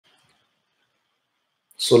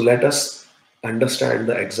So let us understand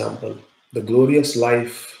the example, the glorious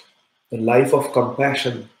life, the life of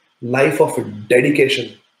compassion, life of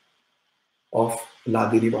dedication of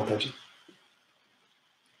Hlādinī Mataji.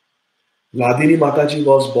 Hlādinī Mataji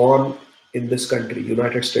was born in this country,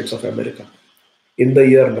 United States of America, in the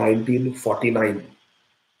year 1949.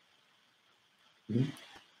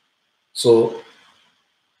 So,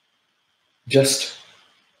 just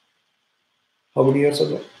how many years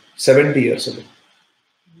ago? 70 years ago.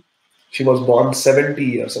 She was born 70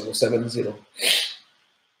 years ago, 70,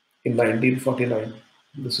 in 1949.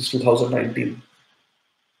 This is 2019.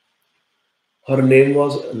 Her name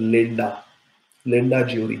was Linda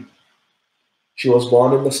Jury. She was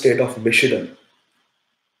born in the state of Michigan.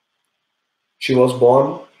 She was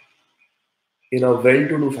born in a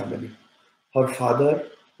well-to-do family. Her father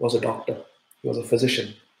was a doctor. He was a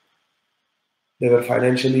physician. They were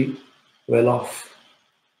financially well off.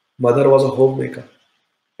 Mother was a homemaker.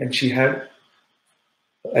 And she had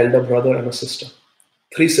an elder brother and a sister.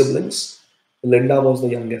 3 siblings. Linda was the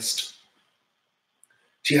youngest.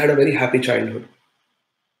 She had a very happy childhood.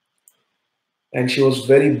 And she was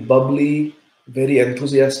very bubbly, very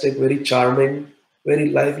enthusiastic, very charming, very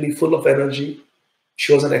lively, full of energy.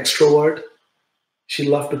 She was an extrovert. She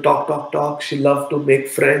loved to talk. She loved to make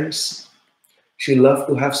friends. She loved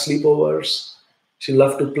to have sleepovers. She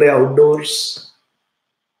loved to play outdoors.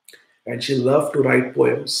 And she loved to write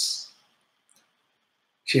poems.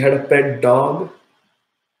 She had a pet dog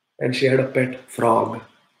and she had a pet frog.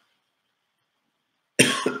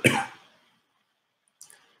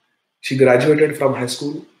 She graduated from high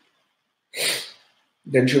school.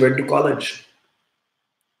 Then she went to college.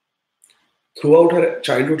 Throughout her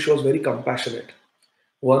childhood, she was very compassionate.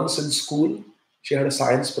 Once in school, she had a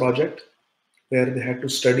science project where they had to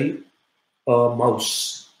study a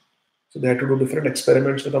mouse. So they had to do different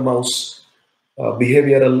experiments with a mouse,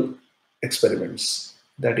 behavioral experiments.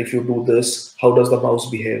 That if you do this, how does the mouse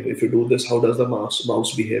behave? If you do this, how does the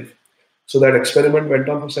mouse behave? So that experiment went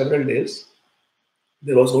on for several days.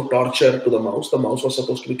 There was no torture to the mouse. The mouse was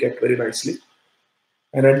supposed to be kept very nicely.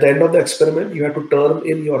 And at the end of the experiment, you had to turn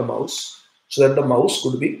in your mouse so that the mouse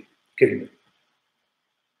could be killed.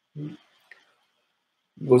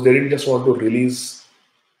 Because they didn't just want to release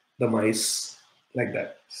the mice like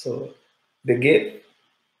that. So they gave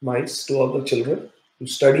mice to all the children to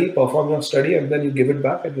study, perform your study, and then you give it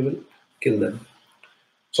back and you will kill them.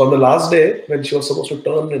 So on the last day, when she was supposed to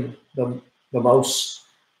turn in the mouse,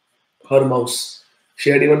 her mouse, she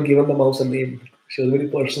had even given the mouse a name. She was very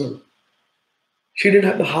personal. She didn't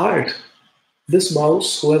have the heart. This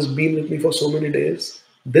mouse who has been with me for so many days,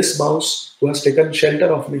 this mouse who has taken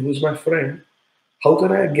shelter of me, who is my friend, how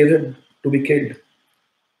can I give him to be killed?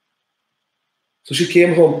 So she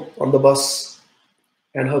came home on the bus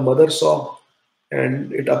and her mother saw,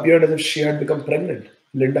 and it appeared as if she had become pregnant.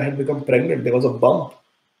 Linda had become pregnant. There was a bump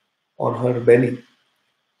on her belly.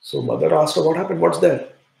 So mother asked her, what happened? What's there?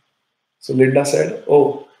 So Linda said,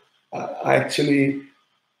 oh, I actually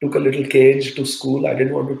took a little cage to school. I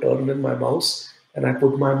didn't want to turn in my mouse. And I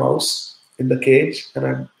put my mouse in the cage and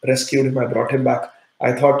I rescued him. I brought him back.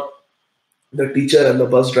 I thought the teacher and the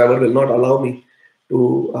bus driver will not allow me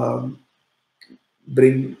to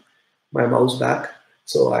bring my mouse back.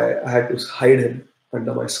 So I had to hide him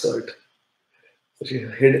under my skirt. So she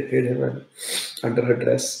hid him under her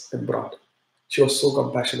dress and brought. She was so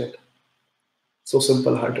compassionate, so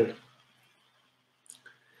simple-hearted.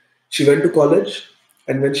 She went to college,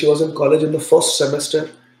 and when she was in college in the first semester,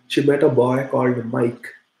 she met a boy called Mike,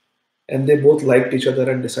 and they both liked each other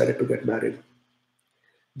and decided to get married.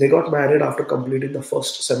 They got married after completing the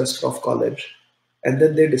first semester of college, and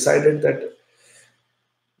then they decided that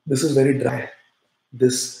this is very dry.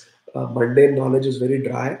 This mundane knowledge is very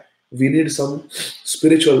dry. We need some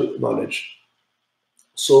spiritual knowledge.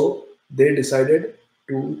 So they decided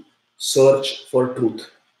to search for truth.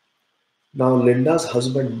 Now, Linda's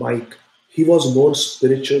husband, Mike, he was more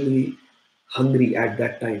spiritually hungry at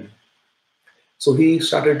that time. So he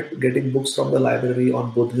started getting books from the library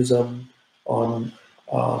on Buddhism, on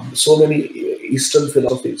so many Eastern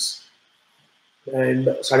philosophies,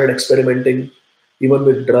 and started experimenting even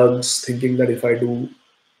with drugs, thinking that if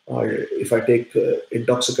I take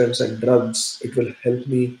intoxicants and drugs, it will help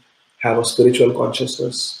me have a spiritual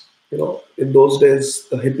consciousness. In those days,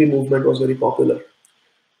 the hippie movement was very popular.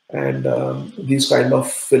 And these kind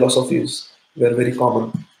of philosophies were very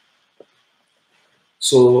common.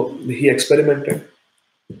 So he experimented.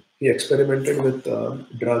 He experimented with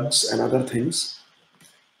drugs and other things.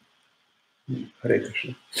 Hare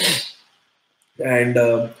Krishna.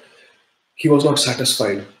 And he was not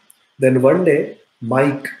satisfied. Then one day,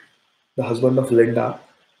 Mike, the husband of Linda,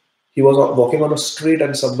 He was walking on a street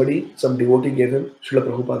and some devotee gave him Srila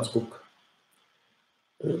Prabhupada's book.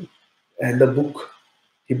 And the book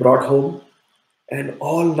he brought home, and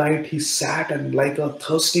all night he sat and like a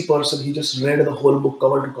thirsty person, he just read the whole book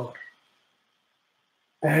cover to cover.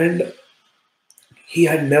 And he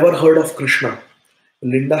had never heard of Krishna.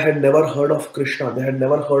 Linda had never heard of Krishna. They had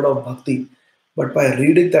never heard of Bhakti. But by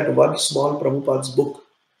reading that one small Prabhupada's book,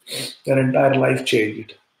 their entire life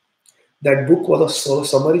changed. That book was a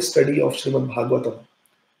summary study of Srimad Bhagavatam.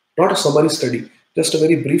 Not a summary study, just a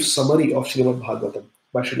very brief summary of Srimad Bhagavatam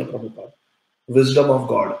by Srila Prabhupada. Wisdom of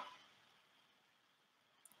God.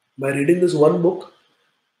 By reading this one book,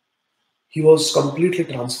 he was completely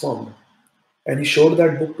transformed. And he showed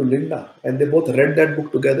that book to Linda, and they both read that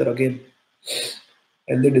book together again.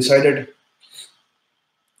 And they decided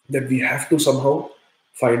that we have to somehow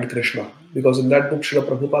find Krishna. Because in that book, Srila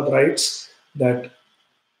Prabhupada writes that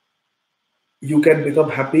you can become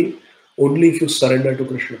happy only if you surrender to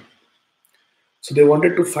Krishna. So they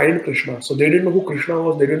wanted to find Krishna. So they didn't know who Krishna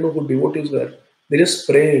was, they didn't know who devotees were. They just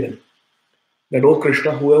prayed that, oh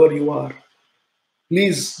Krishna, whoever you are,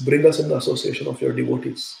 please bring us in the association of your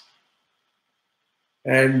devotees.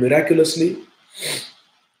 And miraculously,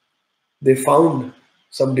 they found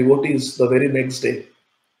some devotees the very next day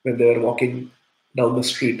when they were walking down the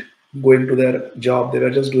street, going to their job. They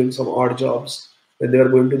were just doing some odd jobs. When they were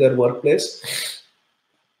going to their workplace,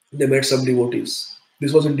 they met some devotees.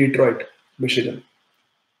 This was in Detroit, Michigan.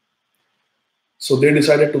 So they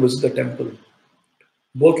decided to visit the temple.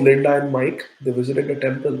 Both Linda and Mike, they visited the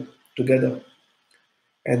temple together.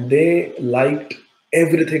 And they liked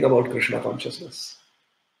everything about Krishna consciousness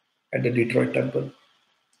at the Detroit temple.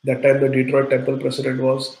 That time the Detroit temple president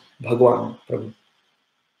was Bhagwan Prabhu.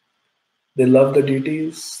 They loved the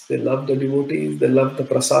deities, they loved the devotees, they loved the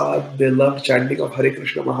prasad, they loved chanting of Hare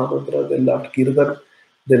Krishna Mahamantra, they loved Kirtan,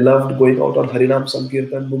 they loved going out on Harinam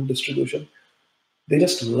Sankirtan, book distribution. They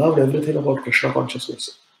just loved everything about Krishna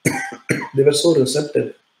consciousness. They were so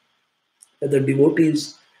receptive that the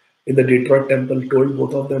devotees in the Detroit temple told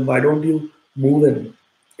both of them, why don't you move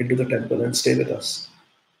into the temple and stay with us?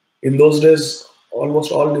 In those days,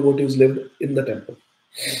 almost all devotees lived in the temple.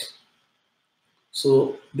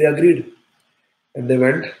 So they agreed. And they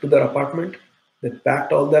went to their apartment, they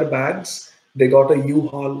packed all their bags, they got a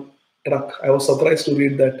U-Haul truck. I was surprised to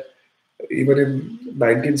read that even in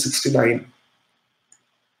 1969,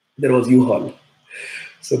 there was U-Haul.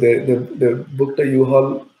 So they booked a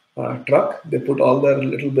U-Haul truck, they put all their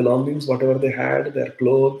little belongings, whatever they had, their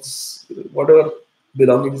clothes, whatever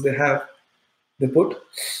belongings they have, they put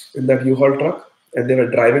in that U-Haul truck, and they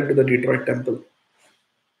were driving to the Detroit temple.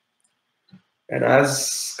 And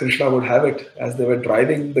as Krishna would have it, as they were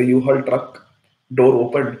driving, the U-Haul truck door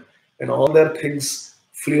opened and all their things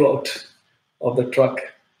flew out of the truck,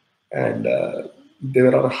 and they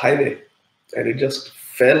were on a highway and it just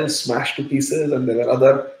fell, smashed to pieces, and there were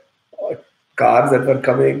other cars that were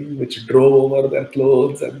coming which drove over their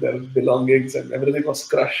clothes and their belongings, and everything was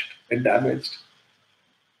crushed and damaged.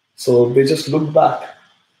 So they just looked back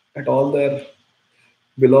at all their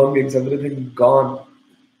belongings, everything gone.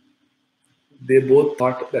 They both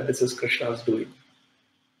thought that this is Krishna's doing.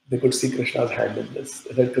 They could see Krishna's hand in this.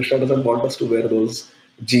 They said, Krishna doesn't want us to wear those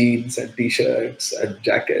jeans and t-shirts and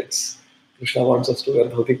jackets. Krishna wants us to wear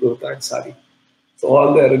dhoti kurta and sari. So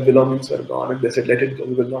all their belongings were gone, and they said, let it go,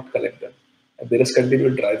 we will not collect them. And they just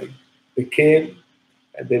continued driving. They came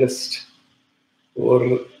and they just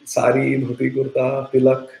wore sari, dhoti kurta,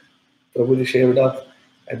 tilak, Prabhuji shaved up,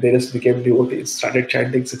 and they just became devotees, started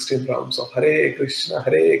chanting 16 rounds of Hare Krishna,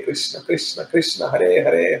 Krishna Krishna, Hare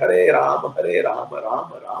Hare, Hare Rama, Rama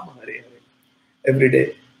Rama, Hare Hare. Every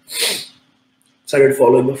day. Started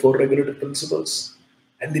following the four regulative principles,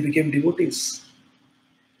 and they became devotees.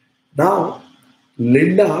 Now,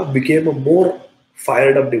 Linda became a more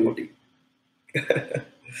fired up devotee.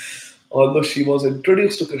 Although she was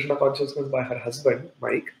introduced to Krishna consciousness by her husband,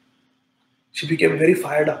 Mike, she became very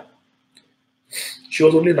fired up. She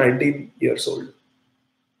was only 19 years old.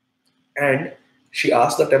 And she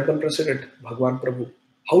asked the temple president, Bhagwan Prabhu,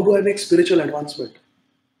 how do I make spiritual advancement?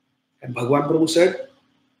 And Bhagwan Prabhu said,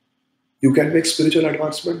 you can make spiritual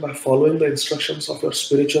advancement by following the instructions of your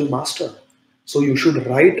spiritual master. So you should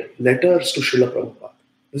write letters to Srila Prabhupada.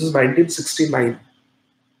 This is 1969.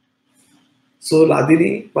 So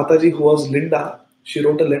Hlādinī Mataji, who was Linda, she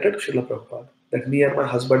wrote a letter to Srila Prabhupada that me and my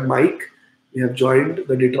husband Mike, we have joined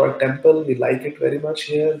the Detroit temple. We like it very much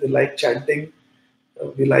here. We like chanting.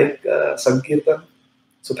 We like Sankirtan.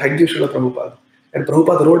 So thank you, Srila Prabhupada. And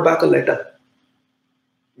Prabhupada wrote back a letter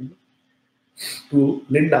to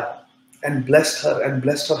Linda and blessed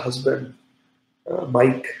her husband,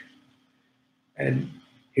 Mike, And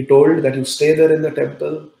he told that you stay there in the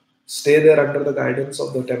temple, stay there under the guidance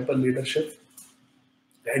of the temple leadership,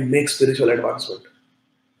 and make spiritual advancement.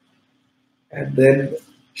 And then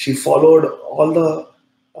she followed all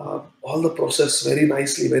the process very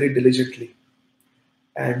nicely, very diligently.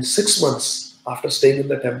 And 6 months after staying in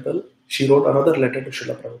the temple, she wrote another letter to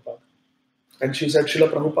Srila Prabhupada. And she said, Srila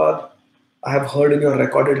Prabhupada, I have heard in your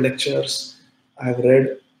recorded lectures, I have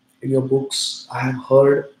read in your books, I have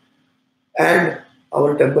heard, and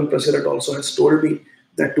our temple president also has told me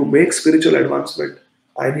that to make spiritual advancement,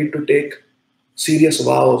 I need to take serious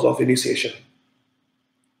vows of initiation.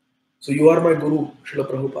 So you are my guru, Srila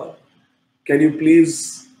Prabhupada. Can you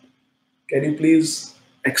please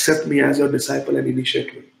accept me as your disciple and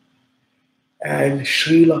initiate me? And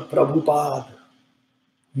Srila Prabhupada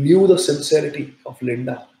knew the sincerity of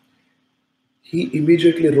Linda. He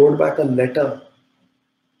immediately wrote back a letter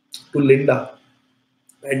to Linda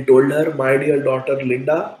and told her, my dear daughter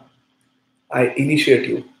Linda, I initiate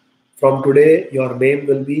you. From today, your name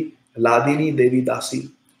will be Hlādinī Devī Dāsī.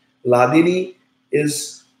 Hlādinī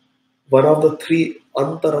is one of the three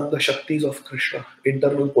Antaranga Shaktis of Krishna,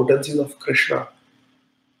 internal potencies of Krishna.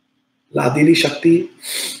 Hlādinī Shakti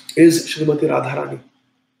is Srimati Radharani,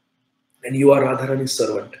 and you are Radharani's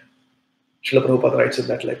servant. Srila Prabhupada writes in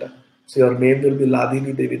that letter. So your name will be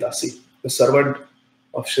Hlādinī Devī Dāsī, the servant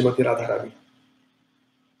of Srimati Radharani,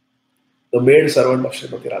 the maid servant of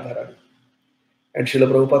Srimati Radharani. And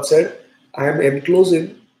Srila Prabhupada said, I am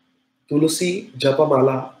enclosing Tulsi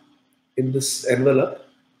Japamala in this envelope,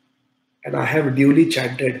 and I have duly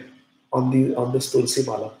chanted on this Tulsi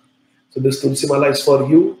Mala. So this Tulsi Mala is for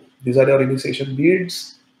you. These are your initiation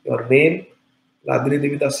beads, your name, Hlādinī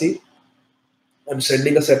Devī Dāsī. I'm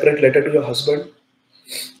sending a separate letter to your husband,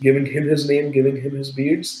 giving him his name, giving him his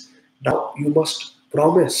beads. Now you must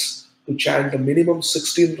promise to chant a minimum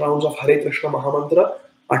 16 rounds of Hare Krishna Mahamantra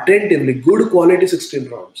attentively, good quality 16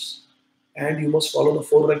 rounds. And you must follow the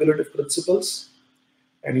 4 regulative principles,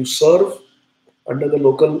 and you serve under the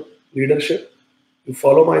local leadership. You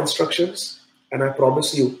follow my instructions, and I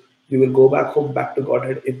promise you, you will go back home, back to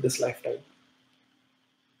Godhead in this lifetime.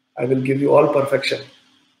 I will give you all perfection.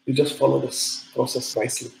 You just follow this process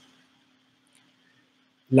nicely.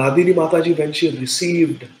 Hlādinī Mataji, when she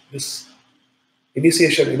received this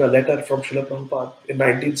initiation in a letter from Srila Prabhupada in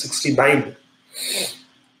 1969,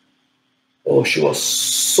 oh, she was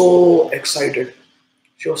so excited.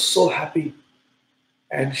 She was so happy.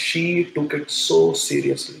 And she took it so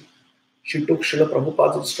seriously. She took Srila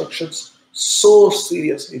Prabhupada's instructions so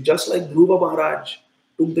seriously. Just like Dhruva Maharaj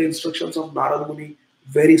took the instructions of Narad Muni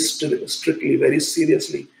very strictly, very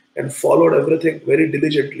seriously, and followed everything very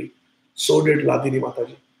diligently, so did Hlādinī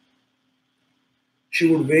Mataji. She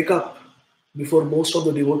would wake up before most of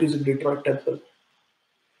the devotees in Detroit temple.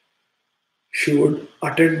 She would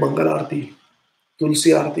attend Mangal Aarti, Tulsi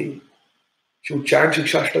Aarti. She would chant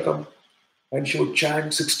Shikshashtakam, and she would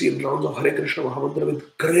chant 16 rounds of Hare Krishna Mahamantra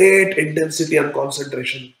with great intensity and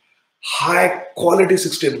concentration. High quality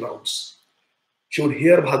 16 rounds. She would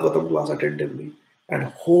hear Bhagavatam class attentively, and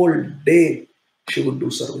whole day she would do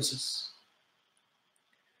services.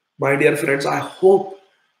 My dear friends, I hope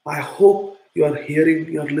you are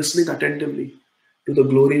hearing, you are listening attentively to the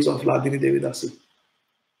glories of Hlādinī Devī Dāsī.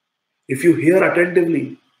 If you hear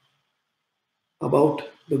attentively about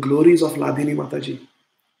the glories of Hlādinī Mataji,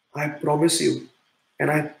 I promise you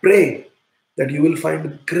and I pray that you will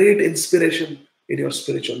find great inspiration in your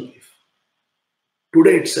spiritual life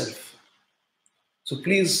today itself. So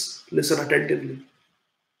please listen attentively.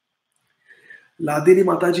 Hlādinī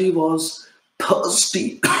Mataji was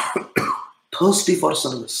thirsty, thirsty for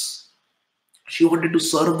service. She wanted to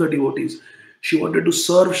serve the devotees. She wanted to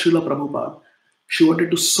serve Srila Prabhupada. She wanted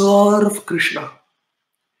to serve Krishna.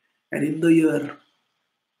 And in the year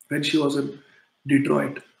when she was in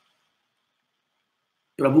Detroit,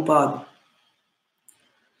 Prabhupada,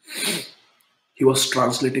 he was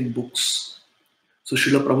translating books. So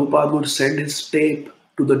Srila Prabhupada would send his tape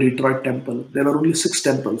to the Detroit temple. There were only 6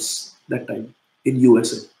 temples that time in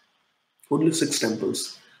USA. Only 6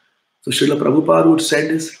 temples. So Srila Prabhupada would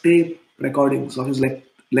send his tape recordings of his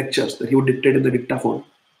lectures that he would dictate in the dictaphone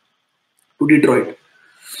to Detroit.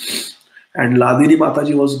 And Hlādinī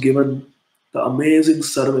Mataji was given the amazing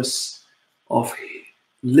service of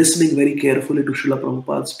listening very carefully to Srila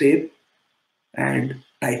Prabhupada's tape and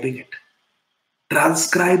typing it,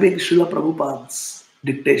 transcribing Srila Prabhupada's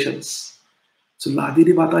dictations. So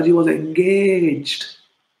Hlādinī Mataji was engaged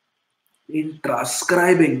in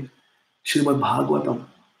transcribing Srimad Bhagavatam.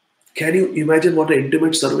 Can you imagine what an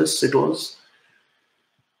intimate service it was?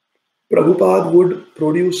 Prabhupada would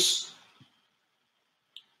produce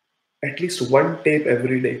at least one tape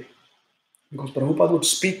every day, because Prabhupada would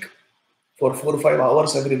speak for 4 or 5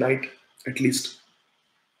 hours every night at least.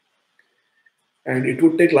 And it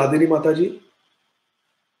would take Ladini Mataji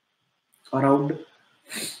around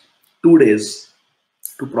 2 days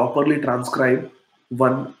to properly transcribe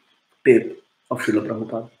one tape of Srila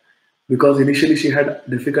Prabhupada. Because initially she had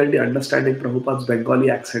difficulty understanding Prabhupada's Bengali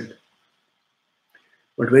accent.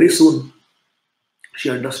 But very soon she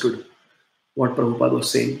understood what Prabhupada was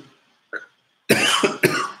saying.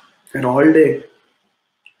 And all day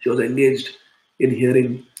she was engaged in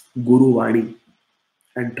hearing Guru Vani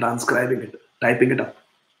and transcribing it, typing it up.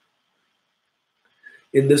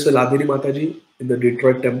 In this way, Ladini Mataji in the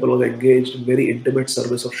Detroit temple was engaged in very intimate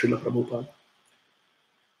service of Srila Prabhupada.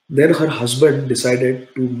 Then her husband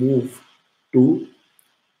decided to move to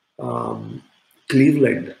um,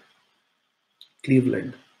 Cleveland,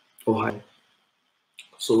 Cleveland, Ohio.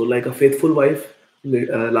 So, like a faithful wife,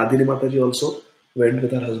 Ladini Mataji also went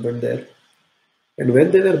with her husband there. And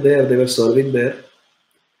when they were there, they were serving there.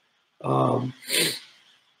 Um,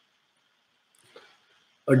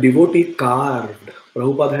 a devotee carved.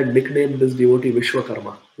 Prabhupada had nicknamed this devotee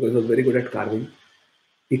Vishwakarma, because he was very good at carving.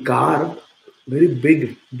 He carved very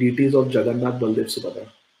big deities of Jagannath, Baldev, Subhadra.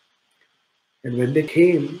 And when they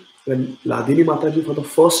came, when Ladini Mataji for the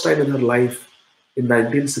first time in her life in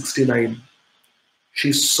 1969,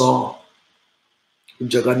 she saw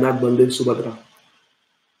Jagannath, Baldev, Subhadra.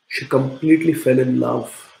 She completely fell in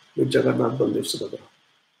love with Jagannath, Baldev, Subhadra.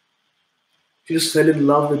 She just fell in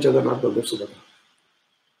love with Jagannath, Baldev, Subhadra.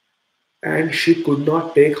 And she could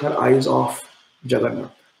not take her eyes off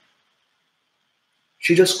Jagannath.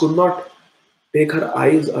 She just could not take her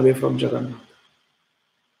eyes away from Jagannath.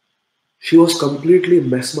 She was completely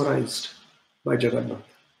mesmerized by Jagannath.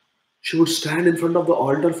 She would stand in front of the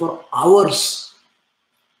altar for hours,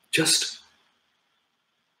 just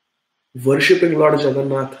worshipping Lord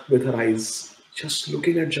Jagannath with her eyes, just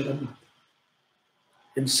looking at Jagannath.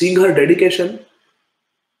 And seeing her dedication,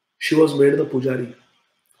 she was made the pujari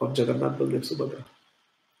of Jagannath Baldev Subhadra.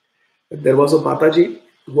 And there was a Mataji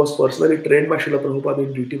who was personally trained by Srila Prabhupada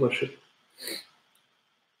in deity worship.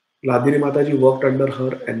 Ladini Mataji worked under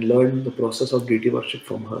her and learned the process of deity worship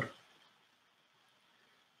from her.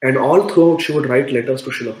 And all throughout, she would write letters to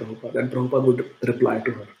Srila Prabhupada, and Prabhupada would reply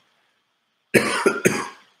to her.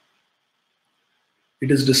 It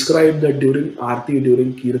is described that during Aarti,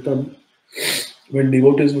 during Kirtan, when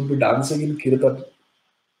devotees would be dancing in Kirtan,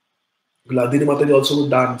 Ladini Mataji also would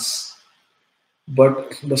dance.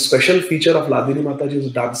 But the special feature of Ladini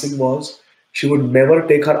Mataji's dancing was she would never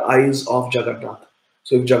take her eyes off Jagannath.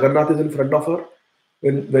 So if Jagannath is in front of her,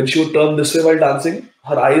 when she would turn this way while dancing,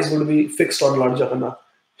 her eyes would be fixed on Lord Jagannath.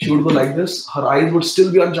 She would go like this, her eyes would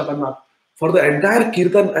still be on Jagannath. For the entire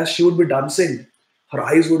Kirtan, as she would be dancing, her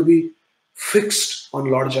eyes would be fixed on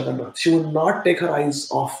Lord Jagannath. She would not take her eyes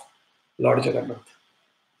off Lord Jagannath.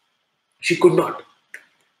 She could not.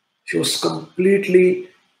 She was completely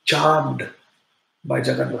charmed by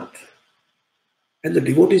Jagannath. And the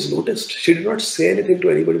devotees noticed. She did not say anything to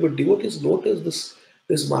anybody, but devotees noticed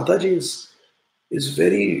this Mataji is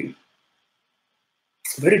very,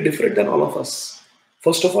 very different than all of us.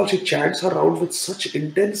 First of all, she chants her round with such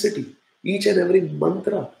intensity. Each and every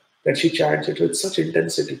mantra that she chants it with such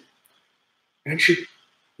intensity. And she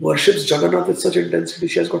worships Jagannath with such intensity.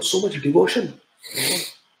 She has got so much devotion.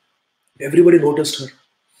 Everybody noticed her.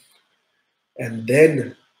 And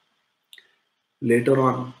then later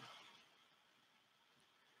on,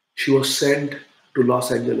 she was sent to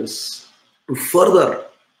Los Angeles to further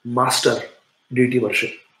master deity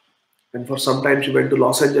worship. And for some time, she went to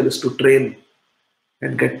Los Angeles to train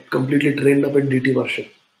and get completely trained up in deity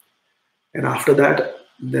worship. And after that,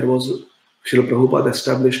 there was Srila Prabhupada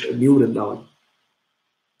established a new Vrindavan.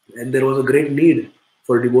 And there was a great need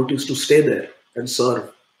for devotees to stay there and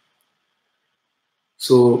serve.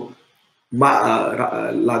 So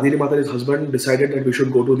Ladini Mataji's husband decided that we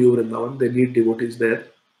should go to New Vrindavan. They need devotees there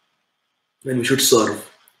and we should serve.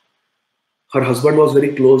 Her husband was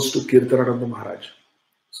very close to Kirtanananda Maharaj.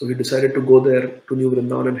 So he decided to go there to New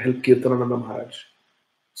Vrindavan and help Kirtanananda Maharaj.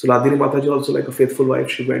 So Ladini Mataji, also like a faithful wife,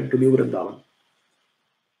 she went to New Vrindavan.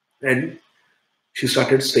 And she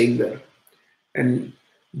started staying there. And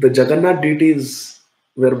the Jagannath deities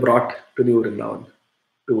were brought to New Vrindavan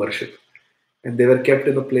to worship. And they were kept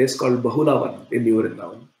in a place called Bahulavan in New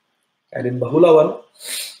Vrindavan. And in Bahulavan,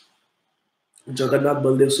 Jagannath,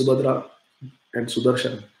 Baldev, Subhadra, and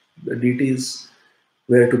Sudarshan, the deities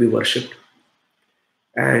were to be worshipped.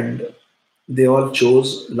 And they all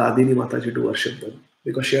chose Ladini Mataji to worship them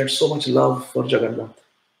because she had so much love for Jagannath.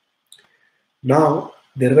 Now,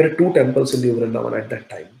 there were two temples in New Vrindavan at that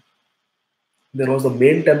time. There was the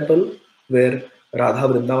main temple where Radha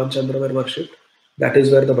Vrindavan Chandra were worshipped. That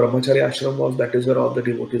is where the Brahmacharya ashram was. That is where all the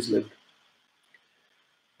devotees lived.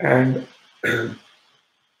 And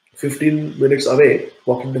 15 minutes away,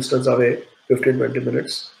 walking distance away, 15-20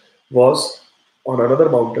 minutes, was on another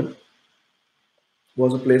mountain,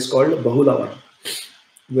 was a place called Bahulavan,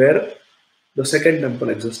 where the second temple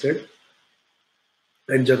existed,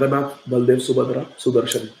 and Jagannath, Baldev, Subhadra,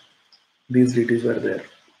 Sudarshan, these deities were there.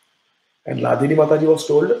 And Hlādinī Mataji was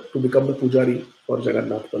told to become the pujari for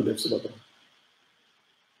Jagannath, Baldev, Subhadra.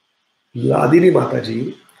 Hlādinī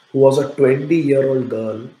Mataji, who was a 20-year-old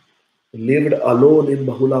girl, lived alone in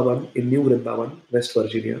Bahulavan in New Vrindavan, West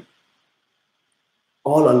Virginia,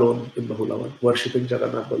 all alone in Bahulavan, worshipping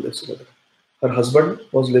Jagannath, Baldev, Subhadra. Her husband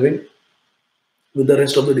was living with the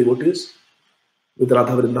rest of the devotees, with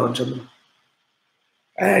Radha Vrindavan Chandra.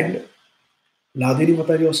 And Hlādinī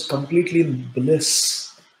Mataji was completely in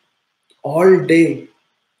bliss. All day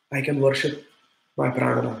I can worship my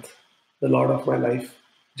Prananath, the Lord of my life,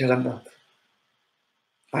 Jagannath.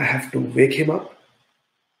 I have to wake him up.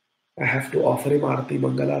 I have to offer him Aarti,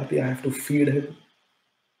 Mangal Aarti. I have to feed him.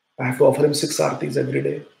 I have to offer him 6 Aartis every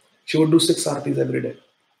day. She would do 6 Aartis every day.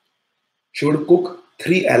 She would cook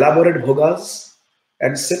 3 elaborate bhogas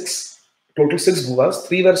and total 6 bhogas.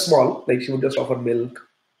 3 were small, like she would just offer milk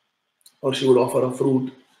or she would offer a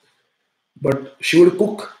fruit. But she would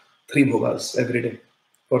cook 3 bhogas every day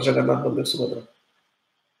for Jagannath, Baldev, Subhadra.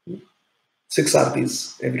 6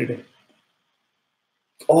 Aartis every day.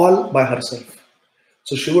 All by herself.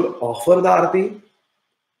 So she would offer the Aarti,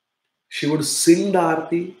 she would sing the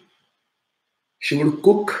Aarti, she would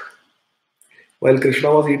cook. While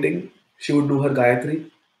Krishna was eating, she would do her Gayatri.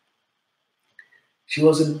 She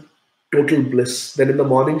was in total bliss. Then in the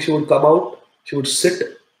morning, she would come out, she would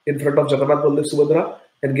sit in front of Jagannath, Baldev, Subhadra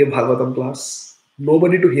and give Bhagavatam class.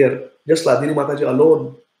 Nobody to hear, just Hlādinī Mataji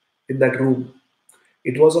alone in that room.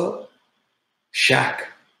 It was a shack.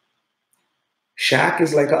 Shack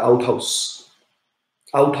is like an outhouse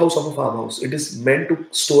of a farmhouse. It is meant to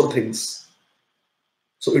store things.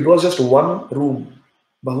 So it was just one room.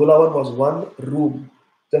 Bahulavan was one room,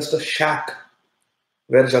 just a shack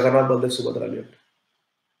where Jagannath, Baldev, Subhadra lived.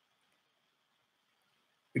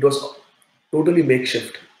 It was totally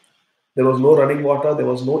makeshift. There was no running water, there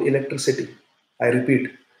was no electricity. I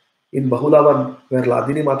repeat, in Bahulavan, where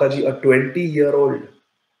Hlādinī Mataji, a 20-year-old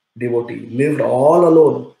devotee, lived all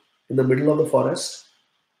alone in the middle of the forest,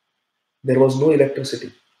 there was no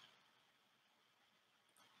electricity.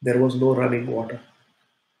 There was no running water.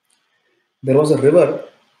 There was a river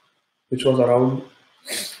which was around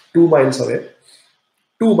 2 miles away.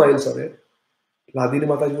 2 miles away. Hlādinī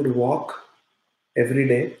Mataji would walk every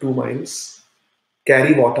day 2 miles,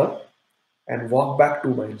 carry water, and walk back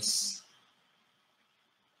 2 miles.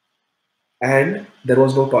 And there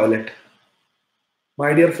was no toilet.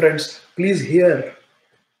 My dear friends, please hear.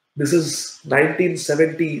 This is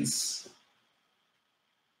 1970s.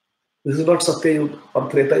 This is not Satya Yuga or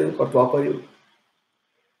Treta Yuga or Dwapar Yuga.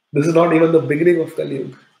 This is not even the beginning of Kali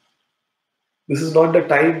Yuga. This is not the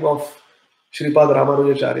time of Shripad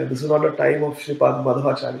Ramanujacharya. This is not the time of Shripad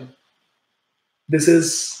Madhavacharya. This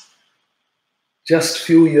is just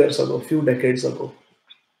few years ago, few decades ago.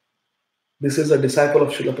 This is a disciple of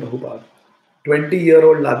Srila Prabhupada.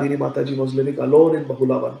 20-year-old Hlādinī Mataji was living alone in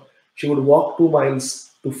Bahulavan. She would walk 2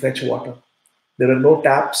 miles to fetch water. There were no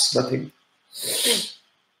taps, nothing.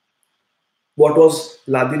 What was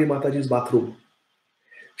Hlādinī Mataji's bathroom?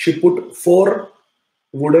 She put 4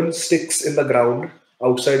 wooden sticks in the ground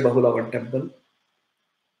outside Bahulavan temple.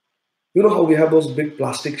 You know how we have those big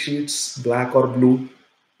plastic sheets, black or blue,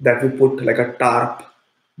 that we put like a tarp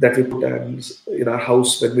that we put in our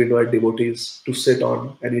house when we invite devotees to sit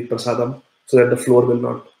on and eat prasadam so that the floor will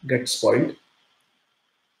not get spoiled.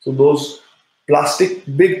 So those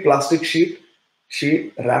big plastic sheet,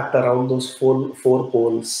 she wrapped around those four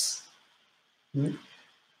poles.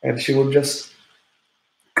 And she would just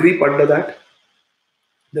creep under that.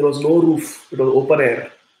 There was no roof, it was open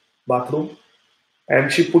air bathroom,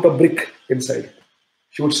 and she put a brick inside.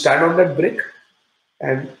 She would stand on that brick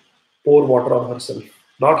and pour water on herself.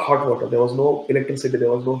 Not hot water, there was no electricity,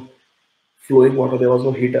 there was no flowing water, there was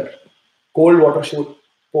no heater. Cold water she would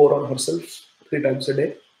pour on herself 3 times a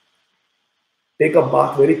day. Take a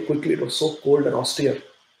bath very quickly, it was so cold and austere.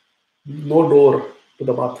 No door to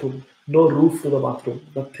the bathroom, no roof to the bathroom,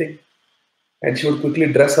 nothing. And she would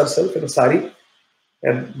quickly dress herself in a sari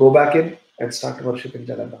and go back in and start worshipping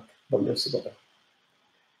Jagannath, Baldev, Subhadra.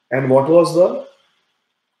 And what was the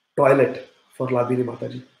toilet for Hlādinī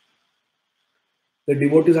Mataji? The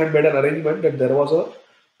devotees had made an arrangement that there was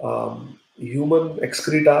a human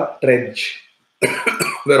excreta trench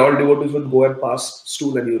where all devotees would go and pass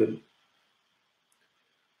stool and urine.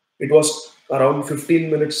 It was around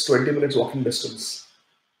 15 minutes, 20 minutes walking distance.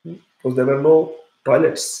 Because there were no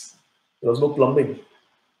toilets, there was no plumbing.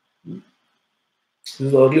 This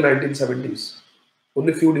is the early 1970s.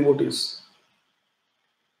 Only few devotees.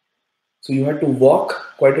 So you had to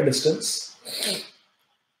walk quite a distance,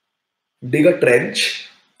 dig a trench,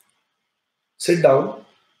 sit down,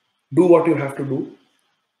 do what you have to do,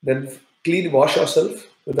 then wash yourself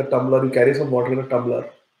with a tumbler. You carry some water in a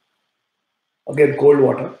tumbler. Again, cold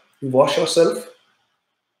water. You wash yourself,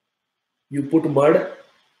 you put mud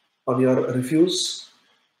on your refuse,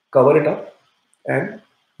 cover it up, and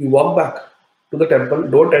you walk back to the temple.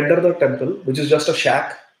 Don't enter the temple, which is just a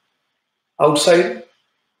shack. Outside,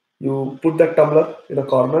 you put that tumbler in a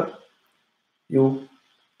corner, you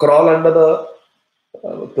crawl under the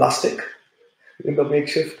plastic in the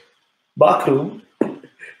makeshift bathroom,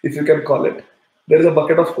 if you can call it. There is a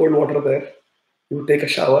bucket of cold water there. You take a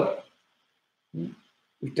shower.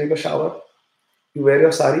 You take a shower. You wear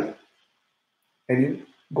your sari and you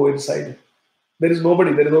go inside. There is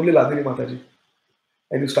nobody. There is only Hlādinī Mataji.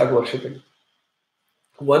 And you start worshipping.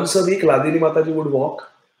 Once a week, Hlādinī Mataji would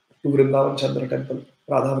walk to Vrindavan Chandra temple,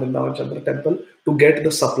 Radha Vrindavan Chandra temple, to get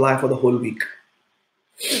the supply for the whole week.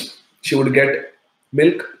 She would get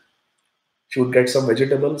milk. She would get some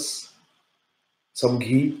vegetables, some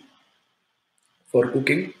ghee for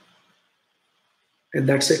cooking, and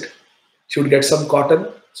that's it. She would get some cotton,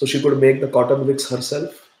 so she could make the cotton wicks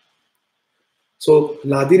herself. So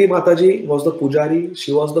Hlādinī Mataji was the pujari,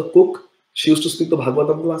 she was the cook, she used to speak the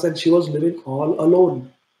Bhagavatam class, and she was living all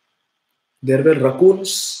alone. There were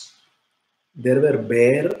raccoons, there were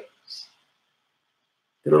bears,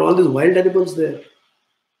 there were all these wild animals there.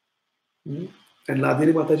 And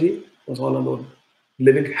Hlādinī Mataji was all alone,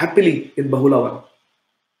 living happily in Bahulavan,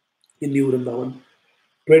 in New Vrindavan,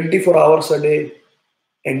 24 hours a day,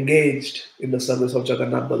 engaged in the service of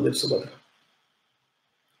Jagannath, Baldev, Subhadra.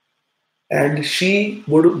 And she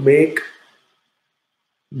would make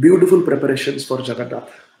beautiful preparations for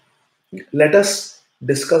Jagannath. Let us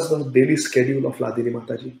discuss the daily schedule of Hlādinī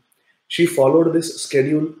Mataji. She followed this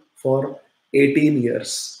schedule for 18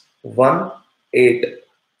 years. 18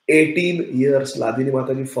 years Hlādinī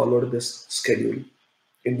Mataji followed this schedule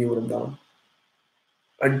in New Vrindavan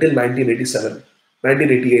until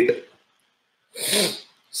 1988.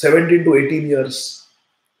 17 to 18 years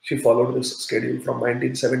she followed this schedule from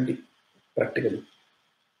 1970 practically.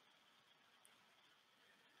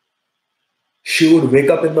 She would wake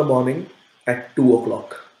up in the morning at 2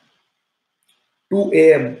 o'clock. 2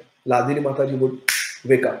 a.m. Hlādinī Mataji would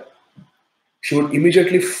wake up. She would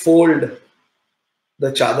immediately fold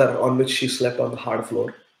the chadar on which she slept on the hard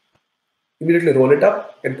floor. Immediately roll it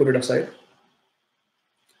up and put it aside.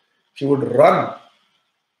 She would run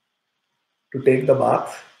to take the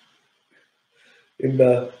bath in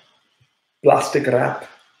the plastic wrap,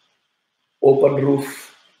 open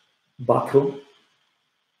roof bathroom,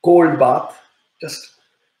 cold bath, just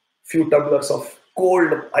few tumblers of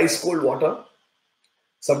cold, ice cold water.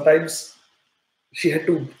 Sometimes she had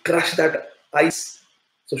to crush that ice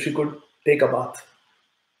so she could take a bath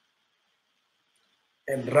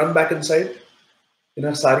and run back inside in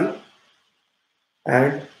her sari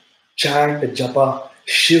and chant japa,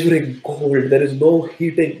 shivering cold. There is no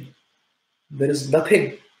heating. There is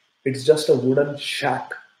nothing. It's just a wooden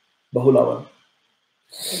shack, Bahulavan.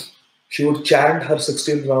 She would chant her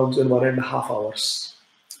 16 rounds in 1.5 hours.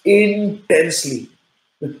 Intensely,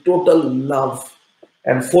 with total love.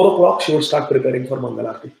 And 4 o'clock, she would start preparing for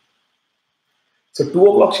Mangalarti. So 2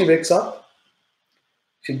 o'clock, she wakes up.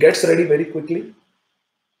 She gets ready very quickly.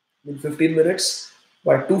 In 15 minutes,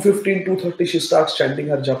 by 2:15, 2:30, she starts chanting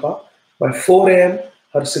her japa. By 4 a.m.,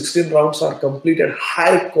 her 16 rounds are completed.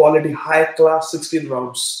 High quality, high class 16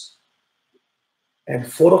 rounds.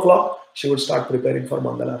 And 4 o'clock, she would start preparing for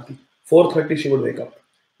Mangalarti. 4:30, she would wake up.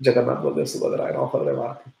 Jagannath, Baldev, Subhadra, and offer them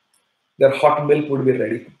arati. Their hot milk would be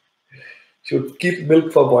ready. She would keep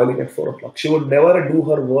milk for boiling at 4 o'clock. She would never do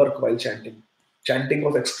her work while chanting. Chanting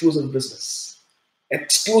was exclusive business.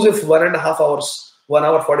 Exclusive 1.5 hours, 1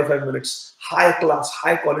 hour 45 minutes. High class,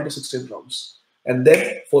 high quality 16 rounds. And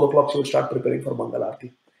then 4 o'clock she would start preparing for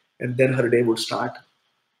Mangalarti. And then her day would start.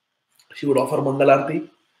 She would offer Mangalarti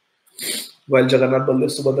while Jagannath, Baldev,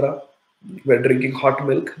 Subhadra were drinking hot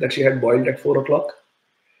milk that she had boiled at 4 o'clock.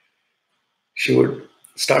 She would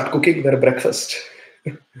start cooking their breakfast.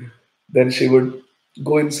 Then she would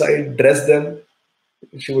go inside, dress them.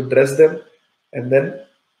 She would dress them. And then,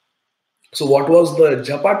 so what was the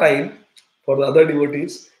japa time for the other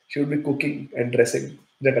devotees? She would be cooking and dressing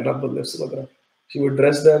Jagannath, Baldev, Subhadra. She would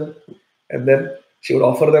dress them And then she would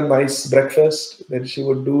offer them nice breakfast. Then she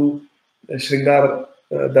would do Shringar,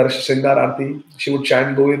 Shringar Arti. She would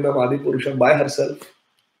chant Govindam Adi Purusham by herself.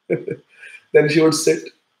 Then she would sit.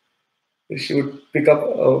 She would pick up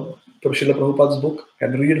Srila Prabhupada's book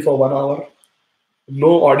and read for 1 hour.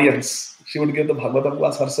 No audience. She would give the Bhagavatam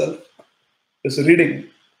class herself. Just reading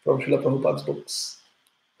from Srila Prabhupada's books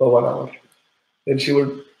for 1 hour. Then she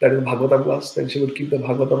would, that is Bhagavatam class, then she would keep the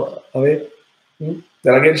Bhagavatam away.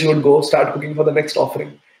 Then again she would go start cooking for the next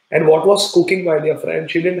offering. And what was cooking, my dear friend?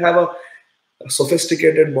 She didn't have a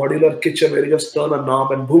sophisticated modular kitchen where you just turn a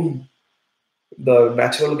knob and boom, the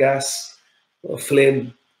natural gas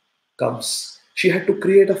flame comes. She had to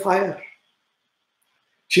create a fire.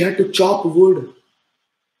 She had to chop wood.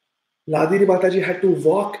 Hlādinī Mataji had to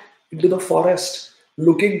walk into the forest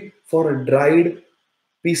looking for dried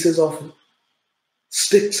pieces of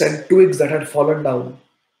sticks and twigs that had fallen down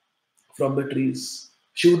from the trees.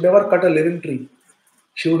 She would never cut a living tree.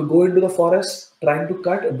 She would go into the forest trying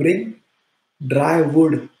to bring dry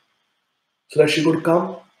wood so that she could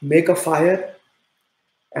come, make a fire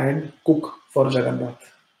and cook for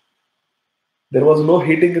Jagannath. There was no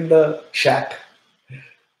heating in the shack.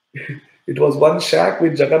 It was one shack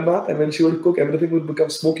with Jagannath, and when she would cook, everything would become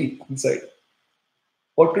smoky inside.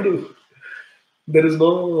 What to do? There is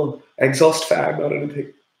no exhaust fan or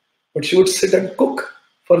anything. But she would sit and cook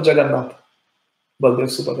for Jagannath, Baldev,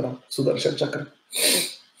 Subhadra, Sudarshan Chakra,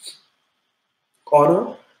 on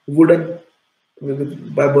a wooden,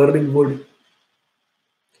 by burning wood.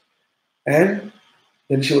 And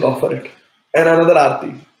then she would offer it. And another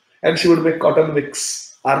arti. And she would make cotton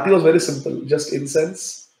wicks. Arti was very simple. Just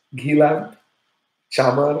incense, ghee lamp,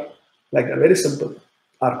 chamar, like that. Very simple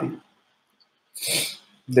arti.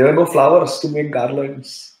 There were no flowers to make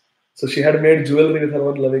garlands. So she had made jewelry with her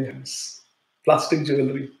own loving hands. Plastic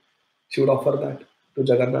jewelry. She would offer that to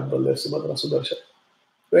Jagannath, Baldev, Subhadra, Sudarshan.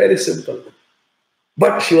 Very simple.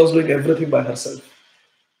 But she was doing everything by herself.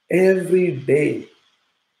 Every day.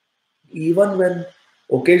 Even when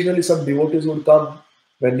occasionally some devotees would come,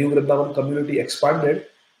 when New Vrindavan community expanded,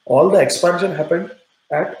 all the expansion happened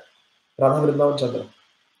at Radha Vrindavan Chandra.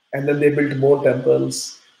 And then they built more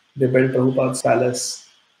temples. They built Prabhupada's palace.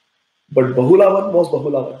 But Bahulavan was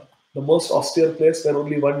Bahulavan, the most austere place where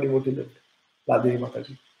only one devotee lived, Hlādinī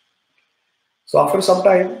Mataji. So after some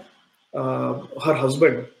time, her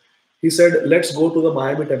husband, he said, let's go to the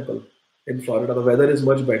Miami temple in Florida. The weather is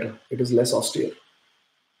much better. It is less austere.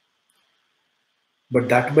 But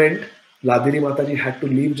that meant Hlādinī Mataji had to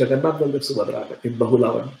leave Jagannath Baldev Subhadra in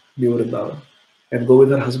Bahulavan, New Vrindavan, and go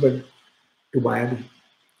with her husband to Miami.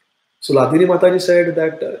 So Hlādinī Mataji said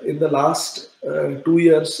that in the last 2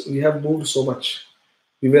 years, we have moved so much.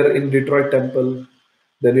 We were in Detroit Temple,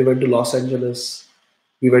 then we went to Los Angeles,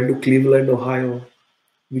 we went to Cleveland, Ohio,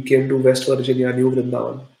 we came to West Virginia, New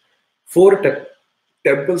Vrindavan. 4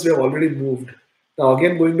 temples we have already moved. Now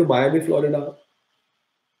again going to Miami, Florida,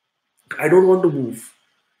 I don't want to move.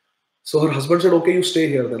 So her husband said, okay, you stay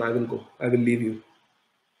here, then I will go. I will leave you.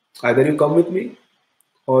 Either you come with me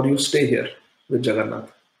or you stay here with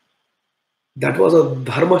Jagannath. That was a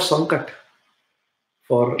dharma sankat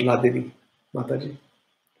for Hlādinī Mataji.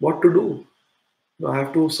 What to do? I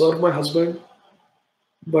have to serve my husband,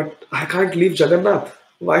 but I can't leave Jagannath.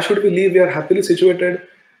 Why should we leave? We are happily situated.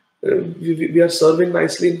 We are serving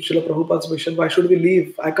nicely in Srila Prabhupada's mission. Why should we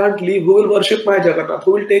leave? I can't leave. Who will worship my Jagannath?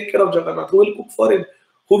 Who will take care of Jagannath? Who will cook for him?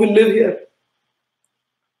 Who will live here?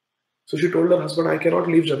 So she told her husband, I cannot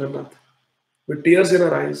leave Jagannath. With tears in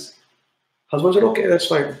her eyes. Husband said, okay, that's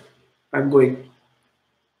fine. I'm going.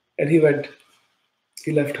 And he went.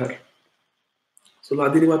 He left her. So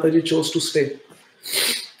Hlādinī Mataji chose to stay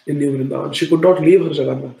in New Vrindavan. She could not leave her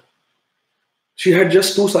Jagannath. She had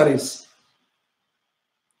just 2 saris.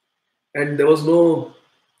 And there was no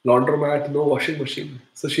laundromat, no washing machine.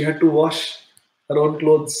 So she had to wash her own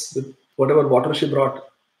clothes with whatever water she brought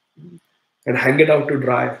and hang it out to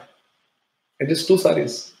dry. And just 2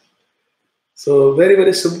 saris. So very,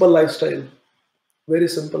 very simple lifestyle. Very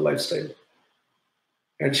simple lifestyle.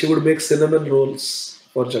 And she would make cinnamon rolls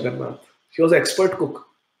for Jagannath. She was an expert cook.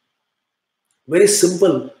 Very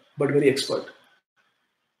simple, but very expert.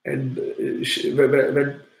 And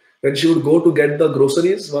when she would go to get the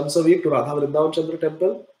groceries once a week to Radha Vrindavan Chandra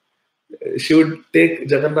temple, she would take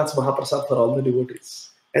Jagannath's Mahaprasad for all the devotees.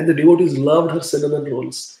 And the devotees loved her cinnamon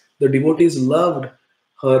rolls. The devotees loved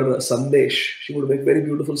her sandesh. She would make very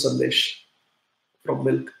beautiful sandesh from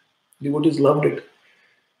milk. Devotees loved it.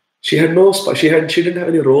 She had she didn't have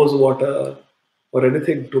any rose water or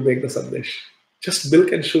anything to make the sandesh. Just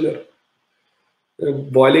milk and sugar.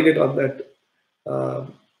 Boiling it on that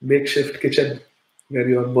makeshift kitchen where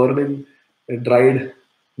you are burning dried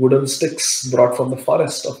wooden sticks brought from the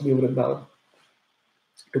forest of New Vrindavan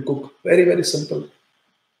to cook. Very, very simple.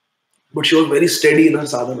 But she was very steady in her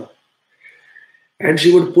sadhana. And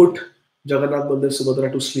she would put Jagannath, Baldev,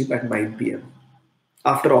 Subhadra to sleep at 9 p.m.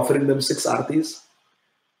 After offering them 6 aartis,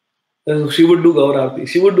 she would do Gaur Aarti.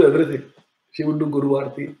 She would do everything. She would do Guru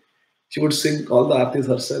Aarti. She would sing all the aartis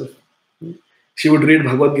herself. She would read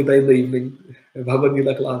Bhagavad Gita in the evening, Bhagavad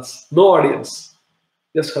Gita class. No audience,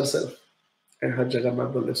 just herself and her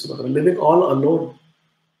Jagannath Baldev Subhadra, living all alone.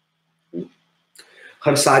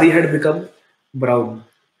 Her sari had become brown.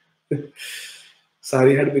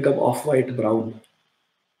 Sari had become off-white brown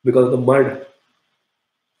because of the mud,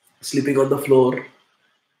 sleeping on the floor,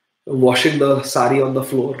 washing the sari on the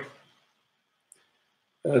floor.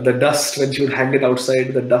 The dust, when she would hang it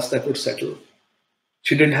outside, the dust that would settle.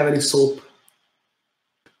 She didn't have any soap.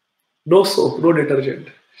 No soap, no detergent.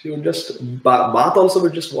 She would just bath also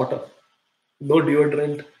with just water. No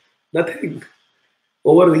deodorant, nothing.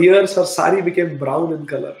 Over the years, her sari became brown in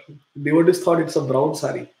color. Devotees thought it's a brown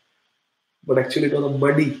sari. But actually it was a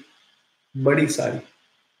muddy sari.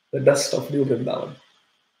 The dust of New Vrindavan.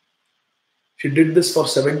 She did this for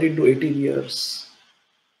 17 to 18 years.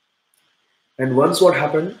 And once what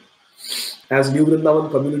happened, as New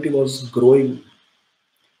Vrindavan community was growing,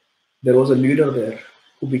 there was a leader there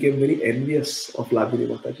who became very envious of Hlādinī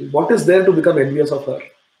Mataji. What is there to become envious of her?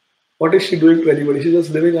 What is she doing to anybody? She's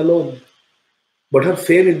just living alone. But her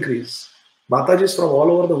fame increased. Matajis from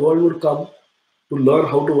all over the world would come to learn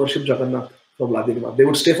how to worship Jagannath from Hlādinī Mataji. They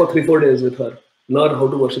would stay for 3-4 days with her, learn how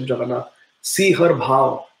to worship Jagannath, see her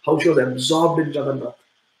bhav, how she was absorbed in Jagannath,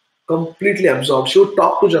 completely absorbed. She would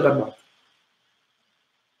talk to Jagannath.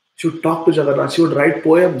 She would talk to Jagannath. She would write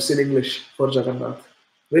poems in English for Jagannath.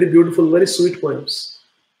 Very beautiful, very sweet poems.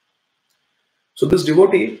 So this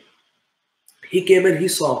devotee, he came and he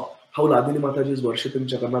saw how Hlādinī Mataji is worshipping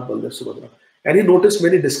Jagannath, Baldev, Subhadra. And he noticed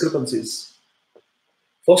many discrepancies.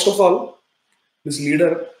 First of all, this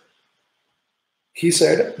leader, he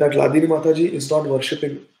said that Hlādinī Mataji is not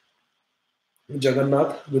worshipping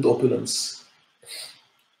Jagannath with opulence.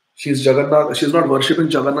 She is not worshipping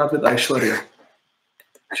Jagannath with Aishwarya.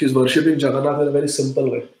 She is worshipping Jagannath in a very simple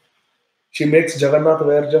way. She makes Jagannath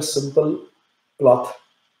wear just simple cloth.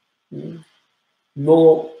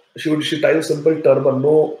 No, she ties a simple turban,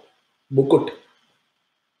 no mukut.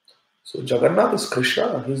 So Jagannath is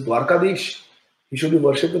Krishna, he is Dwarkadish. He should be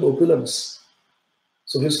worshipped with opulence.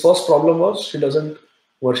 So his first problem was she doesn't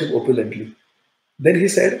worship opulently. Then he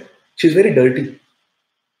said, she's very dirty.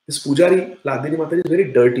 His pujari, Hlādinī Mataji, is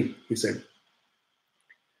very dirty, he said.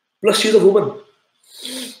 Plus she's a woman.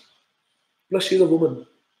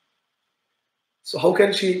 So how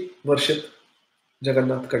can she worship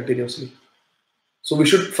Jagannath continuously? So we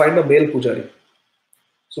should find a male pujari.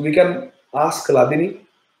 So we can ask Hlādinī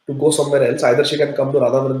to go somewhere else. Either she can come to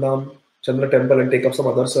Radha Vrindavan Chandra temple and take up some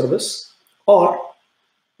other service, or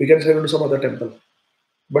we can send her to some other temple.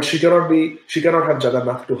 But she cannot have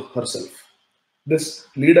Jagannath to herself. This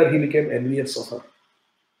leader, he became envious of her.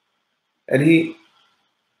 And he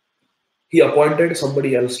appointed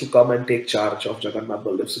somebody else to come and take charge of Jagannath,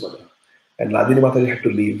 Baldev, Subhadra. And Hlādinī Mataji had to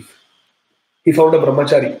leave. He found a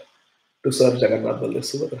brahmachari to serve Jagannath, Baldev,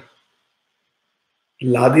 Subhadra.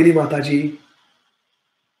 Hlādinī Mataji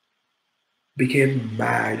became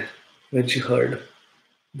mad when she heard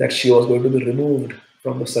that she was going to be removed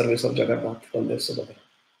from the service of Jagannath, Baldev, Subhadra.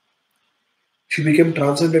 She became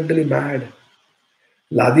transcendentally mad.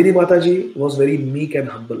 Hlādinī Mataji was very meek and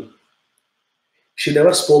humble. She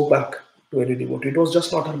never spoke back to any devotee. It was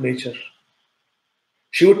just not her nature.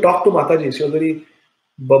 She would talk to Mataji. She was very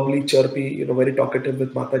bubbly, chirpy, very talkative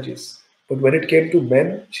with Matajis. But when it came to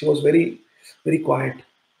men, she was very, very quiet.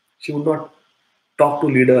 She would not talk to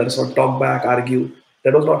leaders or talk back, argue.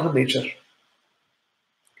 That was not her nature.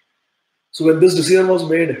 So when this decision was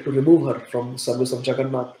made to remove her from the service of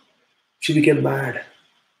Jagannath, she became mad.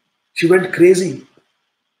 She went crazy.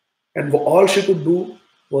 And all she could do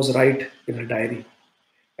was write in her diary.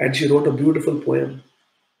 And she wrote a beautiful poem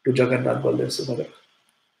to Jagannath, Baldev, Subhadra.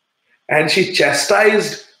 And she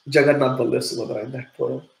chastised Jagannath, Baldev, Subhadra in that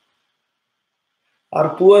poem.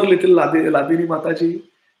 Our poor little Hlādinī Mataji,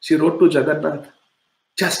 she wrote to Jagannath,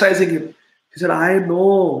 chastising him. She said, I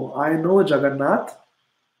know Jagannath,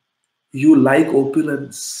 you like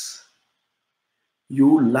opulence.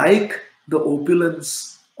 You like the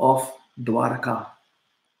opulence of Dwarka.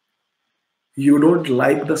 You don't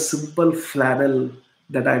like the simple flannel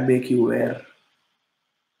that I make you wear.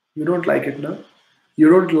 You don't like it, no? You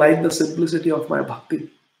don't like the simplicity of my bhakti.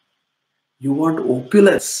 You want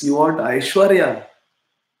opulence. You want Aishwarya.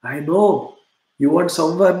 I know. You want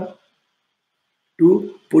someone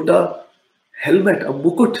to put a helmet, a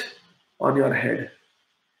mukut on your head.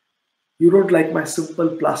 You don't like my simple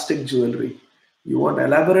plastic jewelry. You want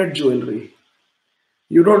elaborate jewelry.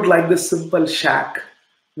 You don't like this simple shack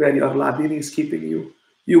where your Hlādinī is keeping you.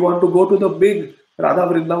 You want to go to the big Radha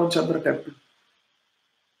Vrindavan Chandra temple.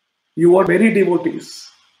 You want many devotees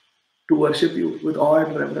to worship you with awe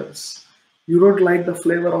and reverence. You don't like the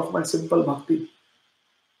flavor of my simple bhakti.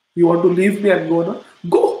 You want to leave me and go, no?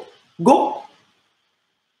 Go! Go!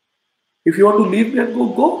 If you want to leave me and go,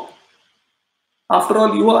 go! After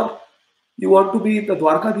all, you want to be in the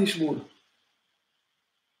Dwarkadish mood.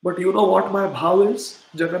 But you know what my bhav is,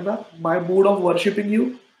 Jagannath? My mood of worshipping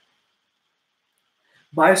you?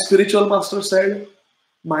 My spiritual master said,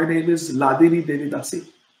 my name is Hlādinī Devī Dāsī.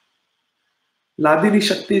 Hlādinī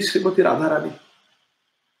Shakti is Srimati Radharani.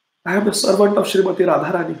 I am a servant of Srimati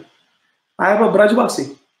Radharani. I am a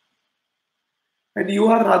Brajvasi. And you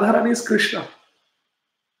are Radharani's Krishna,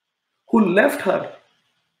 who left her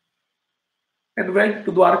and went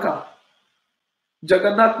to Dwarka.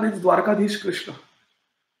 Jagannath means Dwarkadish Krishna.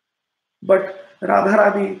 But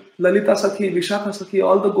Radharani, Lalita Sakhi, Vishakha Sakhi,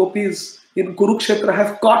 all the gopis in Kurukshetra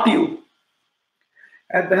have caught you.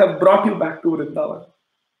 And they have brought you back to Vrindavan.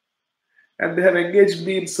 And they have engaged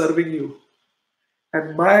me in serving you.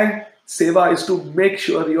 And my seva is to make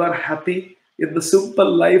sure you are happy in the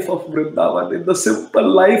simple life of Vrindavan, in the simple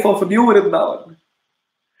life of new Vrindavan.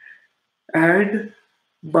 And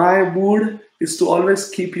my mood is to always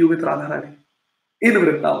keep you with Radharani in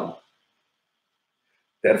Vrindavan.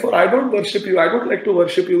 Therefore, I don't worship you. I don't like to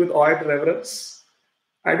worship you with awe and reverence.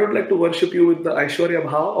 I don't like to worship you with the Aishwarya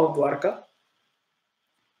Bhav of Dwarka.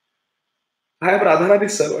 I am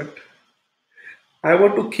Radharani's servant. I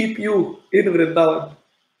want to keep you in Vrindavan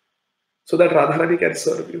so that Radharani can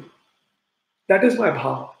serve you. That is my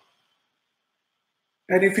bhav.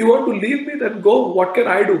 And if you want to leave me, then go. What can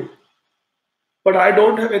I do? But I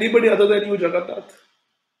don't have anybody other than you, Jagannath.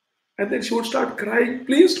 And then she would start crying,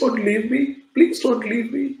 please don't leave me. Please don't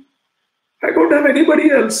leave me. I don't have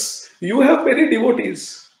anybody else. You have many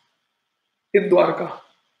devotees in Dwarka.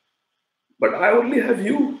 But I only have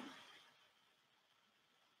you.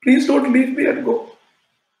 Please don't leave me and go.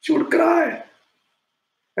 She would cry.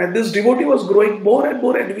 And this devotee was growing more and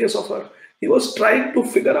more envious of her. He was trying to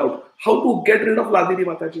figure out how to get rid of Hlādinī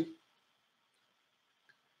Mataji.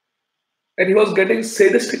 And he was getting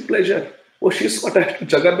sadistic pleasure. Oh, she's attached to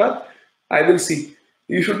Jagannath. I will see.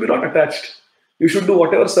 You should be not attached. You should do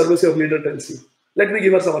whatever service your leader tells you. Let me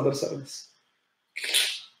give her some other service.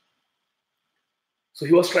 So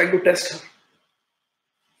he was trying to test her.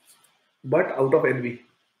 But out of envy.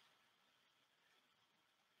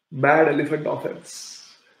 Mad elephant offense.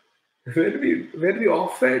 When we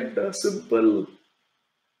offend a simple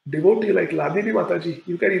devotee like Hlādinī Mataji,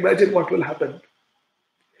 you can imagine what will happen.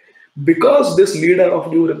 Because this leader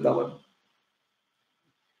of New Vrindavan,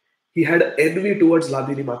 he had envy towards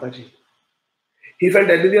Hlādinī Mataji. He felt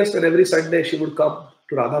envious when every Sunday she would come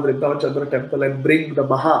to Radha Vrindavan Chandra temple and bring the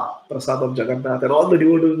Maha Prasad of Jagannath, and all the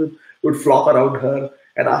devotees would flock around her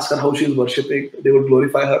and ask her how she is worshipping. They would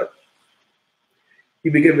glorify her. He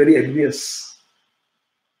became very envious.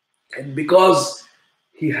 And because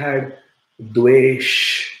he had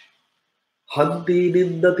dvesh, hanti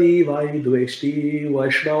nindati vai dveshti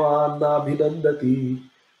vaishnavana bhinandati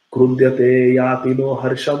krudyate yatino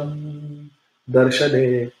harsham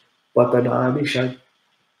darshane patanani.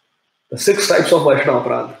 The 6 types of Vaishnava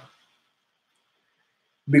Prad.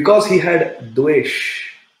 Because he had dvesh,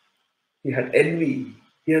 he had envy,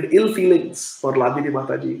 he had ill feelings for Hlādinī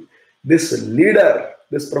Mataji, this leader,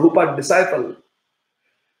 this Prabhupada disciple,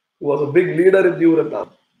 who was a big leader in New Vrindavan,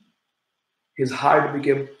 his heart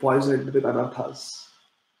became poisoned with anarthas.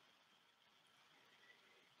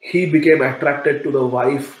 He became attracted to the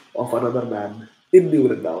wife of another man in New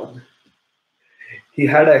Vrindavan. He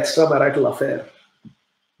had an extramarital affair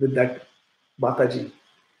with that Mataji,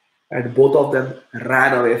 and both of them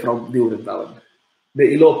ran away from New Vrindavan.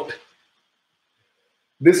 They eloped.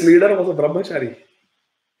 This leader was a brahmachari.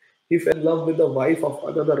 He fell in love with the wife of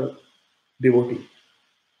another devotee.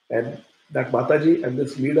 And that Mataji and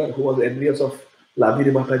this leader who was envious of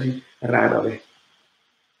Hlādinī Mataji ran away.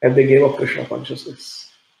 And they gave up Krishna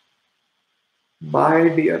consciousness. My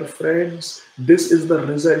dear friends, this is the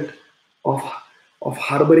result of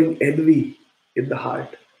harboring envy in the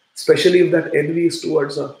heart. Especially if that envy is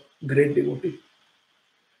towards a great devotee.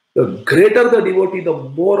 The greater the devotee, the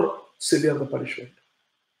more severe the punishment.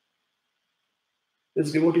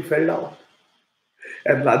 This devotee fell down.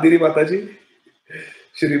 And Hlādinī Mataji,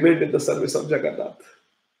 she remained in the service of Jagannath.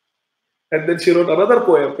 And then she wrote another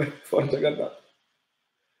poem for Jagannath.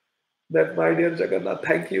 that, my dear Jagannath,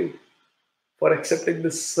 thank you for accepting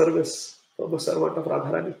this service from a servant of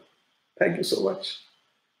Radharani. Thank you so much.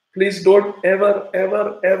 Please don't ever,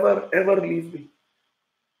 ever, ever, ever leave me.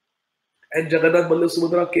 And Jagannath Baldev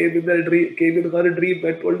Subhadra came in her dream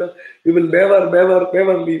and told her, we will never, never,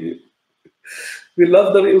 never leave you. We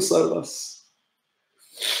love the way you serve us.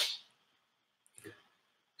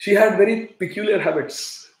 She had very peculiar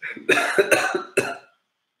habits.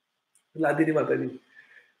 Hlādinī Mataji.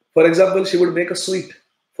 For example, she would make a sweet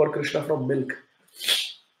for Krishna from milk.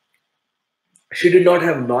 She did not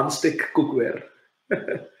have non-stick cookware.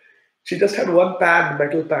 She just had one pan,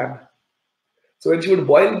 metal pan. So when she would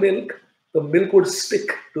boil milk, the milk would stick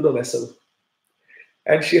to the vessel.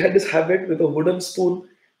 And she had this habit with a wooden spoon.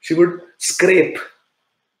 She would scrape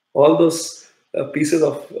all those pieces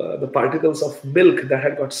of the particles of milk that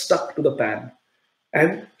had got stuck to the pan.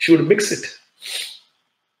 And she would mix it.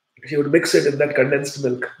 She would mix it in that condensed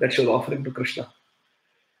milk that she was offering to Krishna.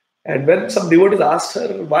 And when some devotees asked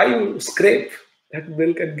her, why you scrape that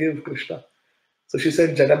milk and give Krishna? So she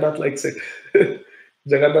said, Jagannath likes it.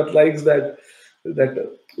 Jagannath likes that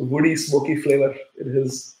woody, smoky flavor in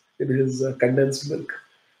his condensed milk.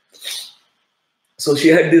 So she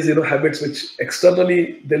had these, habits which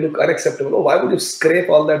externally they look unacceptable. Oh, why would you scrape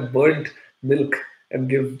all that burnt milk and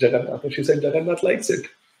give Jagannath? And she said, Jagannath likes it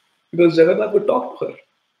because Jagannath would talk to her.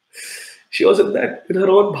 She was in her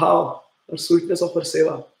own bhav, her sweetness of her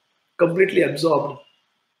seva, completely absorbed.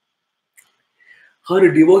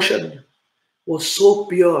 Her devotion was so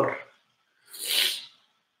pure.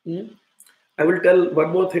 I will tell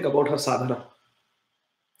one more thing about her sadhana.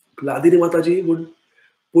 Hlādinī Mataji would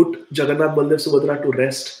put Jagannath Baldev Subhadra to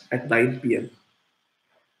rest at 9 p.m.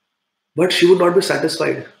 But she would not be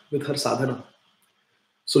satisfied with her sadhana.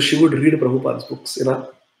 So she would read Prabhupada's books in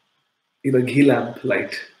a ghee lamp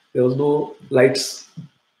light. There was no lights.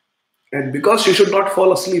 And because she should not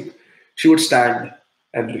fall asleep, she would stand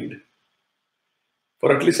and read.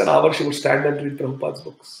 For at least an hour, she would stand and read Prabhupada's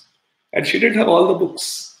books. And she didn't have all the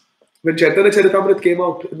books. When Chaitanya Charitamrita came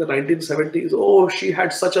out in the 1970s, she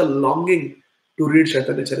had such a longing to read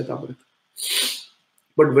Chaitanya Charitamrita.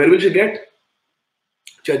 But where will she get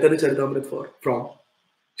Chaitanya Charitamrita from?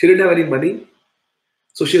 She didn't have any money.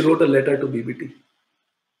 So she wrote a letter to BBT.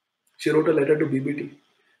 She wrote a letter to BBT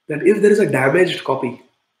that if there is a damaged copy,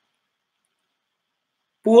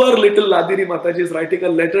 poor little Hlādinī Mataji is writing a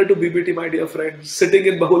letter to BBT, my dear friends, sitting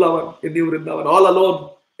in Bahulavan, in New Vrindavan, all alone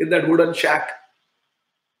in that wooden shack.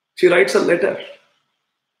 She writes a letter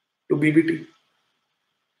to BBT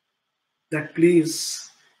that please,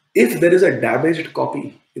 if there is a damaged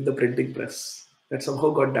copy in the printing press that somehow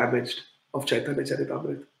got damaged of Chaitanya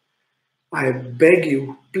Charitamrita, I beg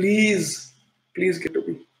you, please give it to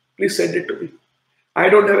me. Please send it to me. I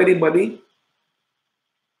don't have any money,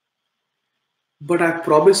 but I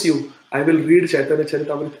promise you, I will read Chaitanya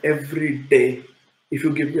Charitamrita every day if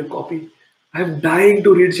you give me a copy. I am dying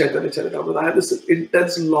to read Chaitanya Charitamrita. I have this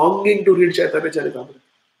intense longing to read Chaitanya Charitamrita.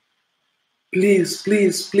 Please,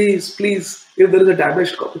 please, please, please, if there is a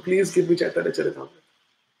damaged copy, please give me Chaitanya Charitamrita.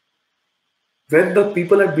 When the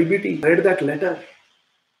people at BBT read that letter,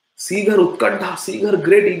 seeing her utkantha, seeing her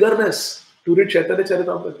great eagerness to read Chaitanya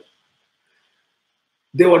Charitamrita,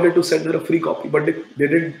 they wanted to send her a free copy, but they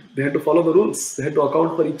didn't. They had to follow the rules. They had to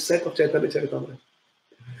account for each set of Chaitanya Charitamrita.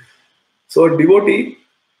 So a devotee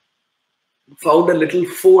found a little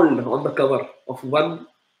fold on the cover of one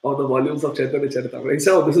of the volumes of Chaitanya Charitamrita. He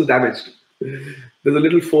said, oh, this is damaged. There's a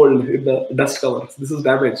little fold in the dust cover. This is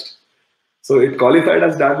damaged. So it qualified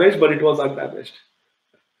as damaged, but it was undamaged.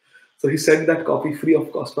 So he sent that copy free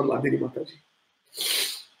of cost for Hlādinī Mataji.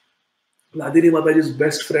 Hlādinī Mataji's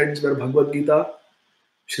best friends were Bhagavad Gita,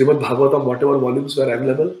 Srimad Bhagavatam, whatever volumes were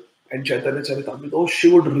available, and Chaitanya Charitamrita. She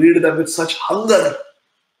would read them with such hunger.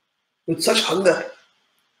 With such hunger.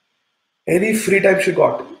 Any free time she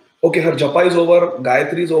got. Okay, her japa is over,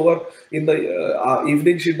 Gayatri is over. In the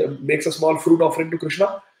evening, she makes a small fruit offering to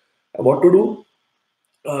Krishna. What to do?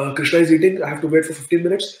 Krishna is eating. I have to wait for 15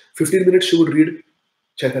 minutes. 15 minutes she would read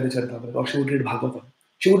Chaitanya Charitamrita or she would read Bhagavatam.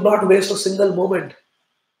 She would not waste a single moment.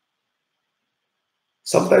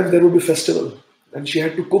 Sometimes there would be festival and she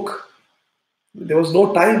had to cook. There was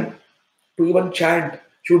no time to even chant.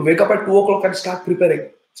 She would wake up at 2 o'clock and start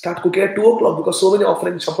preparing. Start cooking at 2 o'clock because so many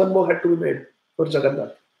offerings, Shapan Bhog had to be made for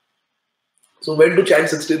Jagannath. So when to chant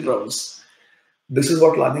 16 rounds. This is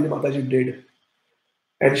what Hlādinī Mataji did.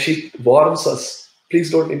 And she warns us,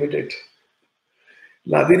 please don't imitate.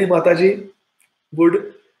 Hlādinī Mataji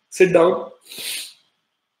would sit down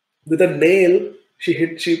with a nail. She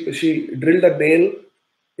drilled a nail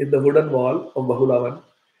in the wooden wall of Bahulavan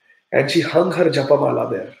and she hung her japamala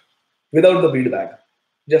there. without the bead bag.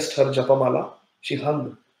 Just her japamala, she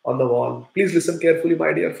hung on the wall. Please listen carefully,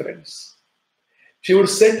 my dear friends. She would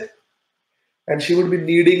sit and she would be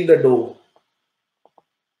kneading the dough.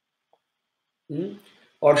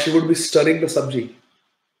 Or she would be stirring the sabji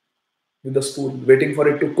with the spoon, waiting for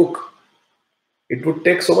it to cook. It would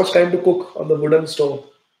take so much time to cook on the wooden stove,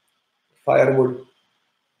 firewood.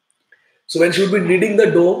 So when she would be kneading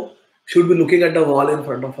the dough, she would be looking at the wall in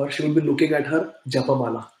front of her. She would be looking at her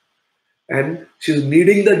japamala. And she's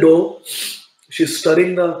kneading the dough. She's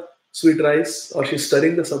stirring the sweet rice or she's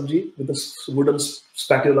stirring the sabji with a wooden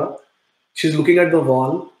spatula. She's looking at the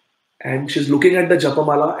wall and she's looking at the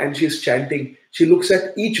japamala and she's chanting. She looks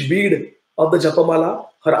at each bead of the japamala.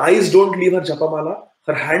 Her eyes don't leave her japamala.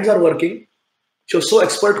 Her hands are working. She was so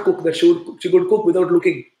expert cook that she could cook without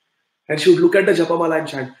looking. And she would look at the japamala and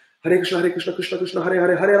chant, Hare Krishna, Krishna Krishna, Hare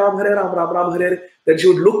Hare, Hare Ram, Ram Hare Hare. Then she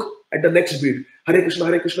would look at the next bead. Hare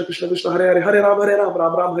Krishna, Krishna Krishna, Hare Hare, Hare Ram, Hare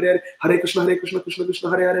Hare. Hare Krishna, Krishna,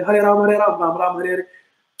 Hare Hare, Hare Ram, Ram Hare Hare.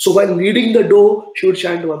 So while kneading the dough, she would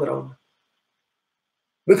chant one round.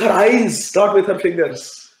 With her eyes, not with her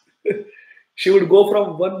fingers. She would go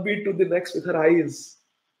from one bead to the next with her eyes.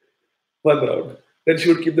 One round. Then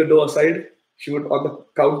she would keep the dough aside. She would, on the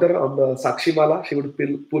counter, on the Sakshi Mala, she would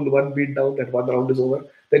pull one bead down, that one round is over.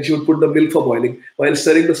 Then she would put the milk for boiling. While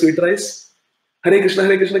stirring the sweet rice, Hare Krishna,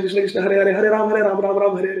 Krishna Krishna, Hare Hare, Hare Ram,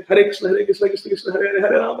 Ram Hare Hare. Hare Krishna, Krishna Krishna, Hare Hare,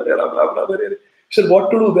 Hare Ram, Ram Hare Hare. She said,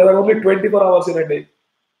 what to do? There are only 24 hours in a day.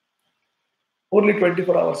 Only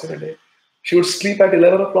 24 hours in a day. She would sleep at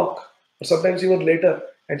 11 o'clock, or sometimes even later,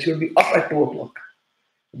 and she would be up at 2 o'clock.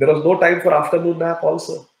 There was no time for afternoon nap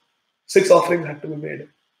also. 6 offerings had to be made.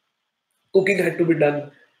 Cooking had to be done.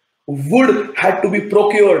 Wood had to be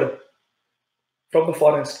procured from the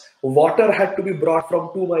forest. Water had to be brought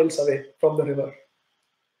from 2 miles away from the river.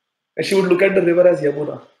 And she would look at the river as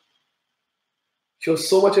Yamuna. She was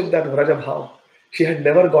so much in that Vrajabhav. She had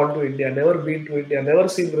never gone to India, never been to India, never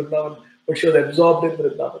seen Vrindavan, but she was absorbed in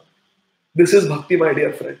Vrindavan. This is bhakti, my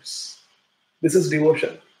dear friends. This is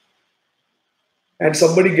devotion. And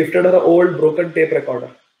somebody gifted her an old broken tape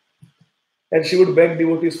recorder. And she would beg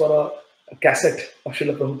devotees for a cassette of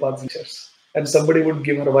Srila Prabhupada's lectures. And somebody would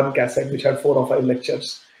give her one cassette which had 4 or 5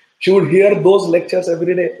 lectures. She would hear those lectures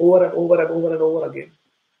every day over and over and over and over again.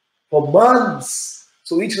 For months.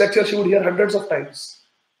 So each lecture she would hear hundreds of times.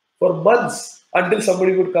 For months. Until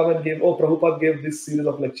somebody would come and give, oh, Prabhupada gave this series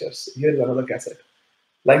of lectures. Here's another cassette.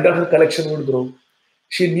 Like that her collection would grow.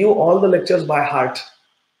 She knew all the lectures by heart.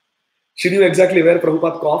 She knew exactly where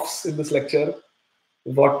Prabhupada coughs in this lecture.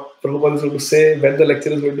 What Prabhupada is going to say, when the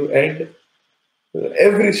lecture is going to end.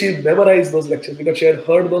 She memorized those lectures because she had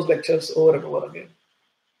heard those lectures over and over again.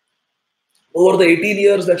 Over the 18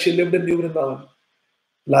 years that she lived in New Vrindavan,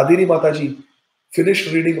 Hlādinī Mataji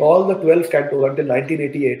finished reading all the 12 cantos until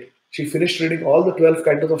 1988. She finished reading all the 12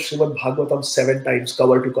 cantos of Srimad Bhagavatam 7 times,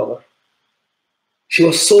 cover to cover. She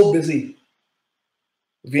was so busy.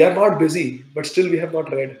 We are not busy, but still we have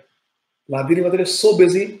not read. Hlādinī Mataji is so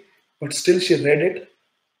busy, but still she read it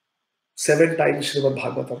 7 times Srimad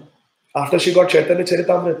Bhagavatam. After she got Chaitanya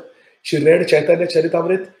Charitamrit, she read Chaitanya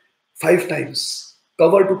Charitamrit 5 times,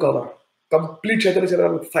 cover to cover. Complete Chaitanya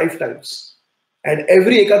Charitamrit 5 times. And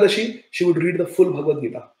every Ekadashi, she would read the full Bhagavad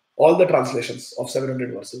Gita, all the translations of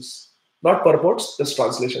 700 verses. Not purports, just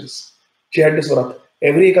translations. She had this vrat.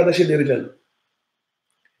 Every Ekadashi Nirjal.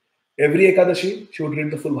 Every Ekadashi, she would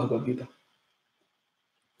read the full Bhagavad Gita.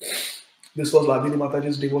 This was Hlādinī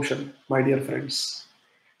Mataji's devotion, my dear friends.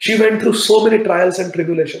 She went through so many trials and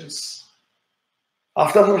tribulations.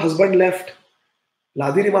 After her husband left,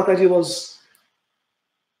 Hlādinī Mataji was...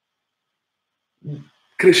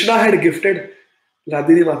 Krishna had gifted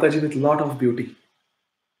Hlādinī Mataji with a lot of beauty.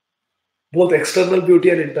 Both external beauty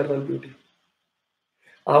and internal beauty.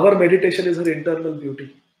 Our meditation is her internal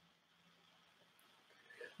beauty.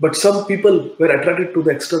 But some people were attracted to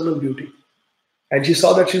the external beauty. And she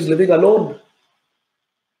saw that she is living alone.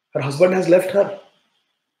 Her husband has left her.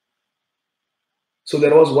 So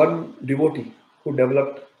there was one devotee who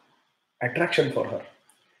developed attraction for her.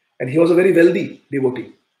 And he was a very wealthy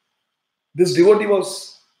devotee. This devotee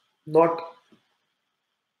was not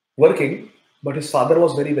working, but his father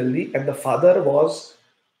was very wealthy. And the father was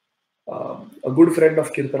a good friend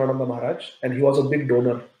of Kirtanananda Maharaj. And he was a big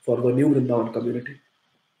donor for the New Vrindavan community.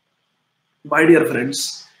 My dear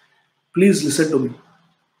friends, please listen to me.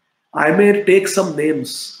 I may take some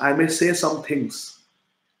names. I may say some things.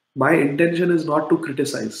 My intention is not to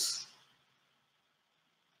criticize.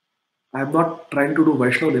 I am not trying to do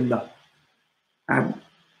Vaishnava Ninda.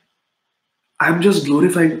 I am just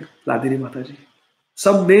glorifying Hlādinī Mataji.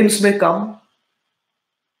 Some names may come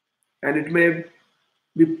and it may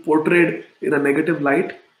be portrayed in a negative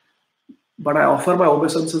light, but I offer my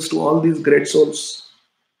obeisances to all these great souls.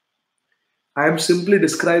 I am simply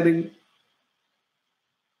describing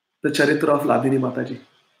the charitra of Hlādinī Mataji.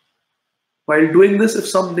 While doing this, if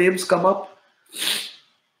some names come up,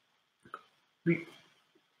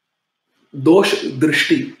 dosh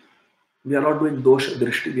drishti, we are not doing dosh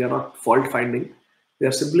drishti, we are not fault finding. We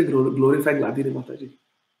are simply glorifying Hlādinī Mataji.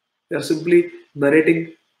 We are simply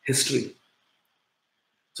narrating history.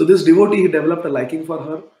 So this devotee, he developed a liking for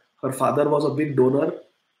her. Her father was a big donor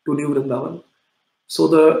to New Vrindavan. So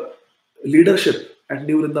the leadership at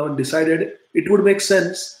New Vrindavan decided it would make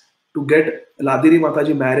sense to get Hlādinī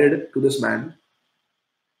Mataji married to this man,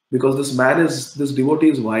 because this devotee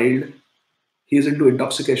is wild. He is into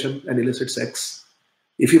intoxication and illicit sex.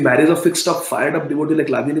 If he marries a fixed up, fired up devotee like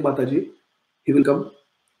Hlādinī Mataji, he will become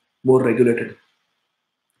more regulated.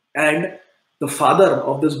 And the father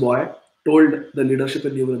of this boy told the leadership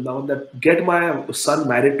in New Vrindavan that get my son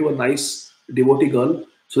married to a nice devotee girl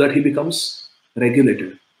so that he becomes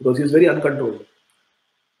regulated, because he is very uncontrolled.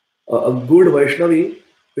 A good Vaishnavi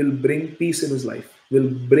will bring peace in his life, will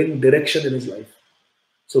bring direction in his life.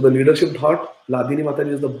 So the leadership thought Hlādinī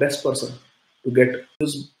Mataji is the best person to get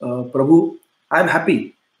this Prabhu. I am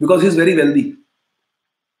happy because he is very wealthy.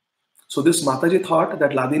 So this Mataji thought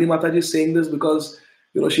that Hlādinī Mataji is saying this because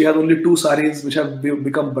she has only 2 saris which have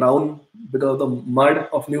become brown because of the mud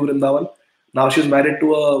of New Vrindavan. Now she is married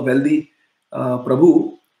to a wealthy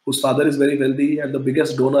Prabhu whose father is very wealthy and the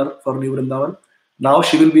biggest donor for New Vrindavan. Now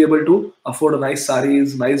she will be able to afford a nice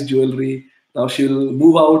saris, nice jewelry. Now she will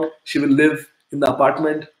move out. She will live in the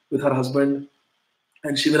apartment with her husband,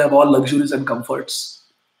 and she will have all luxuries and comforts.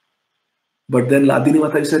 But then Hlādinī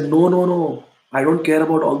Mataji said, no, I don't care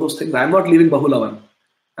about all those things. I'm not leaving Bahulavan.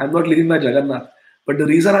 I'm not leaving my Jagannath. But the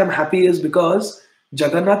reason I'm happy is because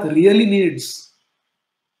Jagannath really needs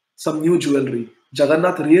some new jewelry.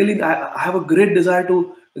 Jagannath really, I have a great desire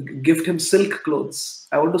to gift him silk clothes.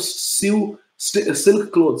 I want to sew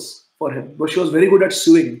silk clothes for him. But she was very good at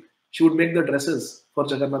sewing. She would make the dresses for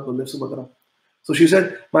Jagannath Baldev Subhadra. So she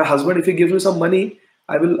said, my husband, if he gives me some money,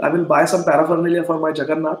 I will buy some paraphernalia for my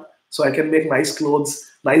Jagannath so I can make nice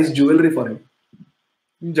clothes, nice jewelry for him.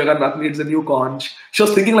 Jagannath needs a new conch. She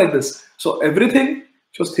was thinking like this. So everything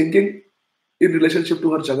she was thinking in relationship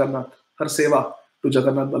to her Jagannath, her seva to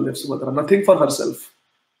Jagannath Baldev Subhadra, nothing for herself.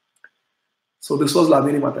 So this was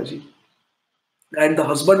Hlādinī Mataji. And the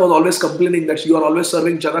husband was always complaining that you are always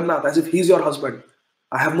serving Jagannath as if he's your husband.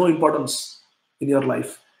 I have no importance in your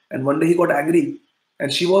life. And one day he got angry,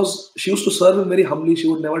 and she used to serve him very humbly. She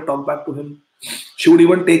would never talk back to him. She would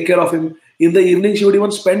even take care of him. In the evening, she would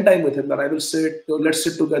even spend time with him. That I will sit, let's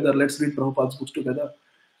sit together, let's read Prabhupada's books together.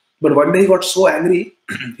 But one day he got so angry,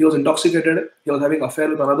 he was intoxicated, he was having an affair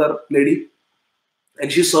with another lady,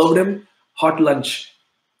 and she served him hot lunch.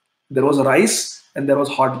 There was rice and there was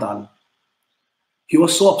hot dal. He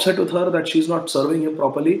was so upset with her that she's not serving him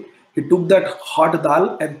properly. He took that hot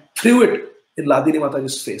dal and threw it in Hlādinī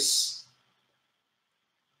Mataji's face.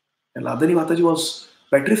 And Hlādinī Mataji was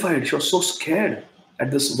petrified. She was so scared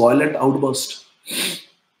at this violent outburst.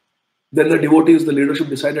 Then the devotees, the leadership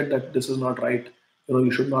decided that this is not right. One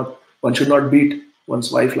should not beat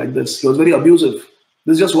one's wife like this. He was very abusive.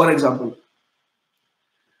 This is just one example.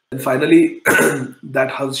 And finally,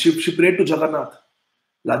 she prayed to Jagannath.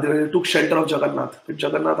 Hlādinī took shelter of Jagannath.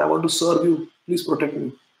 Jagannath, I want to serve you. Please protect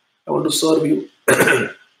me. I want to serve you.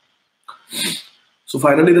 So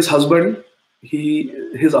finally, this husband,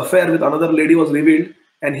 his affair with another lady was revealed,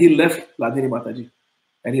 and he left Hlādinī Mataji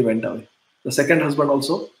and he went away. The second husband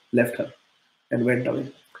also left her and went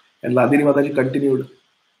away. And Hlādinī Mataji continued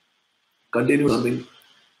serving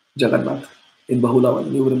Jagannath in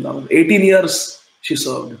Bahulavan, New Vrindavan. 18 years she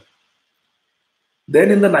served.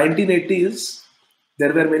 Then in the 1980s,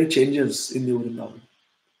 there were many changes in New Vrindavan.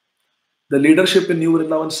 The leadership in New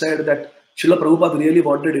Vrindavan said that Srila Prabhupada really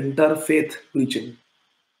wanted interfaith preaching.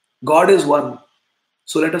 God is one.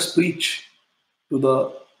 So let us preach to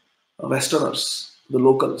the Westerners, the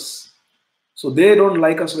locals. So they don't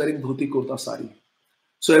like us wearing dhuti kurta sari.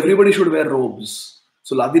 So everybody should wear robes.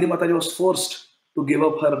 So Hlādinī Mataji was forced to give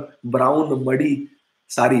up her brown, muddy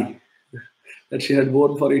sari that she had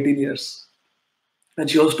worn for 18 years. And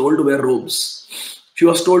she was told to wear robes. She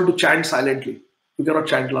was told to chant silently. You cannot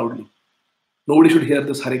chant loudly. Nobody should hear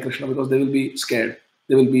this Hare Krishna because they will be scared.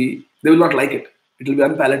 They will not like it. It will be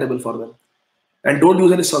unpalatable for them. And don't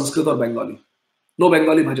use any Sanskrit or Bengali. No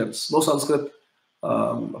Bengali bhajans, no Sanskrit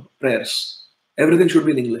prayers. Everything should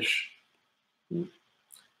be in English.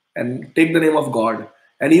 And take the name of God.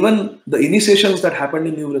 And even the initiations that happened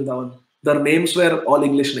in New Vrindavan, Their names were all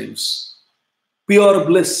English names. Pure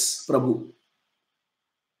Bliss Prabhu.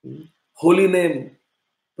 Holy Name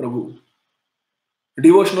Prabhu.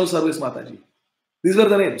 Devotional Service Mataji. These were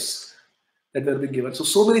the names that were being given.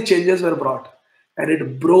 So many changes were brought. And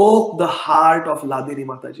it broke the heart of Hlādinī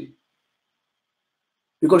Mataji.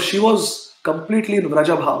 Because she was completely in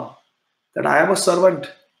Vrajabhav. That I am a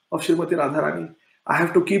servant of Srimati Radharani. I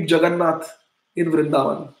have to keep Jagannath in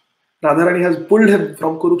Vrindavan. Radharani has pulled him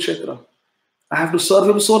from Kurukshetra. I have to serve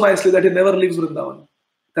him so nicely that he never leaves Vrindavan.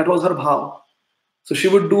 That was her bhav. So she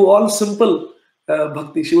would do all simple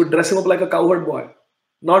bhakti. She would dress him up like a cowherd boy,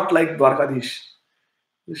 not like Dwarkadish.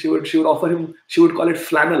 She would offer him, she would call it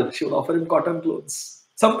flannel. She would offer him cotton clothes.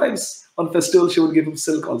 Sometimes on festivals she would give him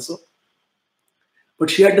silk also. But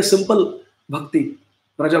she had the simple bhakti,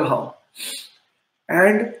 Vrajabhav.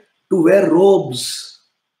 And to wear robes,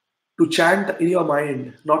 to chant in your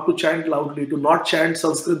mind, not to chant loudly, to not chant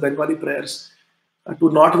Sanskrit Bengali prayers,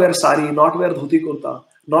 to not wear sari, not wear dhoti kurta,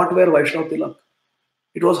 not wear Vaishnav tilak.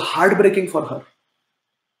 It was heartbreaking for her.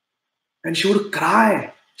 And she would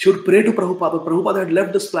cry. She would pray to Prabhupada. Prabhupada had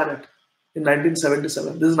left this planet in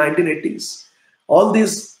 1977. This is 1980s. All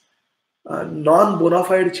these non-bona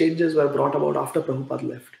fide changes were brought about after Prabhupada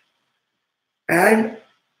left. And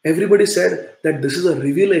everybody said that this is a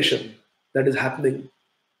revelation that is happening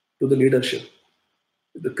to the leadership.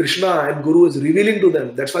 The Krishna and Guru is revealing to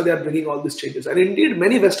them. That's why they are bringing all these changes. And indeed,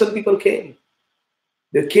 many Western people came.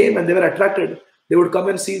 They came and they were attracted. They would come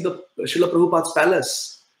and see the Srila Prabhupada's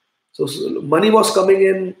palace. So money was coming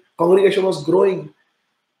in, congregation was growing.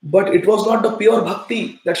 But it was not the pure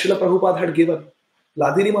bhakti that Srila Prabhupada had given.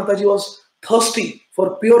 Hlādinī Mataji was thirsty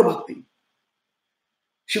for pure bhakti.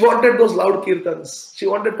 She wanted those loud kirtans. She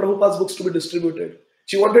wanted Prabhupada's books to be distributed.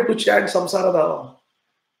 She wanted to chant Samsara Dava.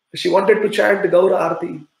 She wanted to chant Gaura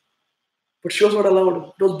Arti. But she was not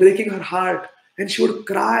allowed. It was breaking her heart. And she would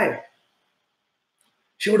cry.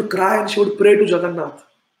 She would cry and she would pray to Jagannath.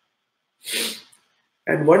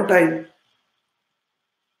 And one time,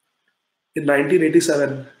 in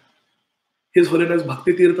 1987, His Holiness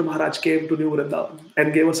Bhakti Tirtha Maharaj came to New Vrindavan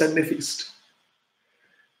and gave a Sunday feast.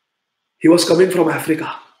 He was coming from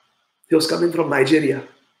Africa. He was coming from Nigeria.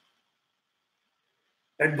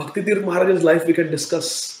 And Bhakti Tirtha Maharaj's life we can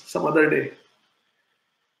discuss some other day.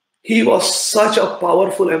 He was such a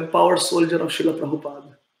powerful, empowered soldier of Srila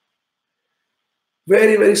Prabhupada.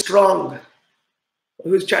 Very, very strong.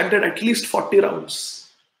 He chanted at least 40 rounds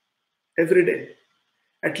every day.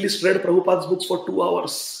 At least read Prabhupada's books for 2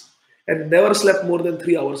 hours and never slept more than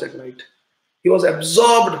 3 hours at night. He was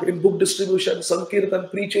absorbed in book distribution, Sankirtan,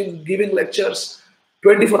 preaching, giving lectures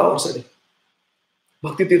 24 hours a day.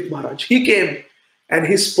 Bhakti Tirtha Maharaj. He came and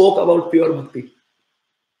he spoke about pure bhakti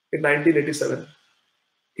in 1987.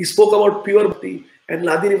 He spoke about pure bhakti and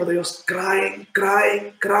Hlādinī Mataji was crying,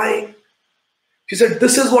 crying, crying. She said,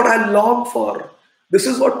 this is what I long for. This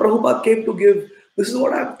is what Prabhupada came to give. This is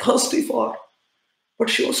what I'm thirsty for. But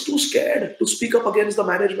she was too scared to speak up against the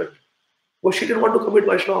management. Because she didn't want to commit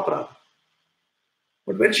Vaishnava Aparadha.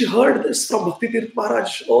 But when she heard this from Bhakti Tirtha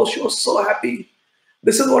Maharaj, oh, she was so happy.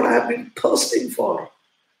 This is what I have been thirsting for.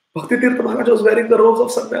 Bhakti Tirtha Maharaj was wearing the robes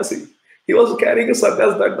of sannyasi. He was carrying a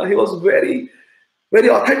sannyas danda. He was very, very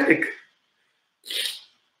authentic.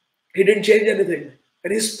 He didn't change anything.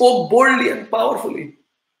 And he spoke boldly and powerfully.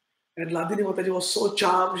 And Hlādinī Mataji was so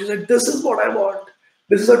charmed. She said, this is what I want.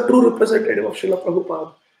 This is a true representative of Srila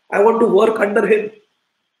Prabhupada. I want to work under him.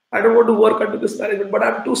 I don't want to work under this management, but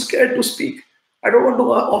I'm too scared to speak. I don't want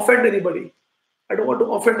to offend anybody. I don't want to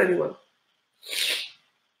offend anyone.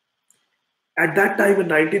 At that time in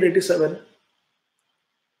 1987,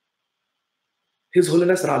 His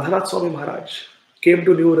Holiness Radhanath Swami Maharaj came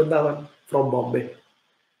to New Vrindavan from Bombay.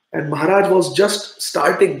 And Maharaj was just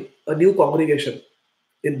starting a new congregation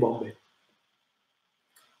in Bombay.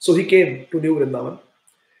 So he came to New Vrindavan.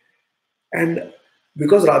 And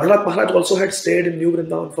because Radhanath Maharaj also had stayed in New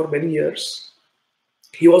Vrindavan for many years,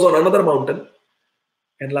 he was on another mountain.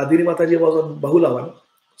 And Hlādinī Mataji was on Bahulavan,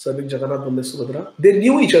 serving Jagannath Baldev Subhadra. They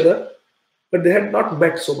knew each other, but they had not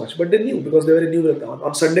met so much. But they knew because they were in New Vrindavan.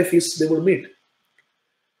 On Sunday feasts, they would meet.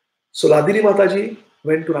 So Hlādinī Mataji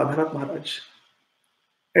went to Radhanath Maharaj.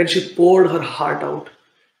 And she poured her heart out.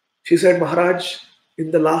 She said, Maharaj,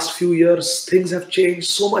 in the last few years, things have changed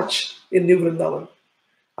so much in New Vrindavan.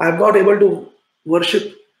 I am not able to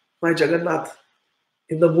worship my Jagannath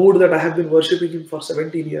in the mood that I have been worshipping him for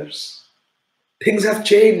 17 years. Things have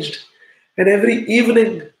changed. And every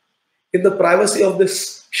evening, in the privacy of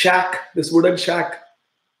this shack, this wooden shack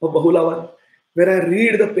of Bahulavan, where I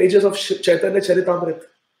read the pages of Chaitanya Charitamrita,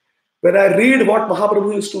 When I read what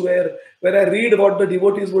Mahaprabhu used to wear, when I read what the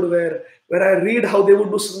devotees would wear, when I read how they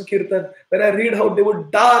would do Sankirtan, when I read how they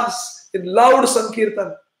would dance in loud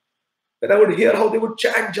Sankirtan, when I would hear how they would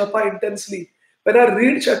chant japa intensely, when I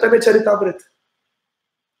read Chaitanya Charitamrita,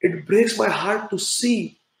 it breaks my heart to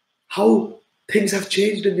see how things have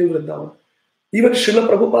changed in New Vrindavan. Even Srila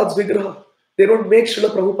Prabhupada's Vigraha, they don't make Srila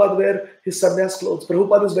Prabhupada wear his sannyas clothes.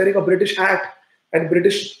 Prabhupada is wearing a British hat and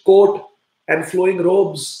British coat and flowing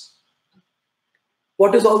robes.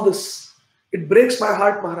 What is all this? It breaks my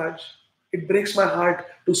heart, Maharaj. It breaks my heart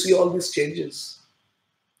to see all these changes.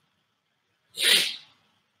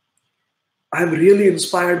 I am really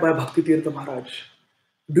inspired by Bhakti Tirtha Maharaj.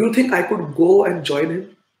 Do you think I could go and join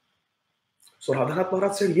him? So Radhanath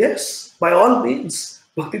Maharaj said, yes, by all means.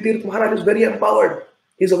 Bhakti Tirtha Maharaj is very empowered.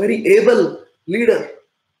 He is a very able leader.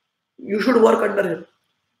 You should work under him.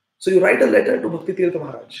 So you write a letter to Bhakti Tirtha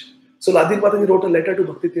Maharaj. So Hlādinī Mataji wrote a letter to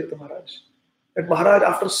Bhakti Tirtha Maharaj. And Maharaj,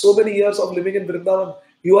 after so many years of living in Vrindavan,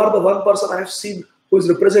 you are the one person I have seen who is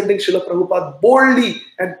representing Srila Prabhupada boldly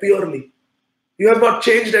and purely. You have not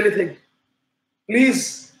changed anything.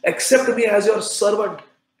 Please accept me as your servant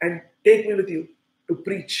and take me with you to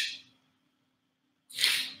preach.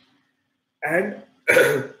 And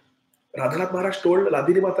Radhanath Maharaj told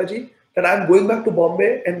Hlādinī Mataji that I am going back to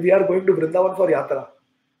Bombay and we are going to Vrindavan for Yatra.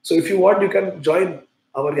 So if you want, you can join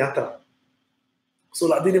our Yatra. So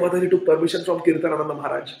Hlādinī Mataji took permission from Kirtanananda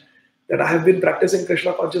Maharaj that I have been practicing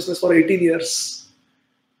Krishna consciousness for 18 years,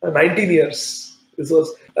 19 years. This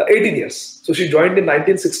was 18 years. So she joined in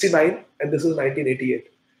 1969 and this is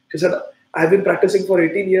 1988. She said, I have been practicing for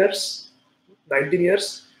 18 years, 19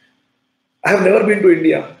 years. I have never been to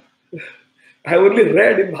India. I have only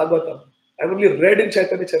read in Bhagavatam. I have only read in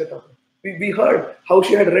Chaitanya Charitamrita. We heard how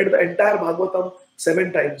she had read the entire Bhagavatam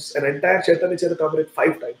 7 times and entire Chaitanya Charitamrita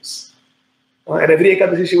 5 times. And every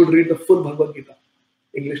Ekadashi she would read the full Bhagavad Gita,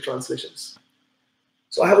 English translations.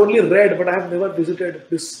 So I have only read, but I have never visited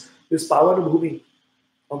this Pavan Bhumi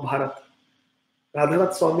of Bharat.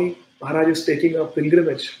 Radhanath Swami Maharaj is taking a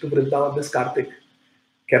pilgrimage to Vrindavan this Kartik.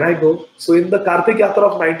 Can I go? So in the Kartik Yatra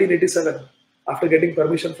of 1987, after getting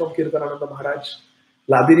permission from Kirtanananda Maharaj,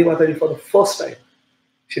 Hlādinī Mataji for the first time,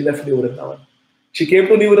 she left New Vrindavan. She came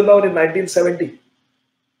to New Vrindavan in 1970.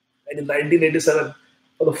 And in 1987,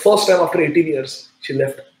 for the first time after 18 years, she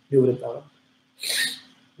left New Vrindavan.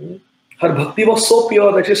 Her bhakti was so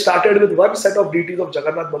pure that she started with one set of deities of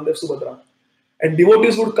Jagannath, Baldev, Subhadra. And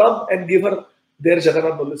devotees would come and give her their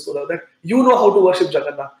Jagannath, Baldev, Subhadra. That you know how to worship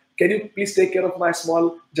Jagannath. Can you please take care of my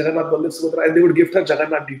small Jagannath, Baldev, Subhadra? And they would gift her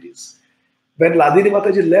Jagannath deities. When Hlādinī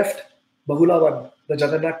Mataji left Bahulavan, the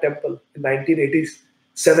Jagannath temple, in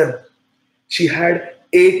 1987, she had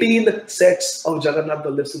 18 sets of Jagannath,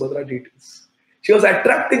 Baldev, Subhadra deities. She was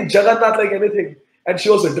attracting Jagannath like anything. And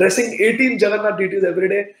she was dressing 18 Jagannath deities every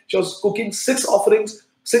day. She was cooking 6 offerings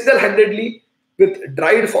single-handedly with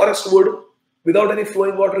dried forest wood without any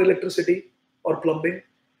flowing water, electricity or plumbing.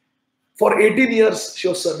 For 18 years, she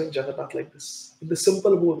was serving Jagannath like this, in the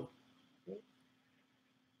simple mood.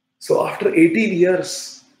 So after 18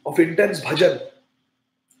 years of intense bhajan,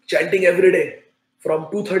 chanting every day from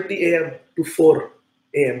 2:30 a.m. to 4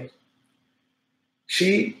 a.m.,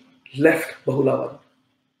 she left Bahulavan.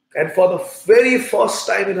 And for the very first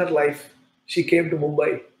time in her life, she came to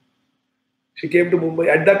Mumbai. She came to Mumbai.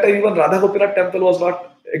 At that time, even Radha Gopinath temple was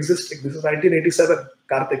not existing. This is 1987,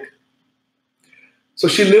 Kartik. So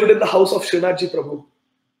she lived in the house of Srinathji Prabhu.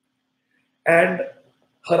 And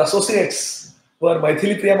her associates were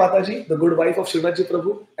Maithili Priya Mataji, the good wife of Srinathji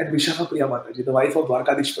Prabhu, and Vishakha Priya Mataji, the wife of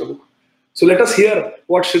Dwarkadish Prabhu. So let us hear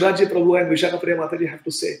what Srinathji Prabhu and Vishakha Priya Mataji have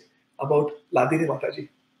to say about Hlādinī Mataji.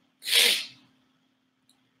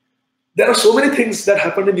 There are so many things that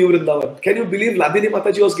happened in New Vrindavan. Can you believe Hlādinī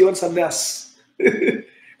Mataji was given sannyas?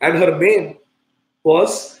 And her name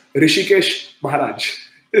was Rishikesh Maharaj.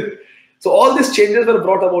 So all these changes were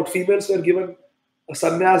brought about. Females were given a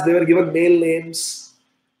sannyas, they were given male names.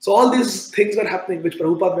 So all these things were happening which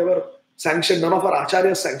Prabhupada never sanctioned, none of our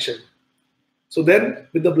acharyas sanctioned. So then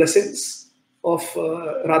with the blessings of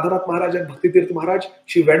Radhanath Maharaj and Bhakti Tirtha Maharaj,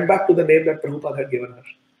 she went back to the name that Prabhupada had given her.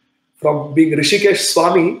 From being Rishikesh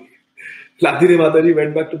Swami, Hlādinī Mataji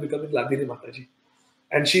went back to becoming Hlādinī Mataji.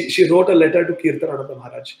 And she wrote a letter to Kirtanananda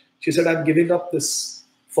Maharaj. She said, I'm giving up this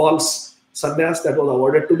false sannyas that was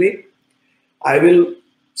awarded to me. I will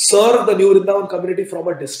serve the New Vrindavan community from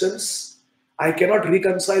a distance. I cannot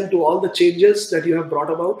reconcile to all the changes that you have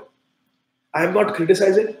brought about. I am not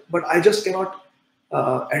criticizing, but I just cannot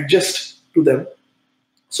adjust to them.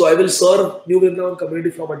 So I will serve New Vrindavan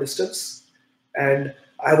community from a distance and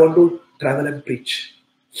I want to travel and preach.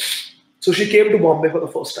 So she came to Bombay for the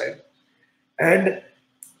first time. And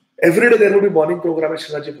every day there would be morning program at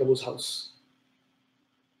Srinathji Prabhu's house.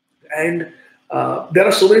 And there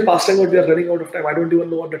are so many pastimes, but we are running out of time. I don't even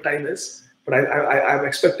know what the time is, but I'm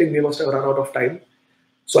expecting we must have run out of time.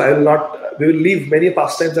 So I will not. We will leave many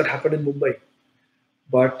pastimes that happened in Mumbai.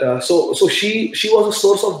 But so she was a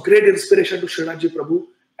source of great inspiration to Srinathji Prabhu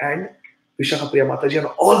and Vishakha Priya Mataji and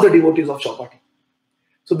all the devotees of Chowpatty.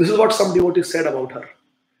 So this is what some devotees said about her.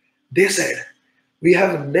 They said, "We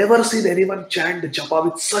have never seen anyone chant japa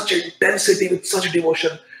with such intensity, with such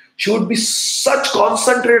devotion. She would be such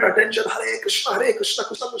concentrated attention. Hare Krishna, Krishna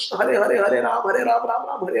Krishna, Hare Hare, Hare Ram, Ram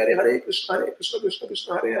Ram, Hare Hare, Hare Krishna, Krishna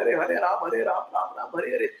Krishna, Hare Hare, Hare Ram, Ram Hare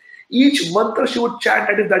Hare." Each mantra she would chant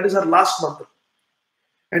as if that is her last mantra.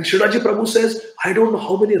 And Srinathji Prabhu says, I don't know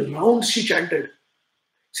how many rounds she chanted.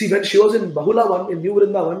 See, when she was in Bahulavan, in New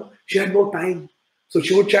Vrindavan, she had no time. So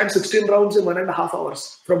she would chant 16 rounds in 1.5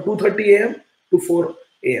 hours, from 2:30 a.m. to 4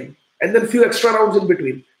 a.m. And then few extra rounds in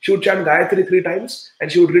between. She would chant Gayatri 3 times and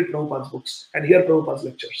she would read Prabhupada's books and hear Prabhupada's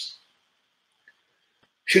lectures.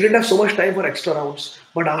 She didn't have so much time for extra rounds.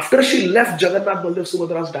 But after she left Jagannath Baldev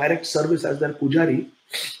Subhadra's direct service as their pujari,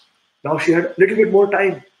 now she had a little bit more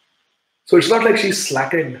time. So it's not like she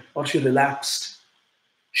slackened or she relaxed.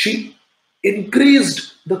 She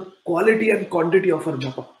increased the quality and quantity of her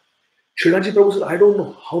japa. Srinathji Prabhu said, I don't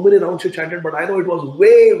know how many rounds she chanted, but I know it was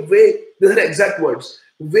way, these are the exact words,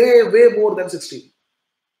 way more than 16.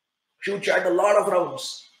 She would chant a lot of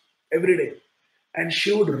rounds every day. And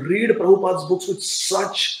she would read Prabhupada's books with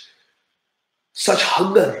such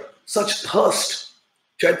hunger, such thirst.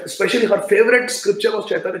 Especially her favorite scripture was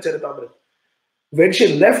Chaitanya Charitamrita. When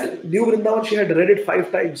she left New Vrindavan, she had read it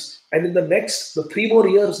 5 times. And in the 3 more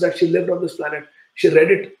years that she lived on this planet, she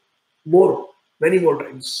read it many more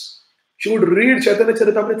times. She would read Chaitanya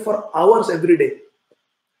Charitamrita for hours every day.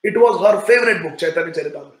 It was her favorite book, Chaitanya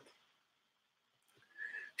Charitamrita.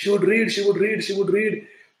 She would read.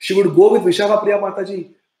 She would go with Vishakha Priya Mataji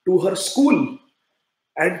to her school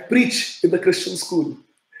and preach in the Christian school.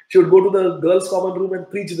 She would go to the girls' common room and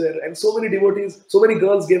preach there. And so many devotees, so many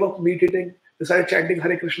girls gave up meat eating, decided chanting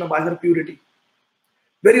Hare Krishna by her purity.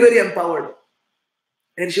 Very empowered.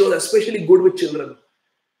 And she was especially good with children.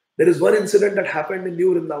 There is one incident that happened in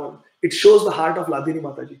New Vrindavan. It shows the heart of Hlādinī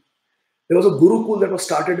Mataji. There was a Gurukul that was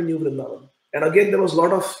started in New Vrindavan. And again, there was a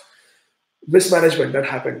lot of mismanagement that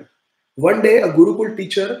happened. One day, a Gurukul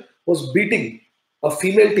teacher was beating, a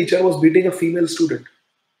female teacher was beating a female student.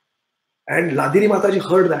 And Hlādinī Mataji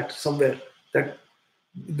heard that somewhere, that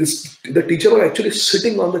the teacher was actually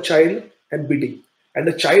sitting on the child and beating. And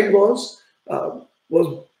the child was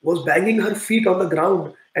banging her feet on the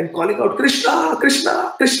ground and calling out, Krishna,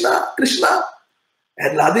 Krishna, Krishna, Krishna.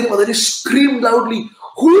 And Hlādinī Mataji screamed loudly,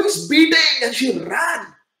 who is beating? And she ran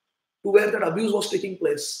to where that abuse was taking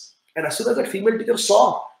place. And as soon as that female teacher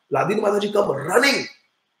saw Hlādinī Mataji come running,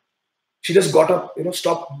 she just got up,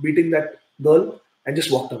 stopped beating that girl and just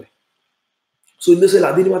walked away. So in this way,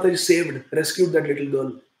 Hlādinī Mataji rescued that little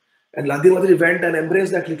girl. And Hlādinī Mataji went and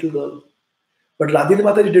embraced that little girl. But Hlādinī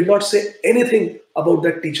Mataji did not say anything about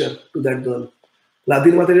that teacher to that girl.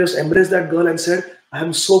 Hlādinī Mataji just embraced that girl and said, I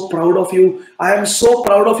am so proud of you. I am so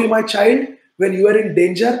proud of you, my child. When you were in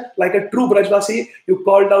danger, like a true Brajvasi, you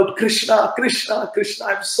called out, Krishna, Krishna, Krishna.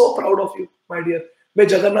 I am so proud of you, my dear. May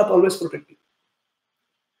Jagannath always protect you.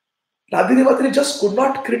 Hlādinī Mataji just could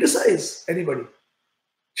not criticize anybody.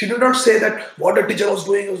 She did not say that what the teacher was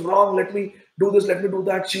doing was wrong. Let me do this, let me do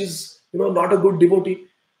that. She's, not a good devotee.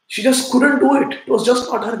 She just couldn't do it. It was just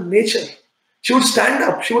not her nature. She would stand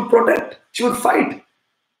up, she would protect, she would fight.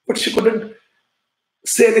 But she couldn't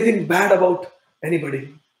say anything bad about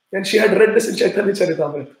anybody. And she had read this in Chaitanya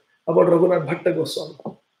Charitamrita about Raghunath Bhatta Goswami.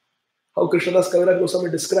 How Krishnadas Kaviraj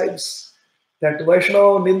Goswami describes that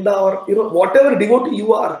Vaishnava, Ninda, or whatever devotee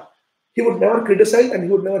you are, he would never criticize and he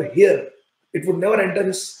would never hear. It would never enter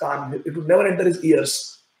his kan, it would never enter his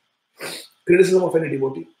ears. Criticism of any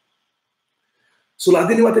devotee. So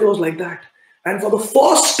Hlādinī Mataji was like that. And for the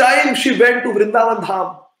first time she went to Vrindavan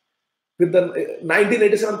Dham with the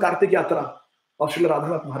 1987 Kartik Yatra of Srila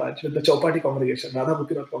Radhanath Maharaj with the Chowpatty congregation, Radha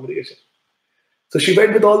Mukinath congregation. So she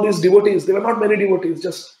went with all these devotees. There were not many devotees,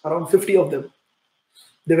 just around 50 of them.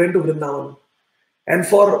 They went to Vrindavan. And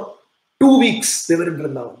for 2 weeks they were in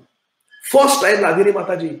Vrindavan. First time Hlādinī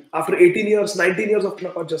Mataji, after 18 years, 19 years of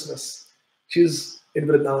consciousness, she's in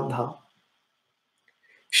Vrindavan Dham.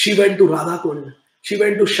 She went to Radha Kund. She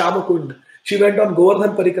went to Shyama Kund. She went on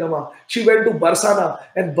Govardhan Parikrama. She went to Barsana.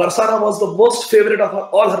 And Barsana was the most favorite of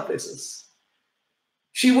all her places.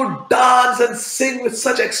 She would dance and sing with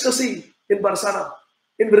such ecstasy in Barsana,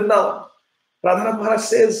 in Vrindavan. Radhanath Maharaj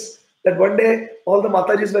says that one day all the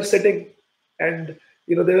Matajis were sitting and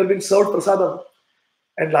they were being served prasadam,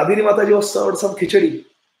 and Hlādinī Mataji was served some khichdi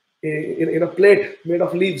in a plate made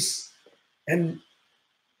of leaves, and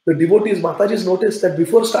the devotees, Matajis, noticed that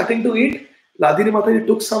before starting to eat, Hlādinī Mataji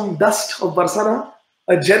took some dust of barsana,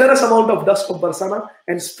 a generous amount of dust of barsana,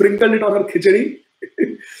 and sprinkled it on her khichdi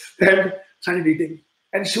and started eating.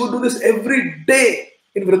 And she would do this every day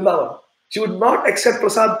in Vrindavan. She would not accept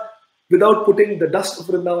prasad without putting the dust of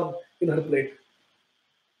Vrindavan in her plate.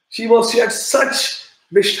 She had such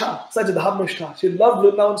nishtha, such dham nishtha. She loved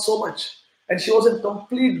Vrindavan so much. And she was in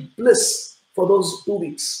complete bliss for those 2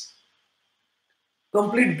 weeks.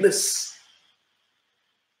 Complete bliss.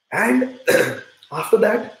 And after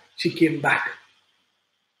that, she came back.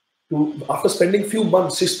 After spending few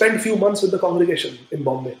months, she spent few months with the congregation in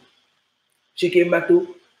Bombay. She came back to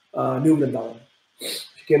New Vrindavan.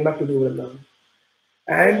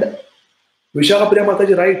 And Vishakhapriya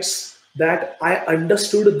Mataji writes that I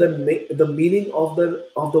understood the meaning of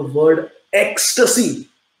the word ecstasy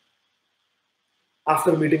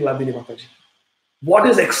after meeting Hlādinī Mataji. What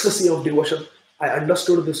is ecstasy of devotion? I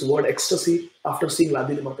understood this word ecstasy after seeing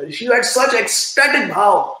Hlādinī Mataji. She had such ecstatic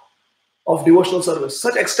bhav of devotional service,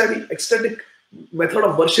 such ecstatic method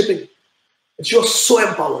of worshipping. And she was so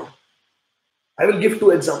empowered. I will give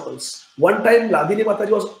 2 examples. One time, Hlādinī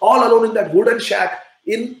Mataji was all alone in that wooden shack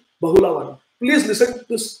in Bahulavan. Please listen to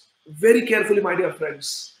this very carefully, my dear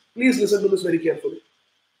friends. Please listen to this very carefully.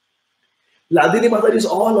 Hlādinī Mataji is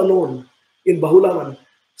all alone in Bahulavan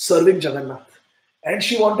serving Jagannath. And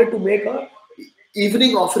she wanted to make an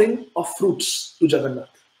evening offering of fruits to Jagannath.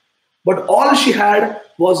 But all she had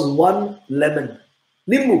was 1 lemon.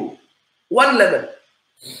 Nimbu. 1 lemon.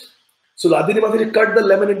 So Hlādinī Mataji cut the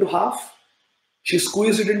lemon into half. She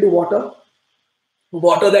squeezed it into water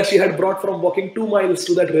that she had brought from walking 2 miles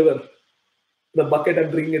to that river, the bucket,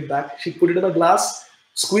 and bringing it back. She put it in a glass,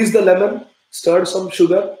 squeezed the lemon, stirred some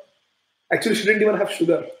sugar. Actually, she didn't even have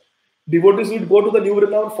sugar. Devotees would go to the New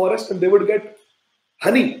Vrindavan forest and they would get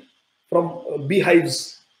honey from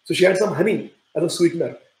beehives. So she had some honey as a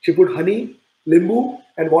sweetener. She put honey, limbu,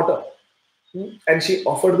 and water. And she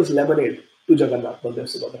offered this lemonade to Jagannath, Baldev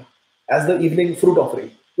Subhadra, as the evening fruit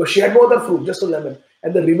offering. Because she had no other fruit, just a lemon.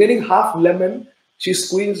 And the remaining half lemon, she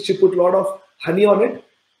squeezed, she put a lot of honey on it,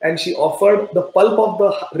 and she offered the pulp of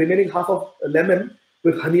the remaining half of lemon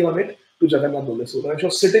with honey on it to Jagannath Baldev Subhadra. And she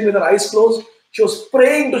was sitting with her eyes closed. She was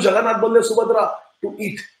praying to Jagannath Baldev Subhadra to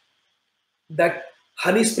eat that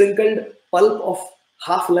honey sprinkled pulp of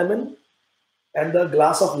half lemon and the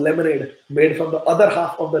glass of lemonade made from the other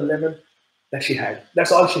half of the lemon that she had.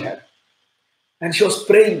 That's all she had. And she was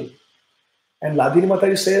praying. And Hlādinī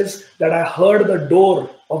Mataji says that I heard the door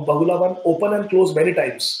of Bahulavan open and close many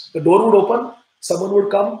times. The door would open, someone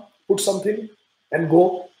would come, put something and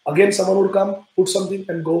go. Again, someone would come, put something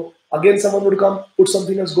and go. Again, someone would come, put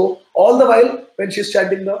something and go. All the while, when she's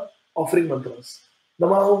chanting the offering mantras.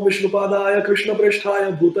 Namaham Vishnupadaya Krishna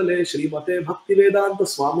Preshthaya Bhutale Srimate Bhakti Vedanta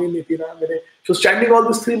Swami Nitinamine. She was chanting all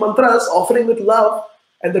these 3 mantras, offering with love,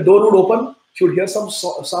 and the door would open. She would hear some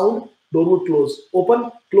sound, door would close.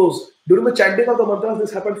 Open, close. During the chanting of the mantras,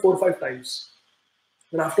 this happened 4 or 5 times.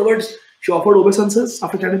 And afterwards, she offered obeisances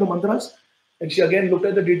after chanting the mantras, and she again looked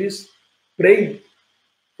at the deities, praying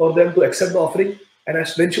for them to accept the offering. And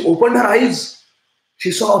when she opened her eyes,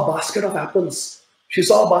 she saw a basket of apples. She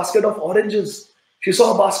saw a basket of oranges. She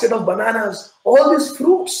saw a basket of bananas. All these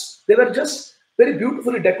fruits, they were just very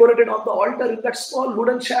beautifully decorated on the altar in that small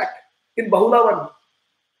wooden shack in Bahulavan.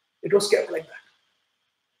 It was kept like that.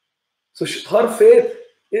 So her faith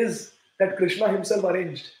is that Krishna himself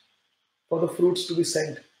arranged for the fruits to be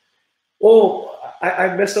sent. Oh,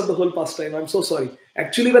 I messed up the whole pastime. I'm so sorry.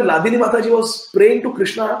 Actually, when Hlādinī Mataji was praying to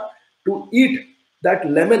Krishna to eat that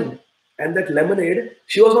lemon and that lemonade,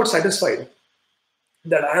 she was not satisfied.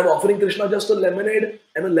 That I am offering Krishna just a lemonade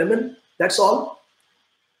and a lemon, that's all.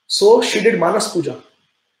 So she did Manas Puja.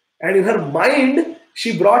 And in her mind,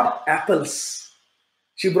 she brought apples.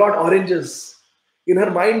 She brought oranges. In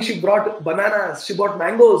her mind, she brought bananas. She brought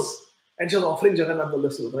mangoes. And she was offering Jagannath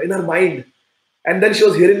Baldev Subhadra in her mind. And then she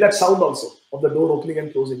was hearing that sound also of the door opening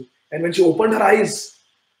and closing. And when she opened her eyes,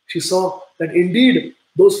 she saw that indeed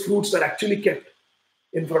those fruits were actually kept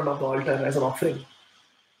in front of the altar as an offering.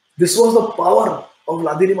 This was the power of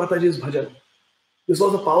Hlādinī Mataji's bhajan. This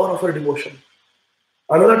was the power of her devotion.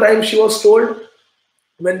 Another time she was told,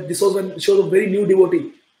 when she was a very new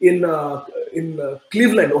devotee in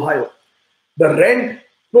Cleveland, Ohio. The rent,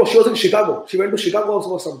 no, she was in Chicago. She went to Chicago also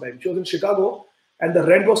for some time. She was in Chicago and the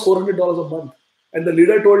rent was $400 a month. And the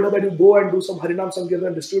leader told her that you go and do some Harinam Sankirtan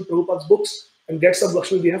and distribute Prabhupada's books and get some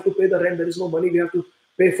Lakshmi. We have to pay the rent. There is no money. We have to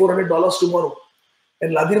pay $400 tomorrow.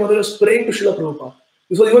 And Hlādinī Mataji was praying to Srila Prabhupada.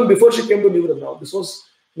 This was even before she came to New Vrindavan. This was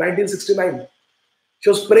 1969. She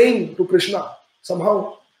was praying to Krishna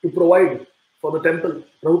somehow to provide for the temple,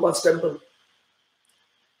 Prabhupada's temple.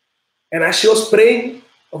 And as she was praying,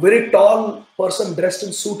 a very tall person dressed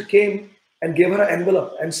in suit came and gave her an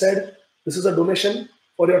envelope and said, "This is a donation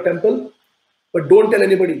for your temple, but don't tell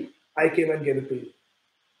anybody I came and gave it to you."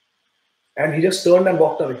 And he just turned and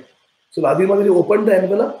walked away. So Hlādinī Mataji opened the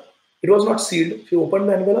envelope. It was not sealed. She opened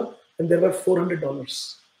the envelope and there were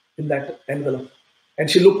 $400 in that envelope. And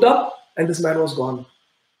she looked up and this man was gone.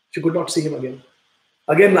 She could not see him again.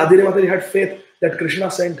 Again, Hlādinī Mataji had faith that Krishna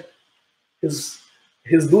sent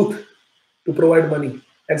his doot to provide money.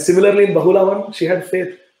 And similarly in Bahulavan, she had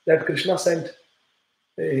faith that Krishna sent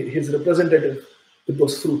his representative with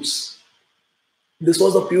those fruits. This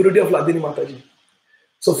was the purity of Hlādinī Mataji.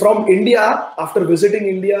 So from India, after visiting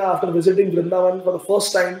Vrindavan for the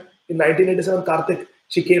first time in 1987 Kartik,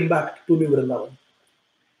 she came back to New Vrindavan.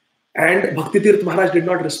 And Bhakti Tirth Maharaj did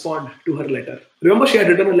not respond to her letter. Remember, she had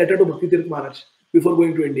written a letter to Bhakti Tirth Maharaj before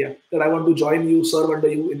going to India that I want to join you, serve under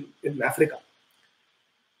you in Africa.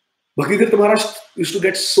 Bhakti Tirth Maharaj used to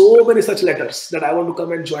get so many such letters that I want to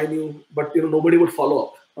come and join you, but nobody would follow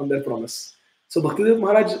up on their promise. So Bhakti Tirth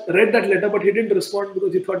Maharaj read that letter, but he didn't respond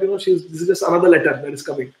because he thought, this is just another letter that is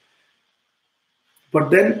coming. But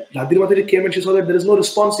then Hlādinī Mataji came and she saw that there is no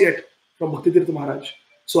response yet from Bhakti Tirth Maharaj.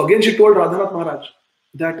 So again she told Radhanath Maharaj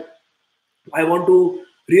that I want to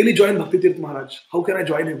really join Bhakti Tirth Maharaj. How can I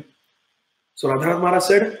join him? So Radhanath Maharaj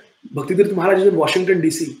said, Bhakti Tirth Maharaj is in Washington,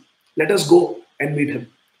 DC. Let us go and meet him.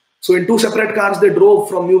 So in two separate cars, they drove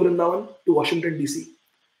from New Vrindavan to Washington, DC.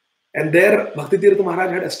 And there, Bhakti Tirth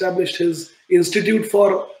Maharaj had established his Institute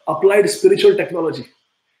for Applied Spiritual Technology,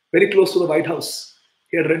 very close to the White House.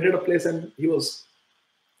 He had rented a place and he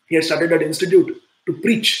had started that institute to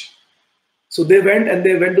preach. So they went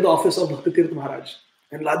to the office of Bhakti Tirth Maharaj.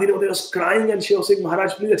 And Hlādinī Mataji was crying and she was saying,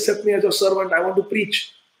 "Maharaj, please accept me as your servant. I want to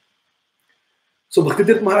preach." So Bhakti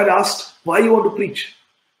Tirth Maharaj asked, "Why you want to preach?"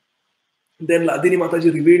 Then Hlādinī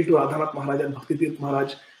Mataji revealed to Radhanath Maharaj and Bhakti Tirth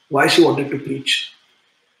Maharaj why she wanted to preach.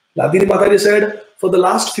 Hlādinī Mataji said, "For the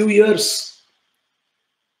last few years,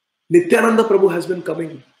 Nityananda Prabhu has been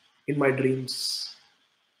coming in my dreams.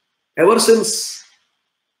 Ever since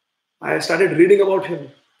I started reading about him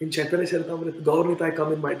in Chaitanya Charitamrita, Gaur Nitai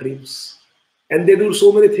come in my dreams. And they do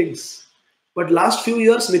so many things. But last few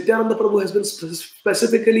years, Nityananda Prabhu has been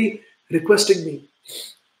specifically requesting me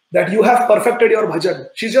that you have perfected your bhajan."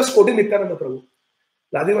 She's just quoting Nityananda Prabhu.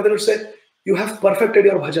 Hlādinī Mataji would say, "You have perfected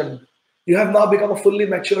your bhajan. You have now become a fully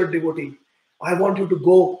matured devotee. I want you to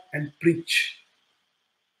go and preach."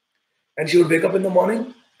 And she would wake up in the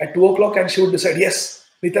morning at 2 o'clock and she would decide, "Yes,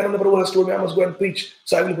 Nityananda Prabhu has told me I must go and preach,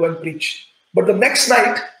 so I will go and preach." But the next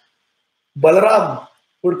night, Balaram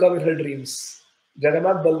would come in her dreams.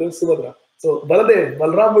 Jagannath, Baldev, Subhadra. So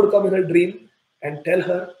Balaram would come in her dream and tell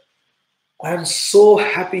her, "I am so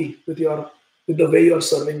happy with the way you are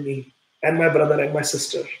serving me and my brother and my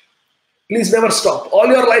sister. Please never stop. All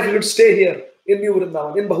your life you should stay here in New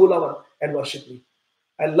Vrindavan, in Bahulavan and worship me.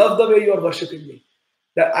 I love the way you are worshipping me.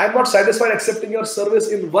 That I am not satisfied accepting your service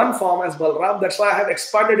in one form as Balaram. That's why I have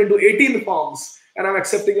expanded into 18 forms and I'm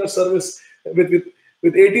accepting your service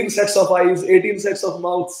with 18 sets of eyes, 18 sets of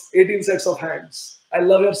mouths, 18 sets of hands. I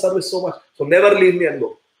love your service so much. So never leave me and go."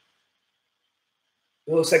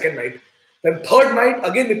 Second night. Then third night,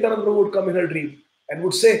 again Nityananda Prabhu would come in her dream and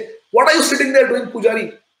would say, "What are you sitting there doing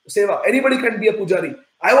pujari seva? Anybody can be a pujari.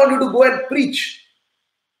 I want you to go and preach.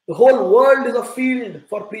 The whole world is a field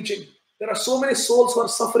for preaching. There are so many souls who are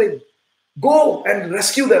suffering. Go and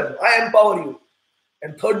rescue them. I empower you."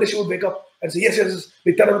 And third day she would wake up and say, yes.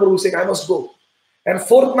 Nityananda Prabhu was saying, "I must go." And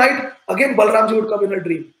fourth night, again Balaramji would come in her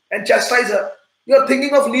dream and chastise her. "You are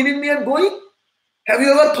thinking of leaving me and going? Have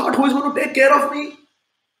you ever thought who is going to take care of me?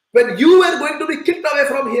 When you were going to be kicked away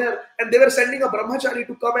from here and they were sending a brahmachari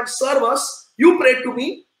to come and serve us, you prayed to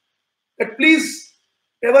me that please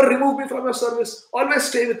never remove me from your service. Always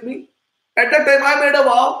stay with me. At that time, I made a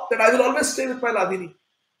vow that I will always stay with my Hlādinī.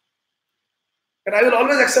 And I will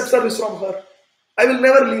always accept service from her. I will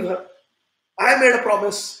never leave her. I made a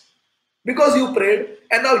promise because you prayed.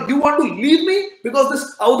 And now you want to leave me because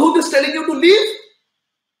this Avadhut is telling you to leave?"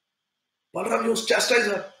 Balaram used to chastise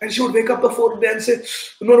her and she would wake up the fourth day and say,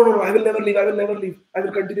 No, I will never leave. I will never leave. I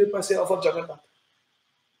will continue with my seva for Jagannath."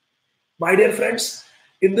 My dear friends,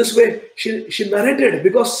 in this way, she narrated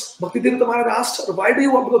because Bhakti Tirtha Maharaj asked her, "Why do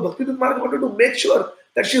you want?" Because Bhakti Tirtha Maharaj wanted to make sure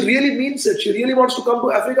that she really means it. She really wants to come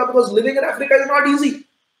to Africa because living in Africa is not easy.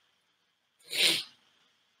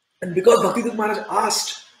 And because Bhakti Tirtha Maharaj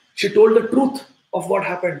asked, she told the truth of what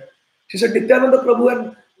happened. She said, Nityananda Prabhu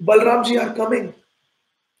and Balramji are coming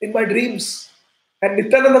in my dreams. And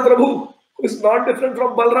Nityananda Prabhu, who is not different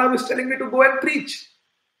from Balram, is telling me to go and preach.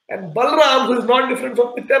 And Balram, who is not different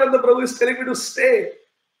from Nityananda Prabhu, is telling me to stay.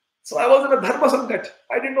 So I was in a dharma sankat.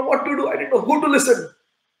 I didn't know what to do. I didn't know who to listen.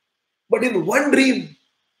 But in one dream,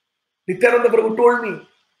 Nityananda Prabhu told me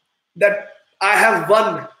that I have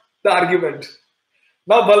won the argument.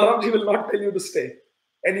 Now Balramji will not tell you to stay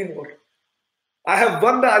anymore. I have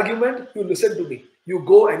won the argument. You listen to me. You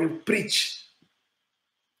go and you preach.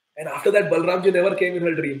 And after that, Balramji never came in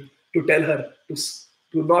her dream to tell her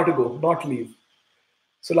to not go, not leave.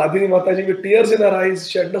 So Hlādinī Mataji, with tears in her eyes,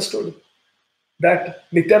 she understood that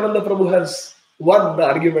Nityananda Prabhu has won the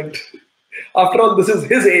argument. After all, this is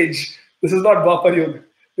his age. This is not Dwapar Yuga.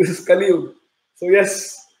 This is Kali Yuga. So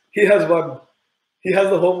yes, he has won. He has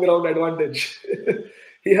the home ground advantage.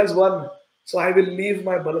 He has won. So I will leave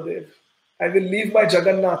my Baladev. I will leave my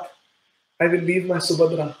Jagannath. I will leave my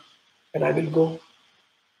Subhadra. And I will go.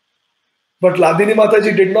 But Hlādinī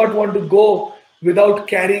Mataji did not want to go without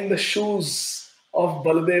carrying the shoes of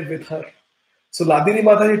Baladev with her. So Hlādinī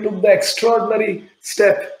Mataji took the extraordinary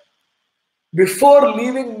step. Before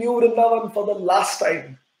leaving New Vrindavan for the last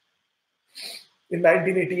time, in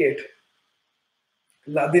 1988,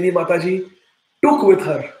 Hlādinī Mataji took with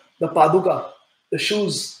her the Paduka, the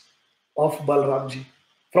shoes of Balramji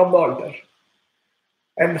from the altar.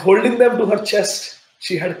 And holding them to her chest,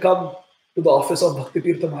 she had come to the office of Bhakti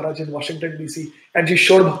Tirtha Maharaj in Washington, D.C. And she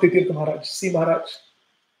showed Bhakti Tirtha Maharaj, see Maharaj,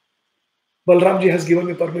 Balramji has given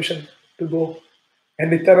me permission to go.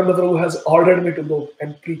 And Nityananda Prabhu has ordered me to go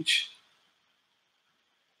and preach.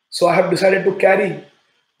 So I have decided to carry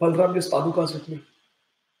Balramji's Padukas with me.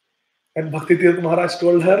 And Bhakti Tirtha Maharaj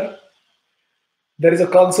told her, there is a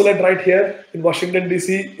consulate right here in Washington,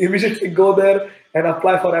 D.C. Immediately go there and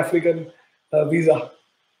apply for African visa.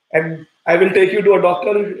 And I will take you to a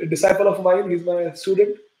doctor, a disciple of mine. He's my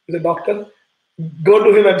student. He's a doctor. Go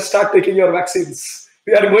to him and start taking your vaccines.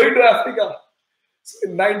 We are going to Africa. So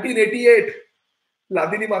in 1988,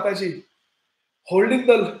 Hlādinī Mataji, holding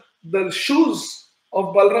the shoes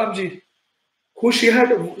of Balramji, who she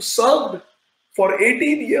had served for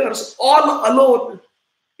 18 years, all alone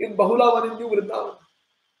in Bahulavan in New Vrindavan.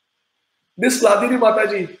 This Hlādinī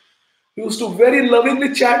Mataji used to very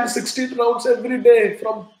lovingly chant 16 rounds every day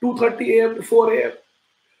from 2:30 a.m. to 4 a.m.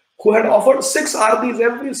 Who had offered 6 artis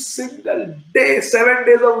every single day, 7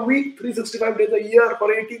 days a week, 365 days a year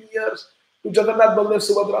for 18 years to Jagannath, Baldev,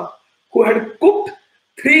 Subhadra. Who had cooked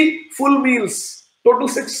 3 full meals, total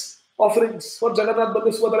 6 offerings for Jagannath,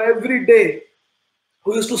 Baldev, Subhadra every day.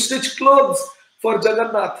 Who used to stitch clothes for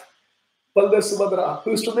Jagannath, Baldev, Subhadra.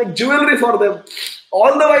 Who used to make jewelry for them.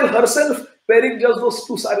 All the while herself wearing just those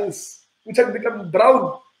 2 saris, which had become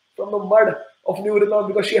brown from the mud of New Vrindavan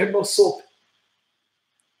because she had no soap.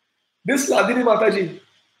 This Hlādinī Mataji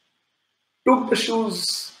took the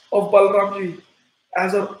shoes of Balramji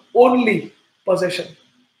as her only possession.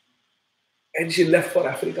 And she left for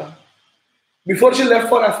Africa. Before she left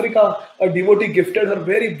for Africa, a devotee gifted her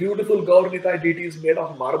very beautiful Gaur Nitai deities made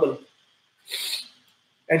of marble.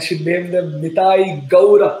 And she named them Nitai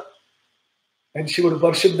Gaura. And she would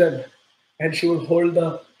worship them. And she would hold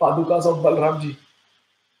the Padukas of Balramji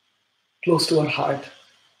close to her heart.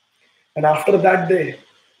 And after that day,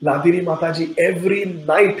 Hlādinī Mataji, every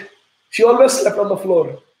night, she always slept on the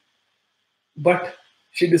floor. But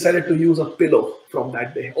she decided to use a pillow from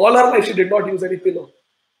that day. All her life, she did not use any pillow.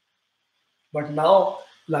 But now,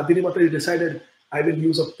 Hlādinī Mataji decided, I will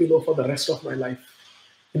use a pillow for the rest of my life.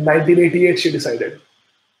 In 1988, she decided.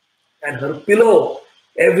 And her pillow,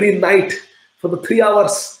 every night, for the 3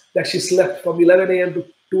 hours that she slept from 11 a.m. to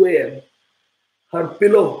 2 a.m., her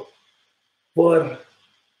pillow were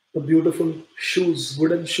the beautiful shoes,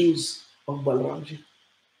 wooden shoes of Balramji.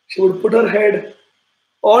 She would put her head,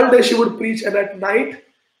 all day she would preach, and at night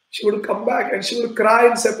she would come back and she would cry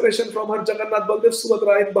in separation from her Jagannath, Baldev,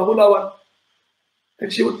 Subhadra in Bahulavan.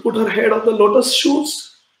 And she would put her head on the lotus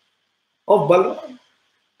shoes of Balram.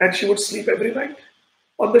 And she would sleep every night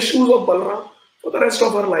on the shoes of Balram for the rest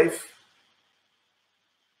of her life.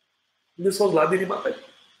 This was Hlādinī Mataji.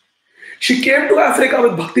 She came to Africa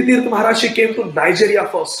with Bhakti Tirtha Maharaj. She came to Nigeria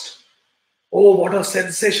first. Oh, what a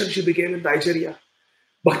sensation she became in Nigeria.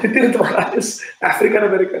 Bhakti Tirtha Maharaj is African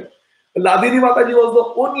American. Hlādinī Mataji was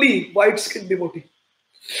the only white-skinned devotee.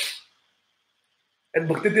 And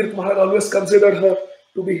Bhakti Tirtha Maharaj always considered her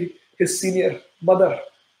to be his senior mother.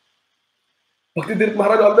 Bhakti Tirtha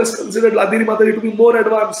Maharaj always considered Hlādinī Mataji to be more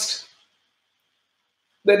advanced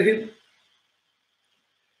than him.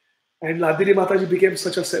 And Hlādinī Mataji became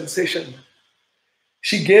such a sensation.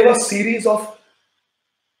 She gave a series of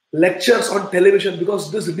lectures on television,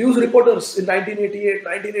 because these news reporters in 1988,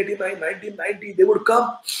 1989, 1990, they would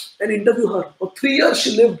come and interview her. For 3 years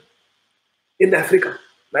she lived in Africa,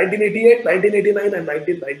 1988, 1989 and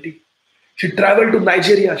 1990. She traveled to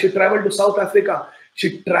Nigeria, she traveled to South Africa,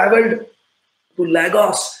 she traveled to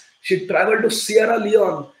Lagos, she traveled to Sierra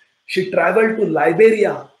Leone, she traveled to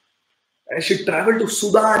Liberia, and she traveled to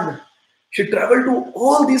Sudan. She traveled to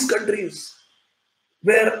all these countries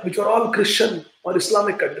which were all Christian or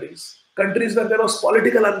Islamic countries, countries where there was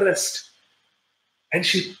political unrest. And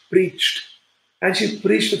she preached. And she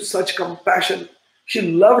preached with such compassion. She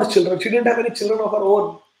loved children. She didn't have any children of her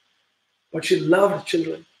own, but she loved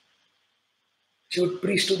children. She would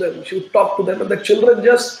preach to them. She would talk to them. And the children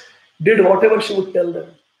just did whatever she would tell them.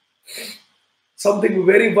 Something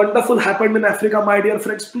very wonderful happened in Africa, my dear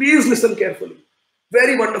friends. Please listen carefully.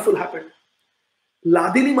 Very wonderful happened.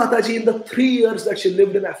 Hlādinī Mataji, in the 3 years that she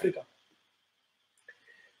lived in Africa,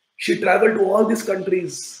 she traveled to all these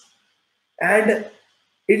countries. And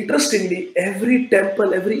interestingly, every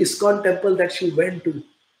temple, every ISKCON temple that she went to,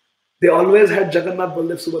 they always had Jagannath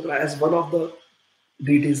Baldev Subhadra as one of the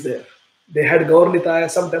deities there. They had Gaur Nitaya,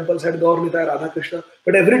 some temples had Gaur Nitaya, Radha Krishna,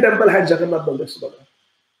 but every temple had Jagannath Baldev Subhadra.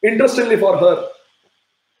 Interestingly for her.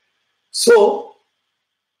 So,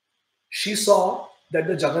 she saw that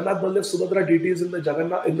the Jagannath Baldev Subhadra deities in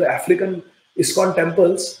the African ISKCON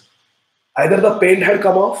temples, either the paint had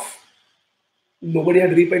come off, nobody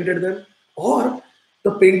had repainted them, or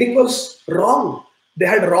the painting was wrong. They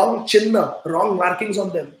had wrong chinna, wrong markings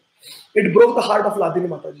on them. It broke the heart of Hlādinī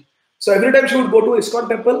Mataji. So every time she would go to ISKCON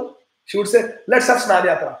temple, she would say, let's have Snan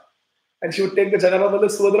Yatra. And she would take the Jagannath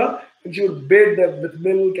Baldev Subhadra and she would bathe them with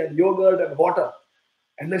milk and yogurt and water.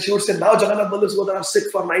 And then she would say, now Jagannath Baldev Subhadra are sick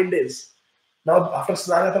for 9 days. Now after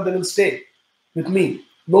Snan Yatra, they will stay with me.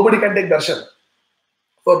 Nobody can take darshan.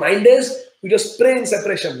 For 9 days, you just pray in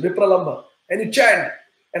separation, Vipralamba, and you chant,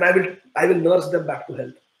 and I will nurse them back to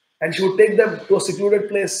health. And she would take them to a secluded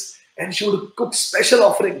place and she would cook special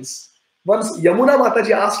offerings. Once Yamuna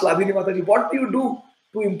Mataji asked Hlādinī Mataji, what do you do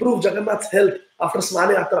to improve Jagannath's health after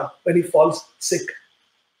Snan Yatra when he falls sick?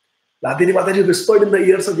 Hlādinī Mataji whispered in the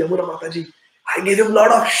ears of Yamuna Mataji, I gave him a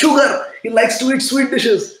lot of sugar. He likes to eat sweet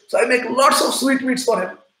dishes. So I make lots of sweet meats for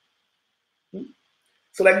him.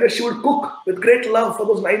 So like that, she would cook with great love for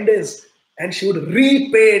those 9 days. And she would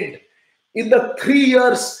repaint. In the 3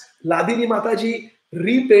 years, Hlādinī Mataji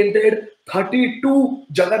repainted 32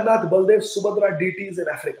 Jagannath Baldev Subhadra deities in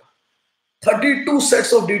Africa. 32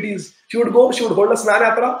 sets of deities. She would go, she would hold a Snan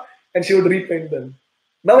Yatra and she would repaint them.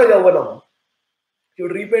 Nava Yauvanam. She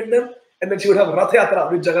would repaint them and then she would have Rath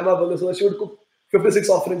Yatra with Jagannath Baldev Subhadra. She would cook 56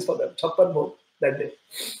 offerings for them. Chhappan bhog that day.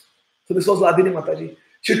 So this was Hlādinī Mataji.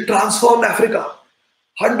 She transformed Africa.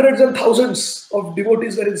 Hundreds and thousands of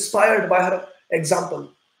devotees were inspired by her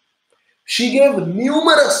example. She gave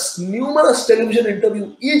numerous television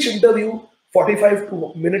interviews, each interview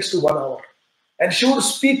 45 minutes to 1 hour. And she would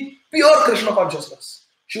speak pure Krishna consciousness.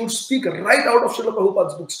 She would speak right out of Srila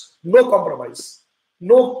Prabhupada's books. No compromise.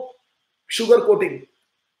 No sugar coating.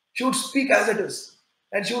 She would speak as it is.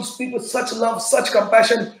 And she would speak with such love, such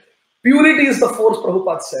compassion. Purity is the force,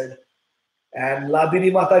 Prabhupada said. And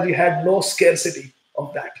Hlādinī Mataji had no scarcity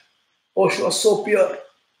of that. Oh, she was so pure.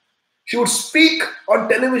 She would speak on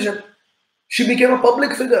television. She became a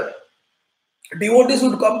public figure. Devotees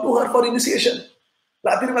would come to her for initiation.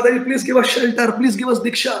 Hlādinī Mataji, please give us shelter, please give us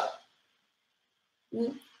diksha.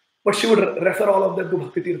 But she would refer all of them to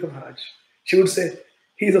Bhakti Tirtha Maharaj. She would say,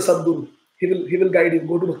 he is a Sadguru. He will guide you.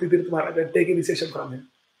 Go to Bhakti Tirtha Maharaj and take initiation from him.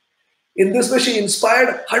 In this way, she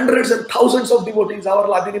inspired hundreds and thousands of devotees, our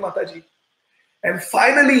Hlādinī Mataji. And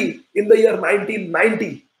finally, in the year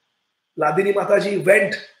 1990, Hlādinī Mataji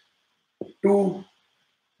went to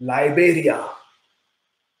Liberia.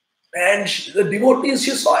 And the devotees,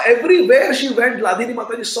 she saw everywhere she went, Hlādinī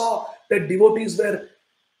Mataji saw that devotees were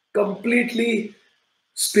completely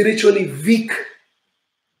spiritually weak.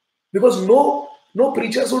 Because no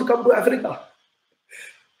preachers would come to Africa.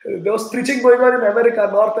 There was preaching going on in America,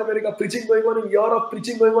 North America, preaching going on in Europe,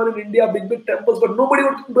 preaching going on in India, big temples, but nobody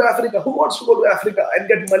would come to Africa. Who wants to go to Africa and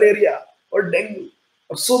get malaria or dengue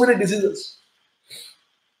or so many diseases?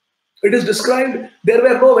 It is described there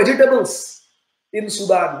were no vegetables in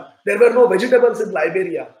Sudan. There were no vegetables in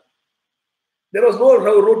Liberia. There was no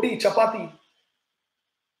roti, chapati,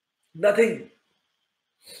 nothing.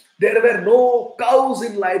 There were no cows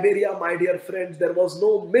in Liberia, my dear friends. There was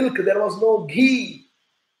no milk. There was no ghee.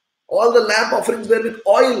 All the lamp offerings were with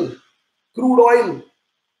oil, crude oil.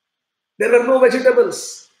 There were no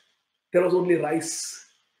vegetables. There was only rice.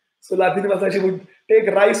 So Hlādinī Mataji would take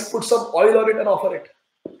rice, put some oil on it and offer it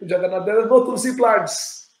to Jagannath. There were no tulsi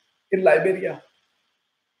plants. in Liberia.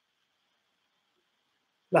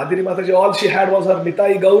 Hlādinī Mataji, all she had was her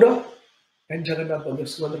Nitai Gaura and Jagannath Baldev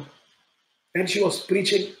Subhadra. And she was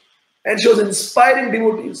preaching, and she was inspiring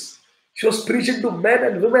devotees. She was preaching to men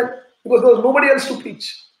and women because there was nobody else to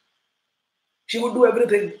preach. She would do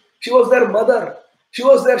everything. She was their mother. She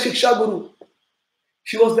was their Shiksha Guru.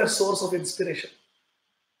 She was their source of inspiration.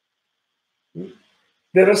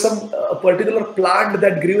 There was some particular plant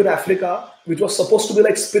that grew in Africa which was supposed to be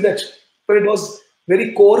like spinach, but it was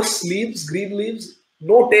very coarse leaves, green leaves,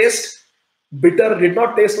 no taste, bitter, did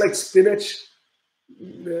not taste like spinach.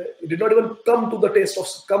 It did not even come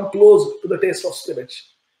close to the taste of spinach.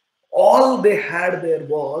 All they had there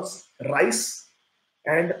was rice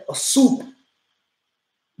and a soup.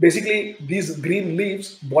 Basically, these green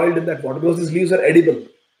leaves boiled in that water because these leaves are edible.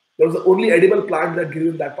 That was the only edible plant that grew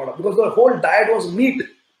in that part of, because the whole diet was meat.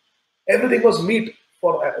 Everything was meat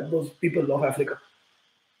for those people of Africa.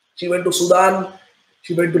 She went to Sudan.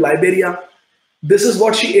 She went to Liberia. This is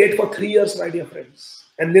what she ate for 3 years, my dear friends.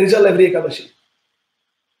 And Nirjal every Ekadashi.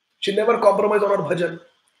 She never compromised on her bhajan.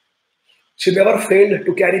 She never failed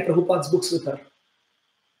to carry Prabhupada's books with her.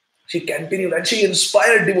 She continued and she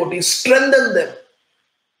inspired devotees, strengthened them.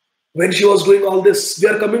 When she was doing all this, we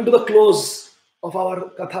are coming to the close of our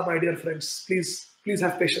katha, my dear friends. Please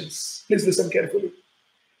have patience. Please listen carefully.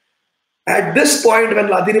 At this point, when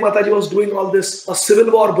Hlādinī Mataji was doing all this, a civil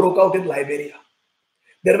war broke out in Liberia.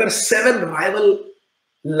 There were 7 rival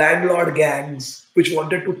landlord gangs which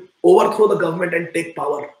wanted to overthrow the government and take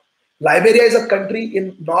power. Liberia is a country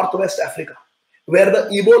in northwest Africa where the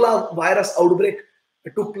Ebola virus outbreak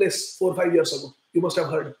took place 4 or 5 years ago. You must have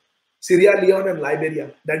heard. Sierra Leone and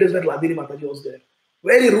Liberia. That is where Hlādinī Mataji was there.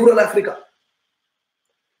 Very rural Africa.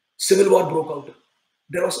 Civil war broke out.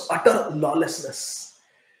 There was utter lawlessness.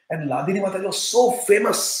 And Hlādinī Mataji was so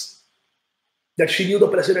famous that she knew the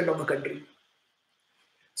president of the country.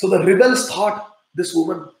 So the rebels thought this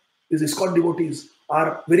woman, these ISKCON devotees,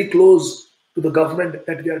 are very close to the government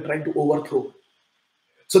that we are trying to overthrow.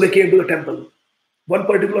 So they came to the temple. One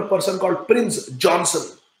particular person called Prince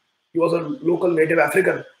Johnson, he was a local native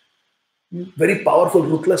African, very powerful,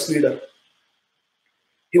 ruthless leader.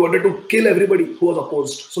 He wanted to kill everybody who was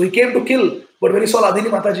opposed. So he came to kill, but when he saw Hlādinī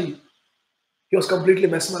Mataji, he was completely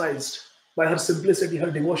mesmerized by her simplicity, her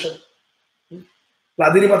devotion.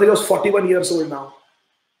 Hlādinī Mataji was 41 years old now.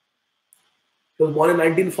 She was born in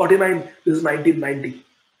 1949, this is 1990. She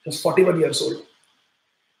was 41 years old.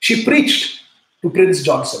 She preached to Prince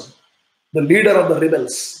Johnson, the leader of the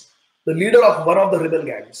rebels, the leader of one of the rebel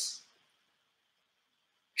gangs.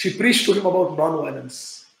 She preached to him about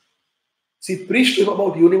non-violence. She preached to him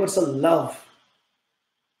about universal love.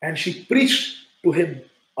 And she preached to him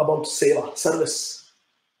about seva, service,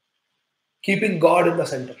 keeping God in the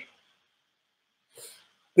center.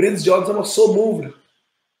 Prince Johnson was so moved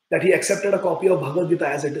that he accepted a copy of Bhagavad Gita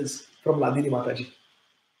as it is from Hlādinī Mataji.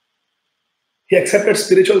 He accepted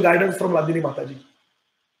spiritual guidance from Hlādinī Mataji.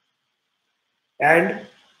 And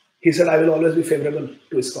he said, I will always be favorable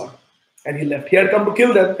to ISKCON. And he left. He had come to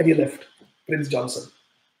kill them and he left, Prince Johnson.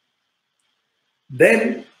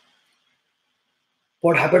 Then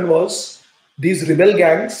what happened was these rebel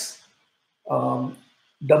gangs,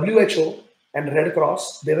 WHO and Red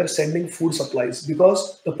Cross, they were sending food supplies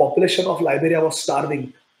because the population of Liberia was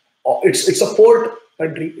starving. It's a port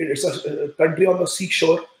country. It's a country on the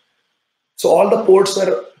seashore. So all the ports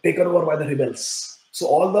were taken over by the rebels. So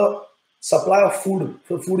all the supply of food,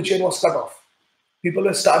 the food chain was cut off. People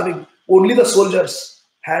were starving. Only the soldiers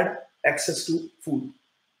had access to food.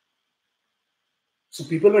 So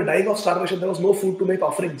people were dying of starvation. There was no food to make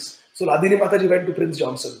offerings. So Hlādinī Mataji went to Prince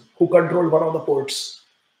Johnson, who controlled one of the ports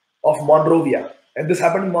of Monrovia. And this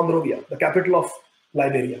happened in Monrovia, the capital of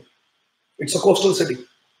Liberia. It's a coastal city.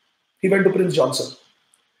 He went to Prince Johnson.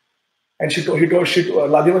 And Hlādinī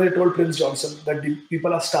Mataji told Prince Johnson that the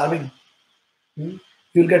people are starving.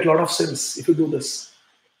 You'll get a lot of sins if you do this.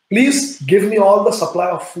 Please give me all the supply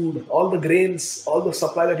of food, all the grains, all the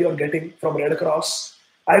supply that you are getting from Red Cross.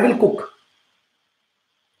 I will cook.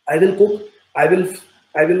 I will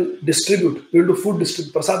distribute. We'll do food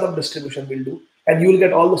distribution, prasadam distribution we'll do. And you will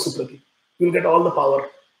get all the suprati. You will get all the power.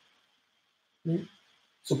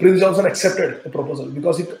 So Prince Johnson accepted the proposal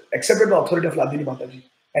because he accepted the authority of Hlādinī Mataji.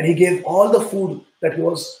 And he gave all the food that he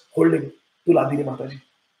was holding to Hlādinī Mataji.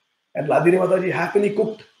 And Hlādinī Mataji happily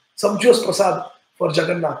cooked sumptuous prasad for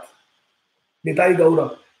Jagannath, Nitai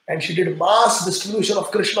Gaura. And she did mass distribution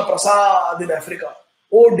of Krishna prasad in Africa.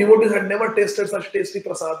 Oh, devotees had never tasted such tasty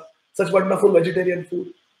prasad, such wonderful vegetarian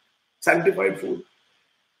food, sanctified food.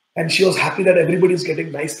 And she was happy that everybody is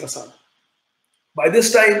getting nice prasad. By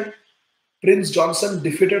this time, Prince Johnson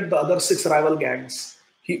defeated the other 6 rival gangs.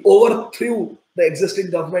 He overthrew the existing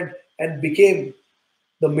government and became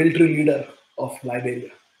the military leader of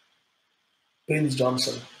Liberia. Prince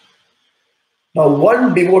Johnson. Now,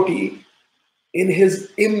 one devotee, in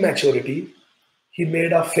his immaturity, he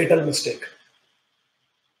made a fatal mistake.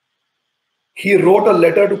 He wrote a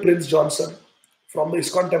letter to Prince Johnson from the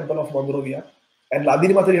ISKCON temple of Monrovia, and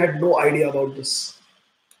Hlādinī Mataji had no idea about this.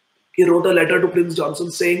 He wrote a letter to Prince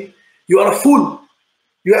Johnson saying, "You are a fool.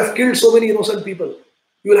 You have killed so many innocent people.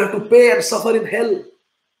 You will have to pay and suffer in hell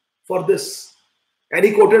for this." And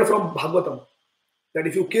he quoted from Bhagavatam that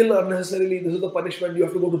if you kill unnecessarily, this is the punishment. You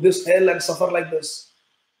have to go to this hell and suffer like this.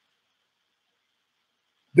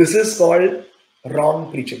 This is called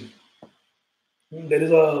wrong preaching. There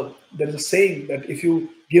is a saying that if you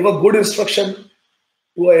give a good instruction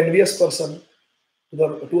to an envious person,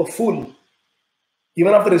 to a fool,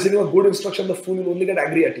 even after receiving a good instruction, the fool will only get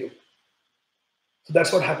angry at you. So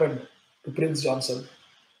that's what happened to Prince Johnson.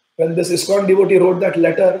 When this ISKCON devotee wrote that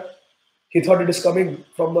letter, he thought it is coming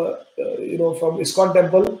from the from ISKCON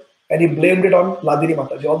temple, and he blamed it on Hlādinī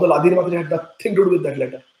Mataji, although Hlādinī Mataji had nothing to do with that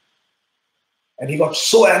letter. And he got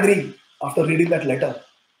so angry after reading that letter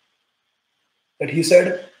that he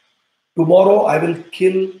said, "Tomorrow I will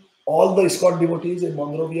kill all the ISKCON devotees in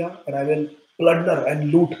Monrovia, and I will plunder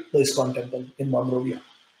and loot the ISKCON temple in Monrovia."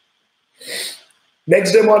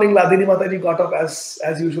 Next day morning, Hlādinī Mataji got up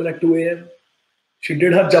as usual at 2 a.m. She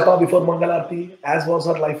did her japa before Mangal Aarti, as was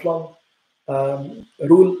her lifelong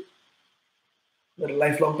rule, her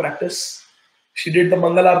lifelong practice. She did the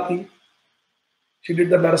Mangal Aarti. She did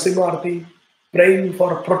the Narasimha Aarti, praying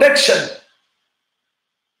for protection.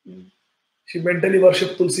 She mentally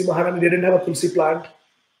worshipped Tulsi Maharani. They didn't have a Tulsi plant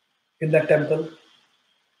in that temple.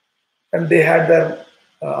 And they had their,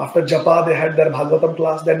 after japa, they had their Bhagavatam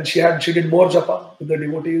class. Then she did more japa with the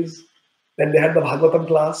devotees. Then they had the Bhagavatam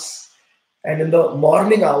class. And in the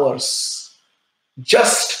morning hours,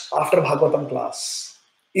 just after Bhagavatam class,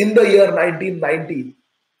 in the year 1990,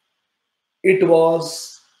 it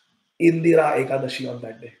was Indira Ekadashi on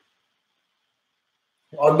that day.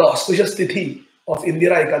 On the auspicious tithi of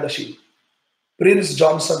Indira Ekadashi, Prince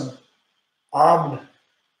Johnson, armed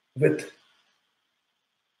with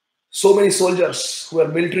so many soldiers who were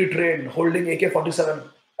military trained, holding AK-47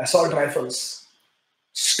 assault rifles,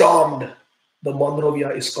 stormed the Monrovia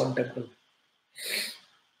ISKCON temple.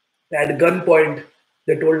 At gunpoint,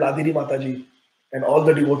 they told Hlādinī Mataji and all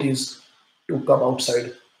the devotees to come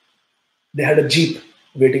outside. They had a jeep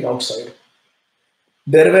waiting outside.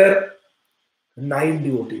 There were 9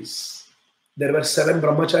 devotees. There were 7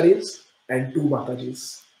 brahmacharis and 2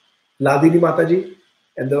 Matajis. Hlādinī Mataji,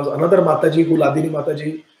 and there was another Mataji who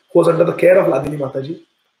was under the care of Hlādinī Mataji.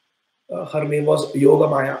 Her name was Yoga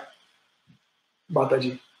Maya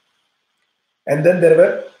Mataji. And then there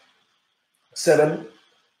were 7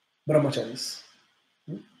 brahmacharis.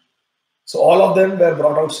 So all of them were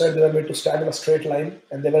brought outside. They were made to stand in a straight line,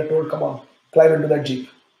 and they were told, "Come on, climb into that jeep,"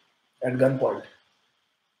 at gunpoint.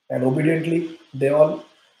 And obediently, they all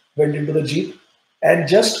went into the jeep. And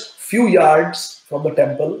just few yards from the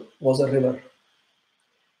temple was a river.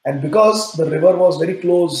 And because the river was very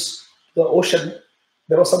close to the ocean,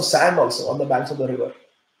 there was some sand also on the banks of the river.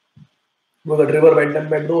 Because the river went and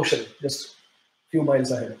met the ocean just a few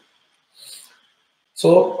miles ahead.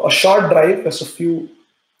 So a short drive, just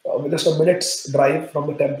a minute's drive from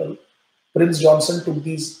the temple, Prince Johnson took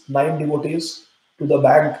these 9 devotees to the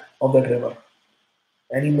bank of that river.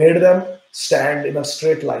 And he made them stand in a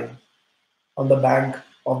straight line on the bank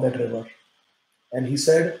of that river. And he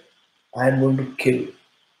said, "I am going to kill.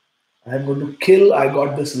 I am going to kill. I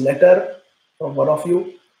got this letter from one of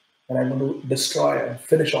you, and I'm going to destroy and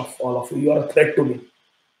finish off all of you. You are a threat to me.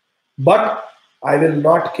 But I will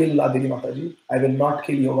not kill Hlādinī Mataji. I will not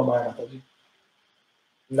kill Yoga Maya Mataji.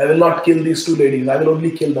 I will not kill these 2 ladies. I will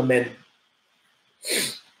only kill the men."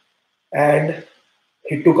 And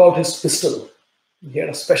he took out his pistol. He had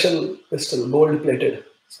a special pistol, gold plated,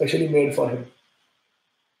 specially made for him.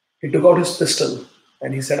 He took out his pistol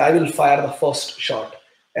and he said, "I will fire the first shot.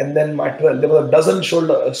 And then there were a dozen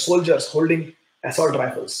soldiers holding assault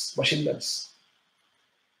rifles, machine guns.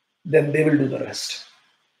 Then they will do the rest."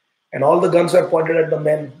 And all the guns were pointed at the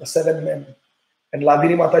men, the 7 men. And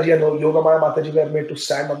Hlādinī Mataji and Yoga Maya Mataji were made to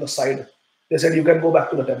stand on the side. They said, "You can go back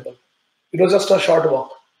to the temple. It was just a short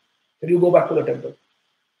walk. Then you go back to the temple.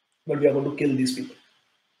 But we are going to kill these people."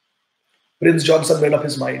 Prince Johnson made up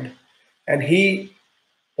his mind. And he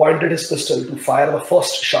pointed his pistol to fire the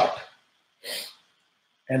first shot.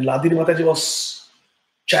 And Hlādinī Mataji was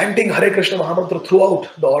chanting Hare Krishna Mahamantra throughout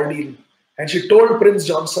the ordeal. And she told Prince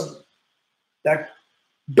Johnson that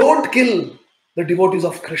Don't kill the devotees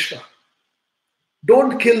of Krishna.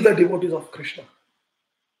 Don't kill the devotees of Krishna.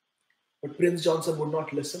 But Prince Johnson would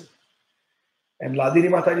not listen. And Hlādinī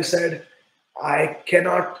Mataji said, I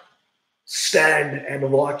cannot stand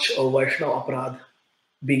and watch a Vaishnava aparadh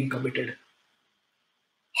being committed.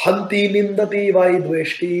 Hanti nindati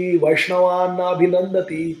vaidveshti Vaishnavanna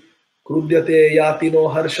bhinandati Krudyate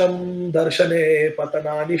yatino harsham darshane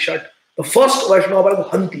patanani shat. The first Vaishnava aparadh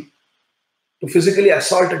is Hanti, to physically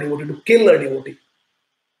assault a devotee, to kill a devotee.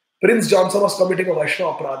 Prince Johnson was committing a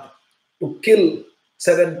Vaishnava aparadh to kill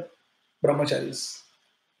 7 brahmacharis.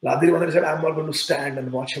 Hlādinī Mataji said, I am not going to stand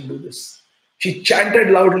and watch him do this. She chanted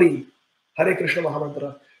loudly Hare Krishna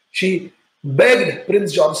Mahamantra. She begged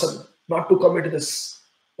Prince Johnson not to commit this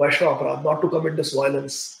Vaishnava aparadh, not to commit this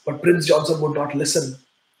violence. But Prince Johnson would not listen.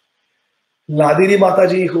 Hlādinī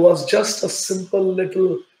Mataji, who was just a simple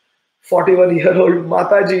little 41-year-old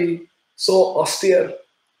Mataji, so austere,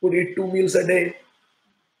 would eat 2 meals a day.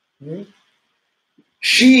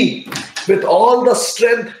 She, with all the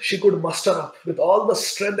strength she could muster up, with all the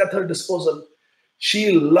strength at her disposal,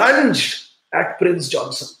 she lunged at Prince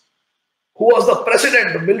Johnson, who was the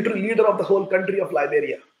president, the military leader of the whole country of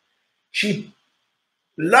Liberia. She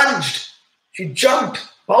lunged, she jumped,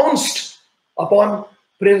 pounced upon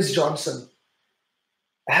Prince Johnson.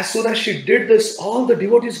 As soon as she did this, all the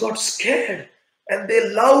devotees got scared and they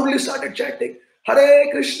loudly started chanting,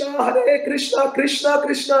 Hare Krishna, Krishna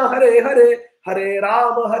Krishna, Hare Hare, Hare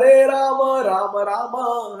Rama, Rama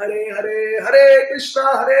Rama, Hare Hare, Hare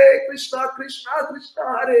Krishna, Krishna Krishna,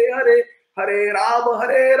 Hare Hare, Hare Rama,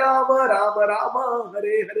 Rama Rama,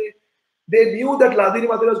 Hare Hare. They knew that Hlādinī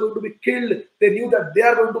Mataji was going to be killed. They knew that they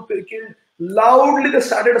are going to be killed. Loudly they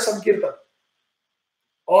started a Sankirtan.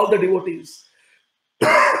 All the devotees.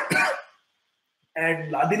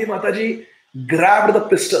 And Hlādinī Mataji grabbed the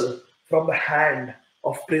pistol from the hand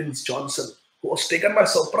of Prince Johnson, who was taken by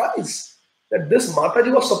surprise that this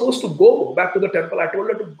Mataji was supposed to go back to the temple. I told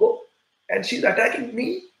her to go and she's attacking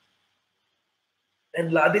me.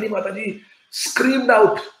 And Hlādinī Mataji screamed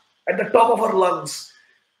out at the top of her lungs,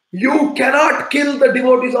 you cannot kill the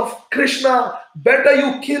devotees of Krishna. Better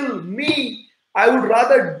you kill me. I would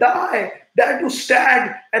rather die than to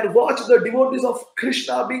stand and watch the devotees of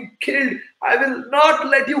Krishna being killed. I will not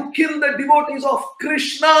let you kill the devotees of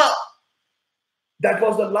Krishna. That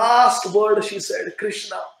was the last word she said,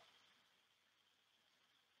 Krishna.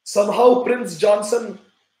 Somehow Prince Johnson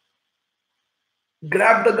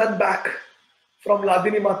grabbed the gun back from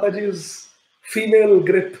Hlādinī Mataji's female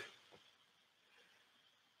grip.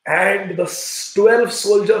 And the 12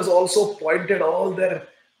 soldiers also pointed all their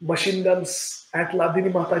machine guns at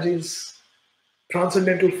Hlādinī Mataji's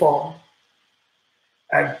transcendental form.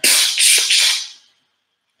 And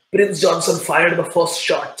Prince Johnson fired the first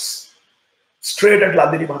shots straight at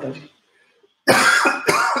Hlādinī Mataji.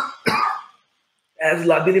 As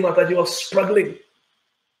Hlādinī Mataji was struggling,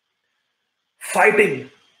 fighting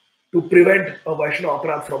to prevent a Vaishnava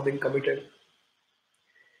aparadh from being committed.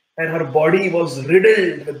 And her body was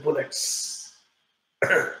riddled with bullets.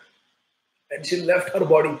 And she left her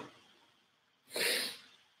body.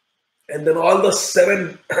 And then all the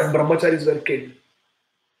 7 brahmacharis were killed.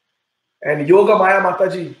 And Yoga Maya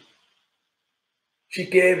Mataji, she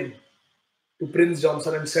came to Prince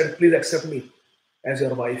Johnson and said, please accept me as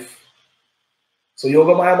your wife. So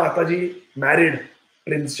Yoga Maya Mataji married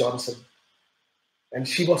Prince Johnson. And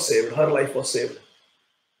she was saved. Her life was saved.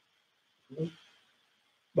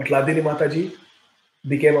 But Hlādinī Mataji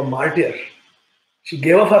became a martyr. She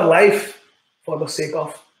gave up her life for the sake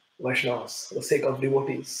of Vaishnavas, for the sake of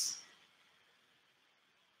devotees.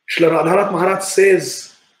 Srila Radhanath Maharaj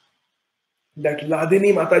says that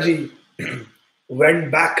Hlādinī Mataji went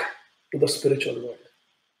back to the spiritual world.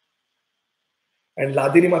 And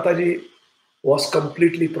Hlādinī Mataji was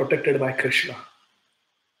completely protected by Krishna.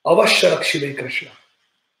 Avashya Rakshime Krishna.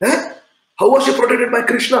 How was she protected by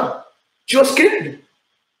Krishna? She was killed.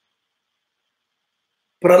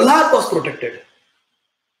 Prahlad was protected.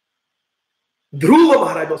 Dhruva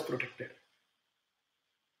Maharaj was protected.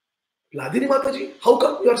 Hlādinī Mataji, how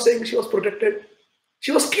come you are saying she was protected?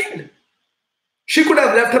 She was killed. She could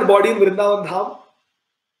have left her body in Vrindavan Dham.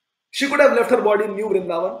 She could have left her body in New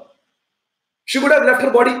Vrindavan. She could have left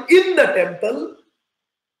her body in the temple.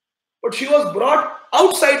 But she was brought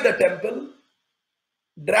outside the temple,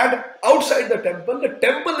 dragged outside the temple. The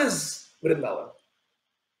temple is Vrindavan.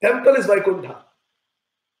 Temple is Vaikuntha.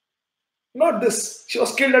 Not this. She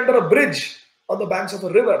was killed under a bridge on the banks of a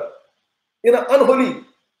river in an unholy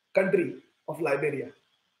country of Liberia.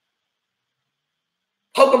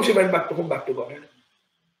 How come she went back to home, back to Godhead?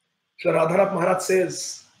 Srila Radhanath Maharaj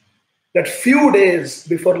says that few days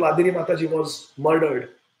before Hlādinī Mataji was murdered,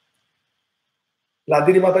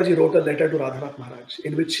 Hlādinī Mataji wrote a letter to Radhanath Maharaj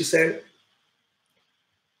in which she said,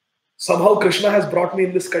 somehow Krishna has brought me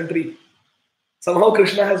in this country. Somehow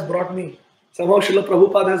Krishna has brought me. Somehow Srila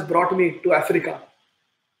Prabhupada has brought me to Africa.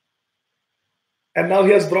 And now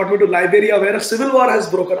he has brought me to Liberia, where a civil war has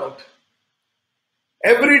broken out.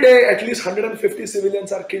 Every day, at least 150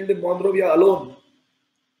 civilians are killed in Monrovia alone.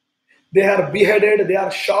 They are beheaded, they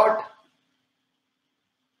are shot.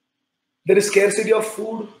 There is scarcity of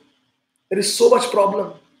food. There is so much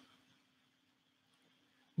problem.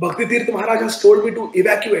 Bhakti Tirtha Maharaj has told me to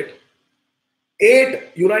evacuate.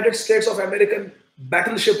 8 United States of American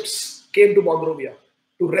battleships came to Monrovia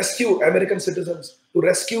to rescue American citizens, to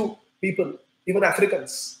rescue people, even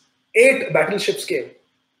Africans. 8 battleships came.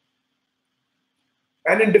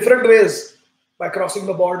 And in different ways, by crossing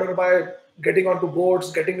the border, by getting onto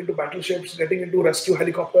boats, getting into battleships, getting into rescue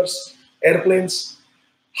helicopters, airplanes,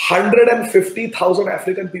 150,000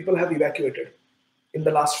 African people have evacuated in the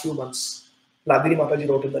last few months. Hlādinī Mataji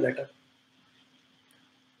wrote in the letter.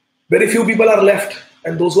 Very few people are left,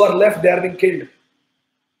 and those who are left, they are being killed.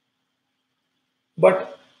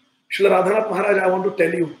 But Srila Radhanath Maharaj, I want to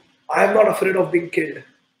tell you, I am not afraid of being killed.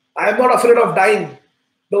 I am not afraid of dying.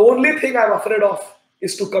 The only thing I am afraid of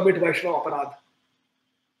is to commit Vaishnava Aparadh.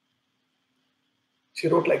 She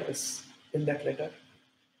wrote like this in that letter.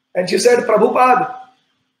 And she said, Prabhupada,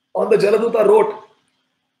 on the Jaladuta wrote,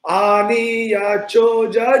 Ani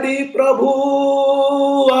yacho jadi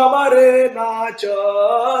Prabhu amare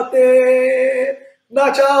nachate,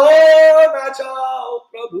 nachao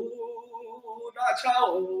Prabhu,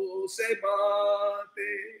 nachao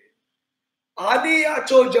semate. Ani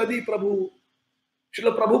yacho jadi Prabhu.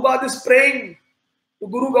 Srila Prabhupada is praying to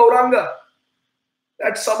Guru Gauranga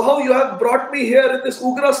that somehow you have brought me here in this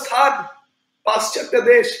Ugra Sthan, Paschatya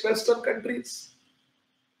Desh, Western countries.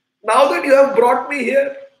 Now that you have brought me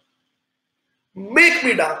here, make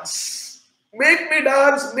me dance. Make me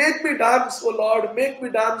dance, oh Lord, make me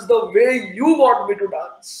dance the way you want me to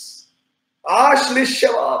dance.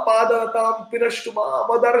 Ashlishyava padatam pinashtuma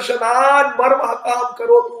madarshanan marmahatam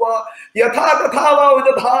karotuva yatha tathava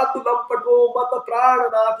vidadhatu nampato mata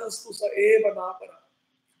prananathastu sa eva napara.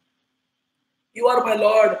 You are my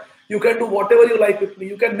Lord. You can do whatever you like with me.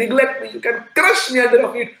 You can neglect me. You can crush me under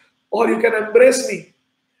your feet, or you can embrace me.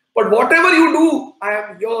 But whatever you do, I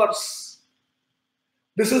am yours.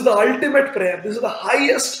 This is the ultimate prayer. This is the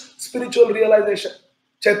highest spiritual realization.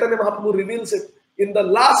 Chaitanya Mahaprabhu reveals it in the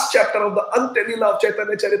last chapter of the Antelila of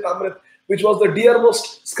Chaitanya Charitamrita, which was the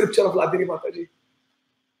dearmost scripture of Hlādinī Mataji.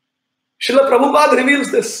 Srila Prabhupada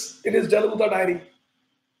reveals this in his Jaladuta diary.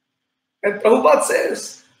 And Prabhupada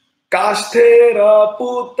says, Kashtera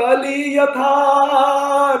putali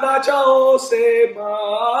yatha nachao se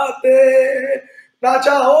mate,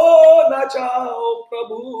 nachao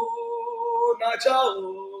Prabhu,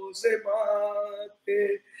 nachao se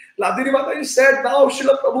mate. Hlādinī Mataji said, now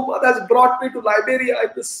Srila Prabhupada has brought me to Liberia in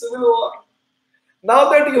this civil war. Now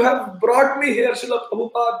that you have brought me here, Srila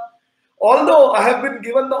Prabhupada, although I have been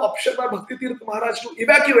given the option by Bhakti Tirtha Maharaj to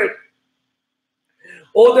evacuate,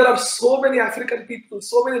 oh, there are so many African people,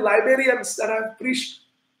 so many Liberians that I have preached,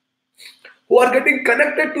 who are getting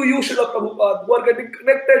connected to you, Srila Prabhupada, who are getting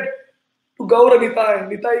connected to Gaura Nitai,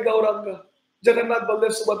 Nitai Gauranga, Jagannath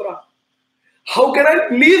Baldev Subhadra. How can I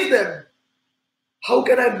leave them? How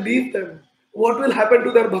can I leave them? What will happen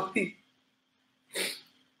to their bhakti?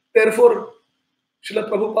 Therefore, Srila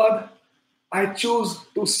Prabhupada, I choose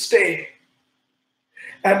to stay.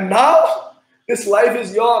 And now, this life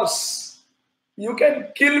is yours. You can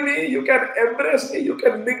kill me, you can embrace me, you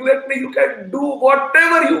can neglect me, you can do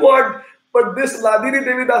whatever you want. But this Hlādinī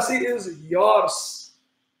Devi Dāsī is yours.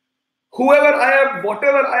 Whoever I am,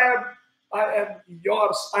 whatever I am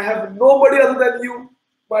yours. I have nobody other than you,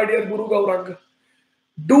 my dear Guru Gauranga.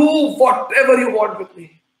 Do whatever you want with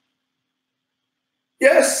me.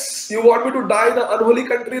 Yes, you want me to die in an unholy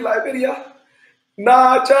country, Liberia?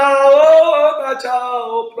 Nachao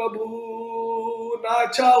Prabhu,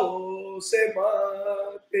 nachao se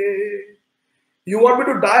mate. You want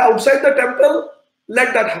me to die outside the temple?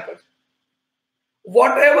 Let that happen.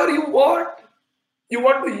 Whatever you want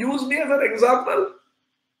to use me as an example?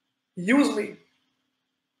 Use me.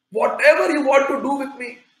 Whatever you want to do with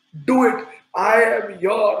me, do it. I am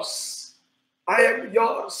yours. I am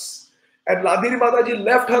yours. And Hlādinī Mataji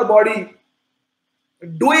left her body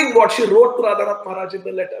doing what she wrote to Radhanath Maharaj in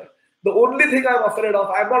the letter. The only thing I am afraid of,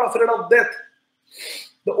 I am not afraid of death.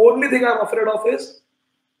 The only thing I am afraid of is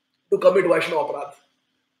to commit Vaishnava Aparadh.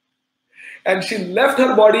 And she left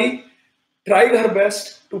her body, trying her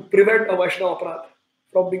best to prevent a Vaishnava Aparadh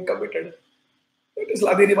from being committed. It is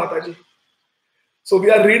Hlādinī Mataji. So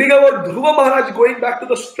we are reading about Dhruva Maharaj going back to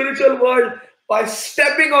the spiritual world by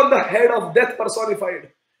stepping on the head of death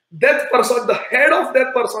personified. The head of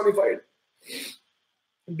death personified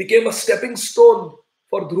became a stepping stone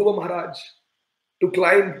for Dhruva Maharaj to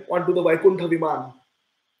climb onto the Vaikuntha Viman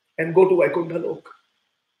and go to Vaikuntha Lok.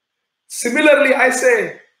 Similarly, I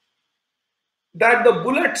say that the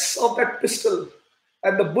bullets of that pistol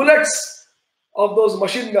and the bullets of those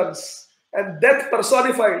machine guns and death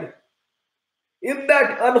personified in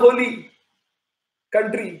that unholy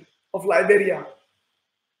country of Liberia,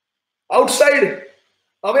 outside,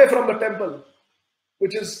 away from the temple,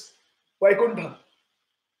 which is Vaikuntha,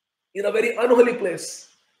 in a very unholy place.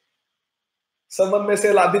 Someone may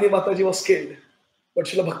say Hlādinī Mataji was killed. But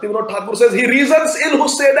Srila Bhaktivinoda Thakur says, he reasons ill who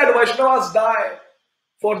say that Vaishnavas die,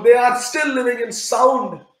 for they are still living in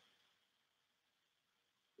sound.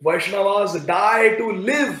 Vaishnavas die to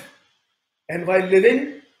live, and while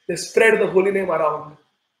living, they spread the holy name around.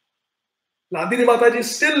 Hlādinī Mataji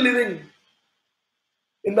is still living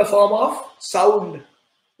in the form of sound.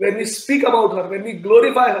 When we speak about her, when we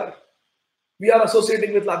glorify her, we are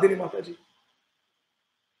associating with Hlādinī Mataji.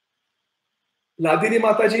 Hlādinī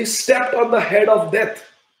Mataji stepped on the head of death.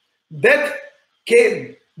 Death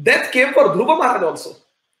came. Death came for Dhruva Maharaj also.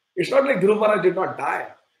 It's not like Dhruva Maharaj did not die.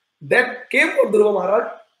 Death came for Dhruva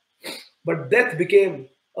Maharaj, but death became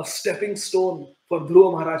a stepping stone for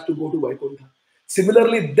Dhruva Maharaj to go to Vaikuntha.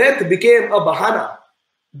 Similarly, death became a bahana.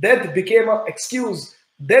 Death became an excuse.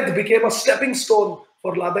 Death became a stepping stone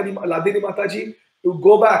for Hlādinī Mataji to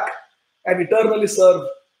go back and eternally serve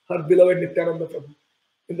her beloved Nityananda Prabhu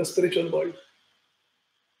in the spiritual world.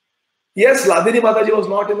 Yes, Hlādinī Mataji was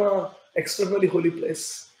not in an externally holy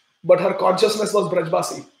place, but her consciousness was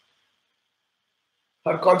Brajbasi.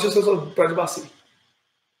 Her consciousness was Brajbasi.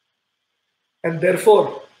 And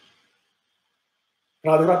therefore,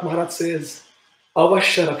 Radhanath Maharaj says,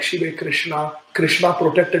 Avashya Rakshibe Krishna. Krishna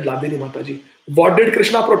protected Hlādinī Mataji. What did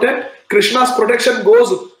Krishna protect? Krishna's protection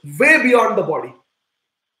goes way beyond the body.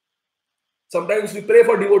 Sometimes we pray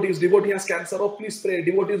for devotees. Devotee has cancer. Oh, please pray.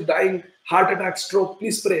 Devotee is dying, heart attack, stroke.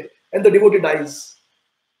 Please pray. And the devotee dies.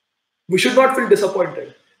 We should not feel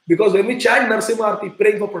disappointed. Because when we chant Narsimha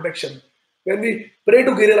praying for protection. When we pray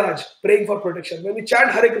to Giriraj, praying for protection. When we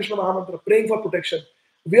chant Hare Krishna Mahamantra, praying for protection.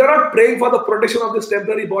 We are not praying for the protection of this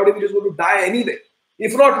temporary body which is going to die anyway.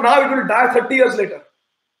 If not now, it will die 30 years later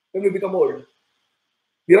when we become old.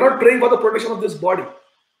 We are not praying for the protection of this body.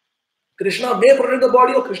 Krishna may protect the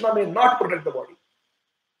body or Krishna may not protect the body.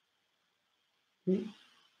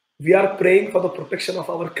 We are praying for the protection of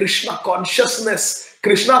our Krishna consciousness.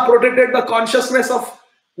 Krishna protected the consciousness of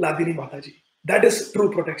Hlādinī Mataji. That is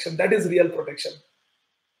true protection. That is real protection.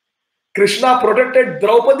 Krishna protected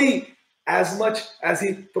Draupadi as much as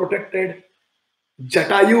he protected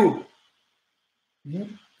Jatayu.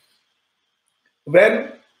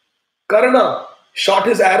 When Karna shot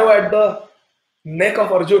his arrow at the neck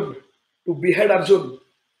of Arjun to behead Arjun,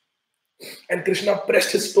 and Krishna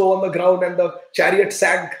pressed his toe on the ground and the chariot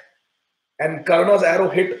sank, and Karna's arrow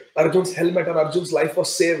hit Arjun's helmet and Arjun's life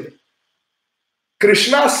was saved.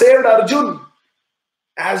 Krishna saved Arjun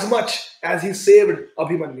as much as he saved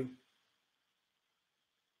Abhimanyu.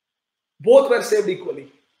 Both were saved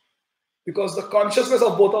equally because the consciousness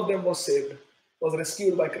of both of them was saved, was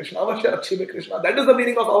rescued by Krishna. Avashya Rakshibe Krishna. That is the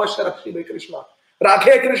meaning of Avashya Rakshibe Krishna.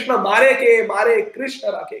 Rakhe Krishna, mare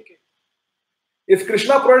Krishna rakhe ke. If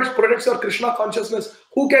Krishna protects your Krishna consciousness,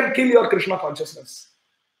 who can kill your Krishna consciousness?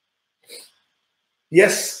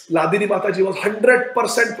 Yes, Hlādinī Mataji was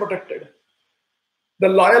 100% protected. The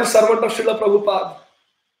loyal servant of Srila Prabhupada,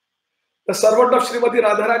 the servant of Srimati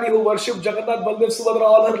Radharani who worshipped Jagannath Baldev Subhadra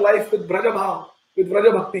all her life with Braja Bhav, with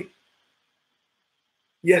Braja Bhakti.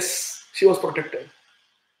 Yes, she was protected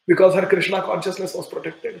because her Krishna consciousness was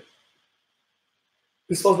protected.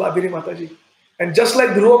 This was Hlādinī Mataji. And just like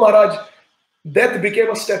Dhruva Maharaj, death became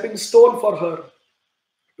a stepping stone for her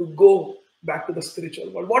to go back to the spiritual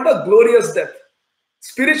world. What a glorious death.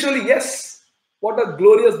 Spiritually, yes, what a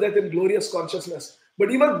glorious death in glorious consciousness.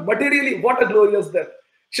 But even materially, what a glorious death.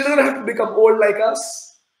 She doesn't have to become old like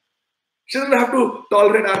us. She doesn't have to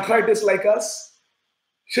tolerate arthritis like us.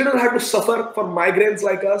 She doesn't have to suffer from migraines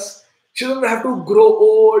like us. She doesn't have to grow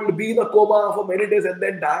old, be in a coma for many days and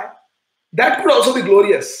then die. That could also be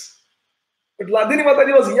glorious. But Hlādinī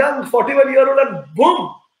Mataji was young, 41-year-old, and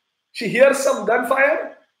boom, she hears some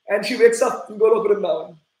gunfire and she wakes up in Golok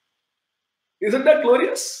Vrindavan. Isn't that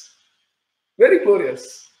glorious? Very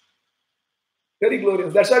glorious. Very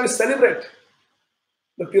glorious. That's why we celebrate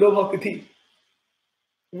the Tirobhav Tithi.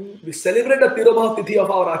 We celebrate the Tirobhav Tithi of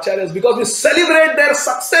our Acharyas because we celebrate their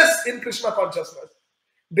success in Krishna consciousness.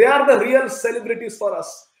 They are the real celebrities for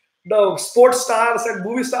us. The sports stars and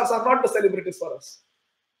movie stars are not the celebrities for us.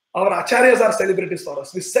 Our Acharyas are celebrities for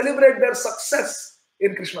us. We celebrate their success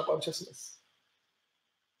in Krishna consciousness.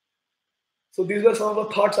 So these were some of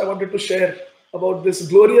the thoughts I wanted to share about this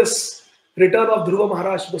glorious return of Dhruva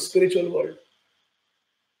Maharaj to the spiritual world.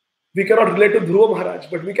 We cannot relate to Dhruva Maharaj,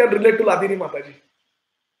 but we can relate to Hlādinī Mataji.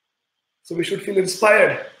 So we should feel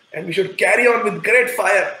inspired and we should carry on with great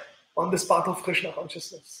fire on this path of Krishna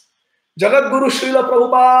consciousness. Jagat Guru Srila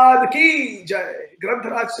Prabhupada ki jai. Granth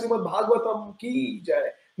Raj Srimad Bhagavatam ki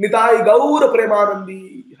jai. Nitai Gaur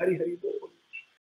Premanandi. Hari Hari Bol.